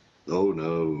 Oh,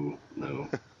 no.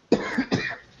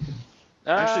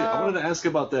 Actually, I wanted to ask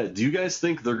about that. Do you guys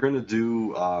think they're going to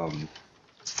do,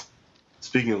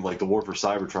 speaking of like the War for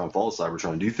Cybertron, Fall of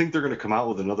Cybertron, do you think they're going to come out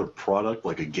with another product,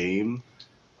 like a game,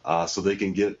 so they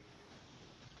can get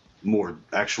more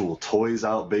actual toys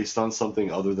out based on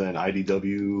something other than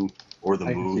IDW or the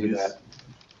movies?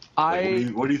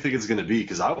 What do you think it's going to be?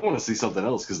 Because I want to see something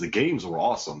else, because the games were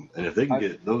awesome. And if they can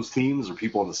get those teams or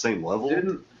people on the same level...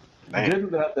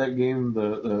 Didn't that game,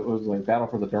 it was like Battle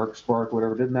for the Dark Spark,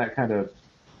 whatever, didn't that kind of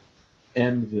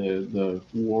end the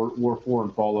War for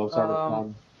and Fall of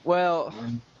Cybertron? Well,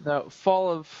 no, Fall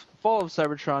of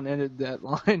Cybertron ended that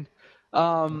line.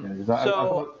 I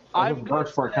thought Dark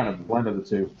Spark kind of blended the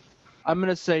two. I'm going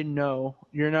to say no.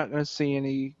 You're not going to see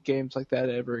any games like that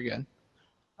ever again.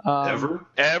 Ever?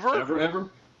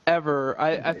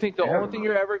 I think the only thing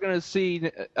you're ever going to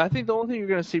see,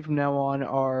 from now on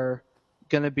are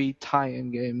going to be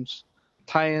tie-in games.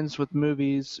 Tie-ins with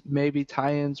movies, maybe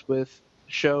tie-ins with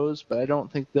shows, but I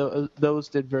don't think those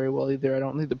did very well either. I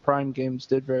don't think the Prime games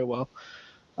did very well.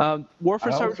 War for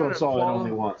I Cybertron also saw it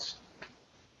only once.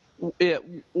 Yeah,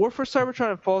 War for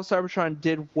Cybertron and Fall of Cybertron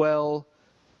did well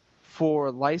for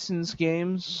licensed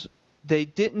games. They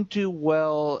didn't do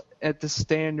well at the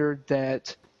standard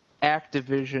that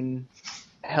Activision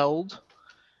held.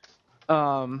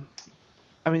 I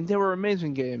mean, they were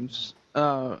amazing games,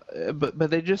 but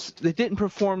they didn't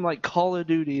perform like Call of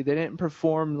Duty. They didn't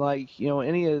perform like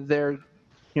any of their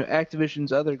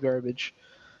Activision's other garbage.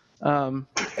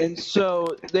 And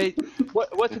so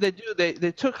what did they do?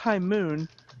 They took High Moon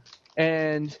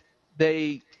and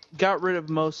they got rid of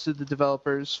most of the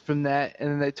developers from that, and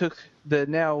then they took the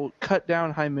now cut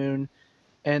down High Moon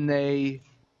and they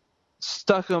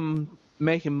stuck them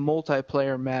making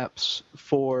multiplayer maps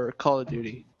for Call of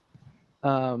Duty.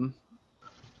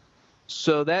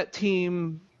 So that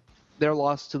team, they're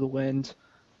lost to the wind.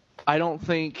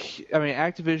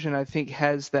 Activision, I think,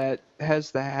 has the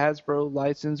Hasbro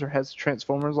license or has the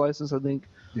Transformers license. I think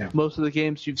most of the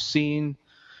games you've seen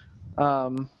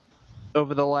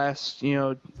over the last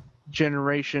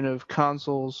generation of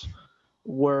consoles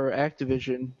were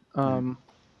Activision.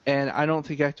 And I don't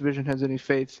think Activision has any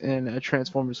faith in a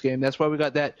Transformers game. That's why we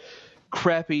got that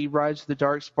crappy Rise of the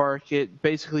Darkspark. It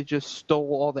basically just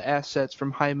stole all the assets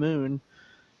from High Moon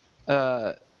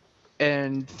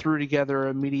and threw together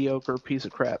a mediocre piece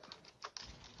of crap.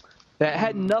 That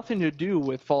had nothing to do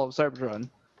with Fall of Cybertron.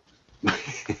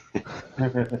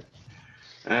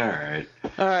 All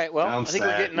right. Well, I think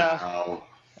we're getting. I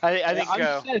think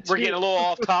we're getting a little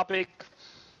off topic.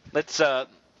 Let's go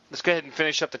ahead and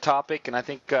finish up the topic, and I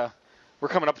think we're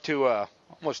coming up to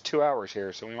almost 2 hours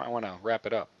here, so we might want to wrap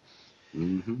it up.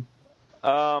 Mm-hmm.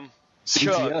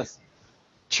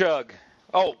 Chug.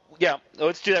 Oh yeah,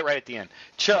 let's do that right at the end.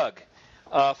 Chug.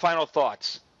 Final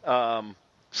thoughts.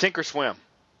 Sink or swim?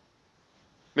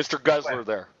 Mr. Guzzler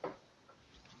there.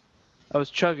 I was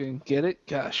chugging. Get it?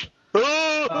 Gosh. Of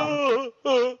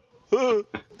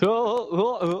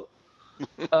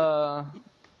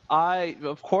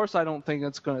course I don't think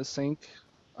it's going to sink.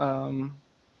 I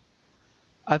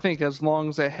think as long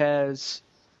as it has,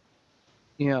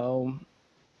 as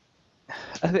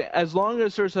long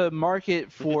as there's a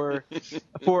market for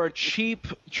cheap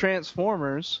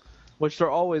Transformers, which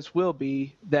there always will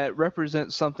be, that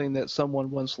represents something that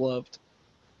someone once loved,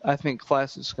 I think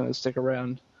Classic is going to stick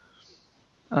around.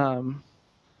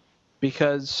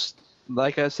 Because,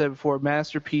 like I said before,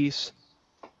 Masterpiece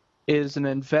is an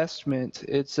investment.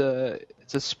 It's a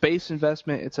space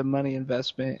investment. It's a money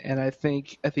investment. And I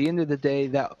think at the end of the day,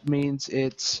 that means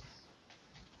it's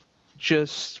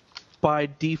just by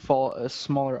default a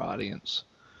smaller audience.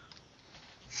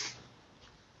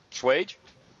 Swage?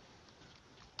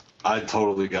 I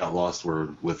totally got lost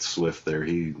with Swift there.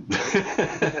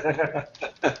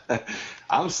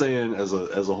 I'm saying as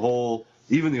a whole,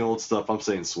 even the old stuff, I'm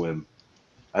saying swim.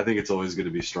 I think it's always going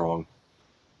to be strong.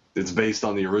 It's based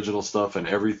on the original stuff and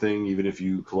everything. Even if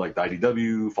you collect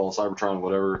IDW, Fall of Cybertron,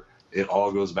 whatever, it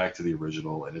all goes back to the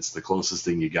original, and it's the closest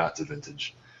thing you got to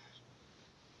vintage.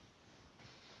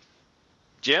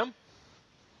 Jim?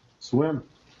 Swim.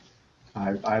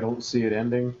 I don't see it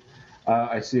ending.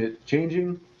 I see it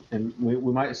changing, and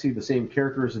we might see the same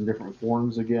characters in different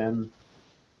forms again.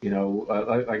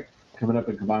 Like coming up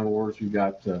in Combined Wars, we've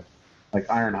got like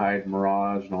Ironhide,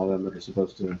 Mirage, and all them that are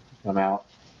supposed to come out.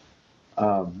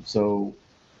 So,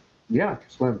 yeah,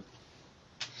 swim.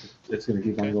 It's going to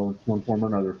keep on going one form or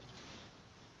another.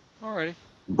 All righty.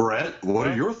 Brett, what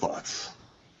are your thoughts?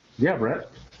 Yeah, Brett.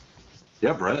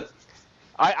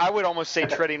 I would almost say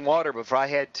treading water, but if I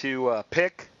had to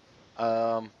pick,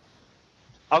 I'll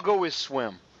go with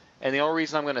swim. And the only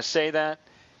reason I'm going to say that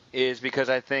is because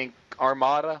I think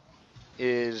Armada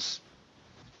is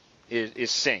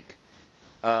sink.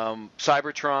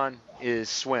 Cybertron is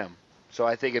swim. So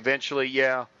I think eventually,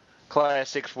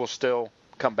 Classics will still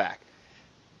come back,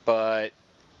 but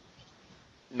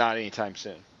not anytime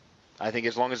soon. I think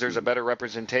as long as there's a better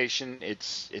representation,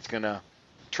 it's going to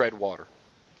tread water.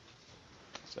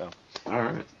 So.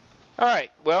 All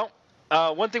right. Well,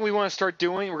 one thing we want to start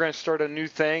doing, we're going to start a new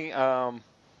thing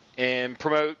and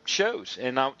promote shows,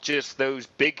 and not just those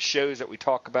big shows that we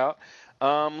talk about,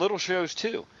 little shows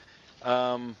too.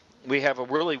 We have a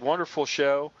really wonderful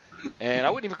show, and I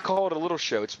wouldn't even call it a little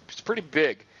show. It's pretty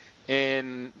big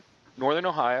in Northern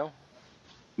Ohio.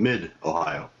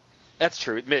 Mid-Ohio. That's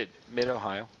true.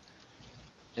 Mid-Ohio.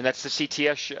 And that's the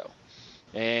CTS show.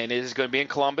 And it is going to be in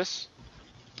Columbus,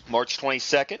 March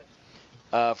 22nd,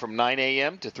 from 9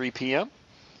 a.m. to 3 p.m.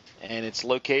 And it's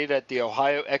located at the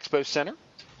Ohio Expo Center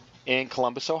in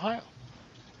Columbus, Ohio.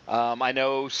 I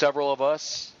know several of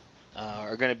us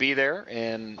are going to be there,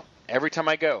 and every time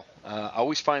I go, I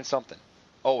always find something.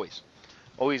 Always.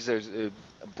 There's a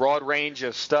broad range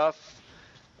of stuff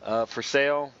for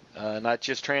sale, not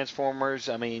just Transformers.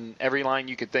 I mean, every line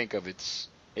you could think of, it's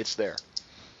there.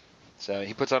 So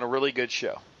he puts on a really good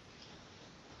show.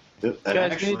 Yep. And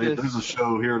actually, there's a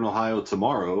show here in Ohio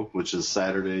tomorrow, which is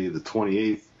Saturday the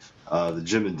 28th, the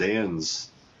Jim and Dan's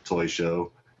toy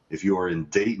show. If you are in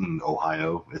Dayton,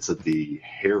 Ohio, it's at the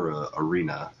Hera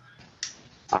Arena.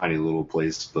 Tiny little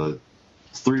place, but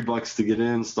it's $3 to get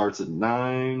in. Starts at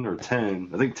 9 or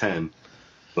 10. I think 10.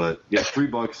 But yeah,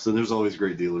 $3, and there's always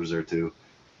great dealers there too.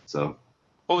 So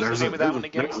what was the name of that one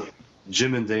again?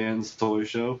 Jim and Dan's toy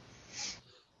show.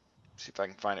 See if I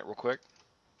can find it real quick.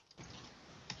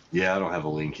 Yeah, I don't have a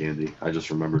link handy. I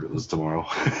just remembered it was tomorrow.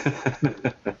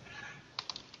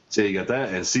 So you got that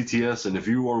and CTS, and if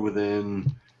you are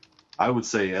within, I would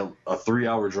say a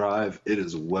 3-hour drive, it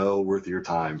is well worth your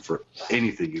time for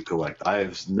anything you collect. I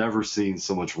have never seen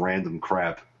so much random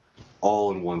crap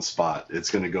all in one spot.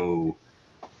 It's going to go,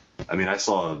 I mean, I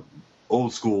saw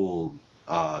old school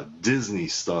Disney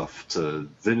stuff to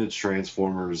vintage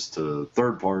Transformers to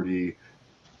third party,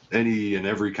 any and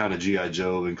every kind of G.I.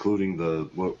 Joe, including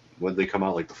when they come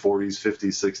out, like the 40s,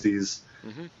 50s, 60s.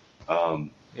 Mm-hmm.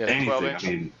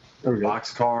 Anything. I mean,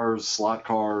 box cars, slot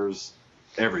cars,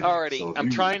 everything. Alrighty, so I'm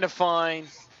trying to find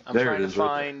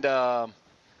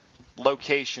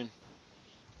location.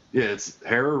 Yeah, it's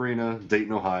Hera Arena,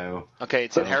 Dayton, Ohio. Okay,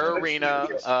 it's in Hera Arena.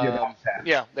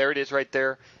 Yeah, there it is right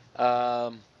there.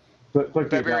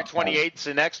 February 28th is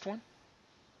the next one?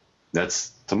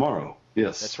 That's tomorrow,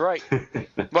 yes. That's right. Well,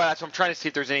 that's what I'm trying to see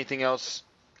if there's anything else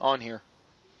on here.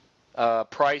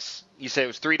 Price, you say it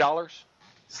was $3?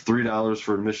 It's $3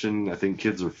 for admission. I think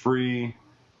kids are free.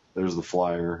 There's the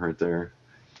flyer right there.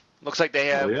 Looks like they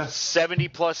have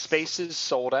 70-plus spaces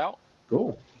sold out.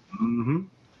 Cool. Mm-hmm.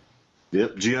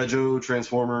 Yep, G.I. Joe,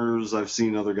 Transformers. I've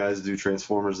seen other guys do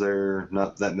Transformers there.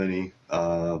 Not that many,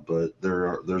 but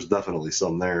there's definitely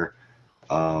some there.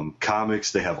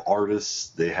 Comics, they have artists.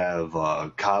 They have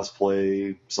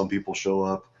cosplay. Some people show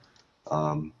up.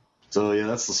 So, yeah,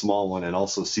 that's the small one. And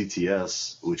also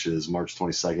CTS, which is March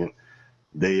 22nd.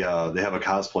 They have a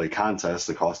cosplay contest,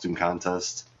 a costume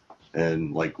contest.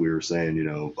 And like we were saying, you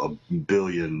know, a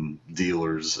billion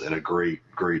dealers and a great.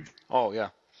 Oh, yeah,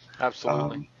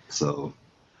 absolutely.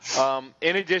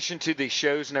 In addition to the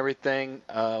shows and everything,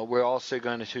 we're also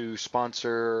going to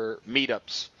sponsor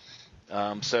meetups.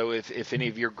 So if any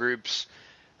of your groups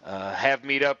have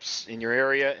meetups in your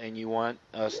area and you want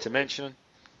us to mention,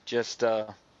 just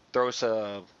throw us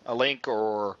a link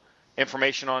or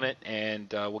information on it, and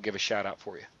we'll give a shout out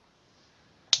for you.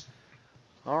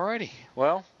 All righty.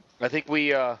 Well, I think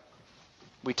we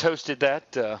toasted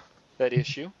that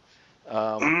issue.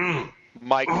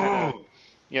 Mike,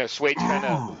 Swade kind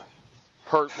of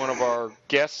hurt one of our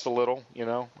guests a little,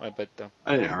 but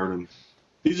I didn't hurt him.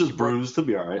 He's just bruised. He'll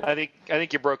be all right. I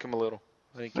think you broke him a little.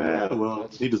 He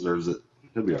deserves it.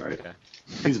 He'll be all right. Okay.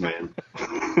 He's a man.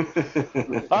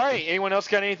 All right. Anyone else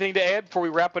got anything to add before we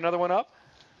wrap another one up?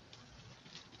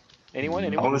 Anyone?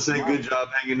 I want to say good job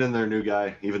hanging in there, new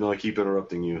guy, even though I keep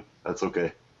interrupting you. That's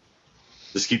okay.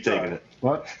 Just keep taking it.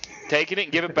 What? Taking it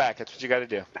and give it back. That's what you got to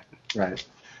do. Right.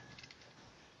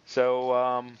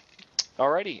 So,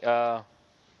 alrighty.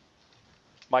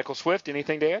 Michael Swift,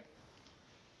 anything to add?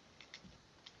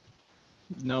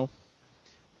 No.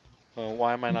 Well,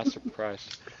 why am I not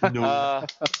surprised? No.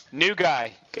 New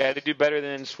guy. Got to do better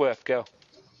than Swift. Go.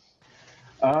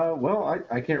 Well,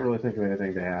 I can't really think of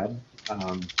anything to add.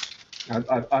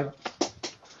 I've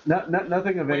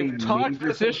nothing of any. We've talked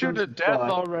this issue to death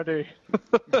already.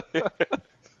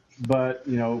 But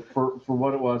for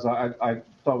what it was, I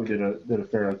thought we did a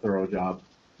fair, thorough job.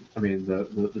 I mean,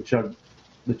 the Chug,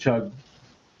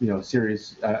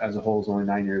 series as a whole is only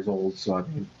 9 years old, so I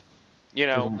mean,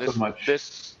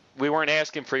 this we weren't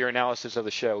asking for your analysis of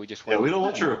the show. We just we don't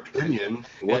want your opinion.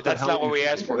 That's not what we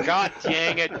asked for. God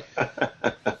dang it!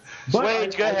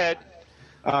 Swage, go ahead.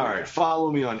 All right,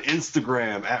 follow me on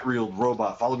Instagram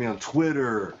 @RealRobot. Follow me on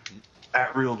Twitter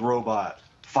 @RealRobot.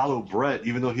 Follow Brett,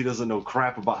 even though he doesn't know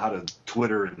crap about how to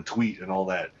Twitter and tweet and all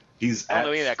that. He's at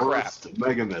First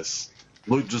Megamus.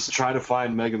 Look, just try to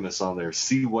find Megamus on there.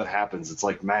 See what happens. It's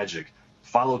like magic.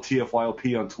 Follow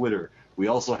TFYLP on Twitter. We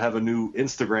also have a new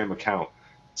Instagram account,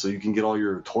 so you can get all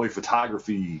your toy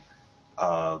photography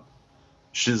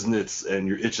shiznits and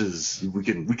your itches, we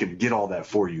can get all that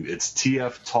for you. It's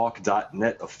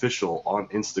tftalk.net official on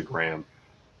Instagram.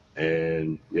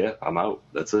 And yeah, I'm out.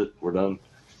 That's it. We're done.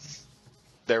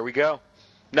 There we go.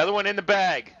 Another one in the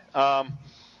bag.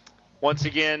 Once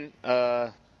again,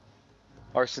 our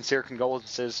sincere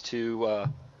condolences to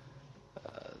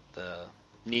the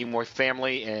Nemorth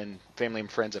family and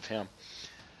friends of him.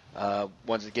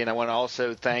 Once again, I want to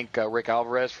also thank Rick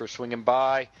Alvarez for swinging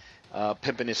by,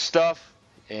 pimping his stuff,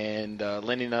 and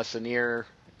lending us an ear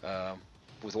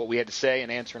with what we had to say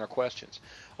and answering our questions.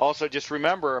 Also, just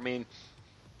remember,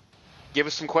 give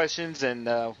us some questions, and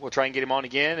we'll try and get him on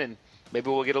again, and maybe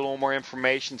we'll get a little more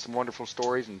information, some wonderful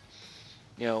stories, and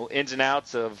ins and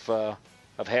outs of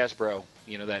Hasbro.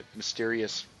 That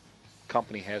mysterious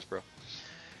company, Hasbro.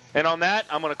 And on that,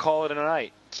 I'm going to call it a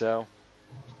night. So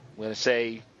I'm going to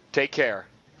say, take care.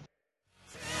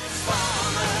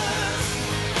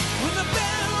 When the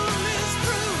battle is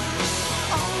through,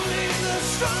 only the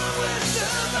strong will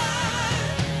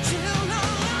survive till no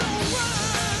one.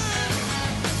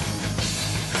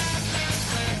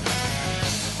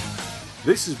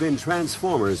 This has been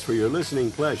Transformers for your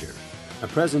listening pleasure, a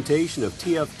presentation of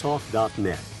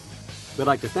tftalk.net. We'd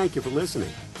like to thank you for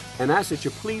listening and ask that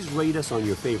you please rate us on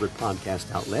your favorite podcast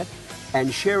outlet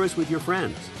and share us with your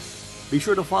friends. Be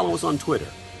sure to follow us on Twitter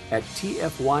at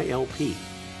TFYLP.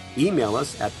 Email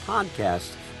us at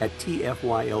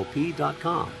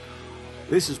podcast@tfylp.com.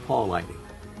 This is Paul Lighting,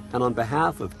 and on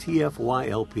behalf of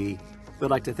TFYLP,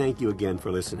 we'd like to thank you again for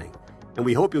listening. And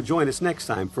we hope you'll join us next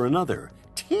time for another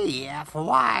TFYLP.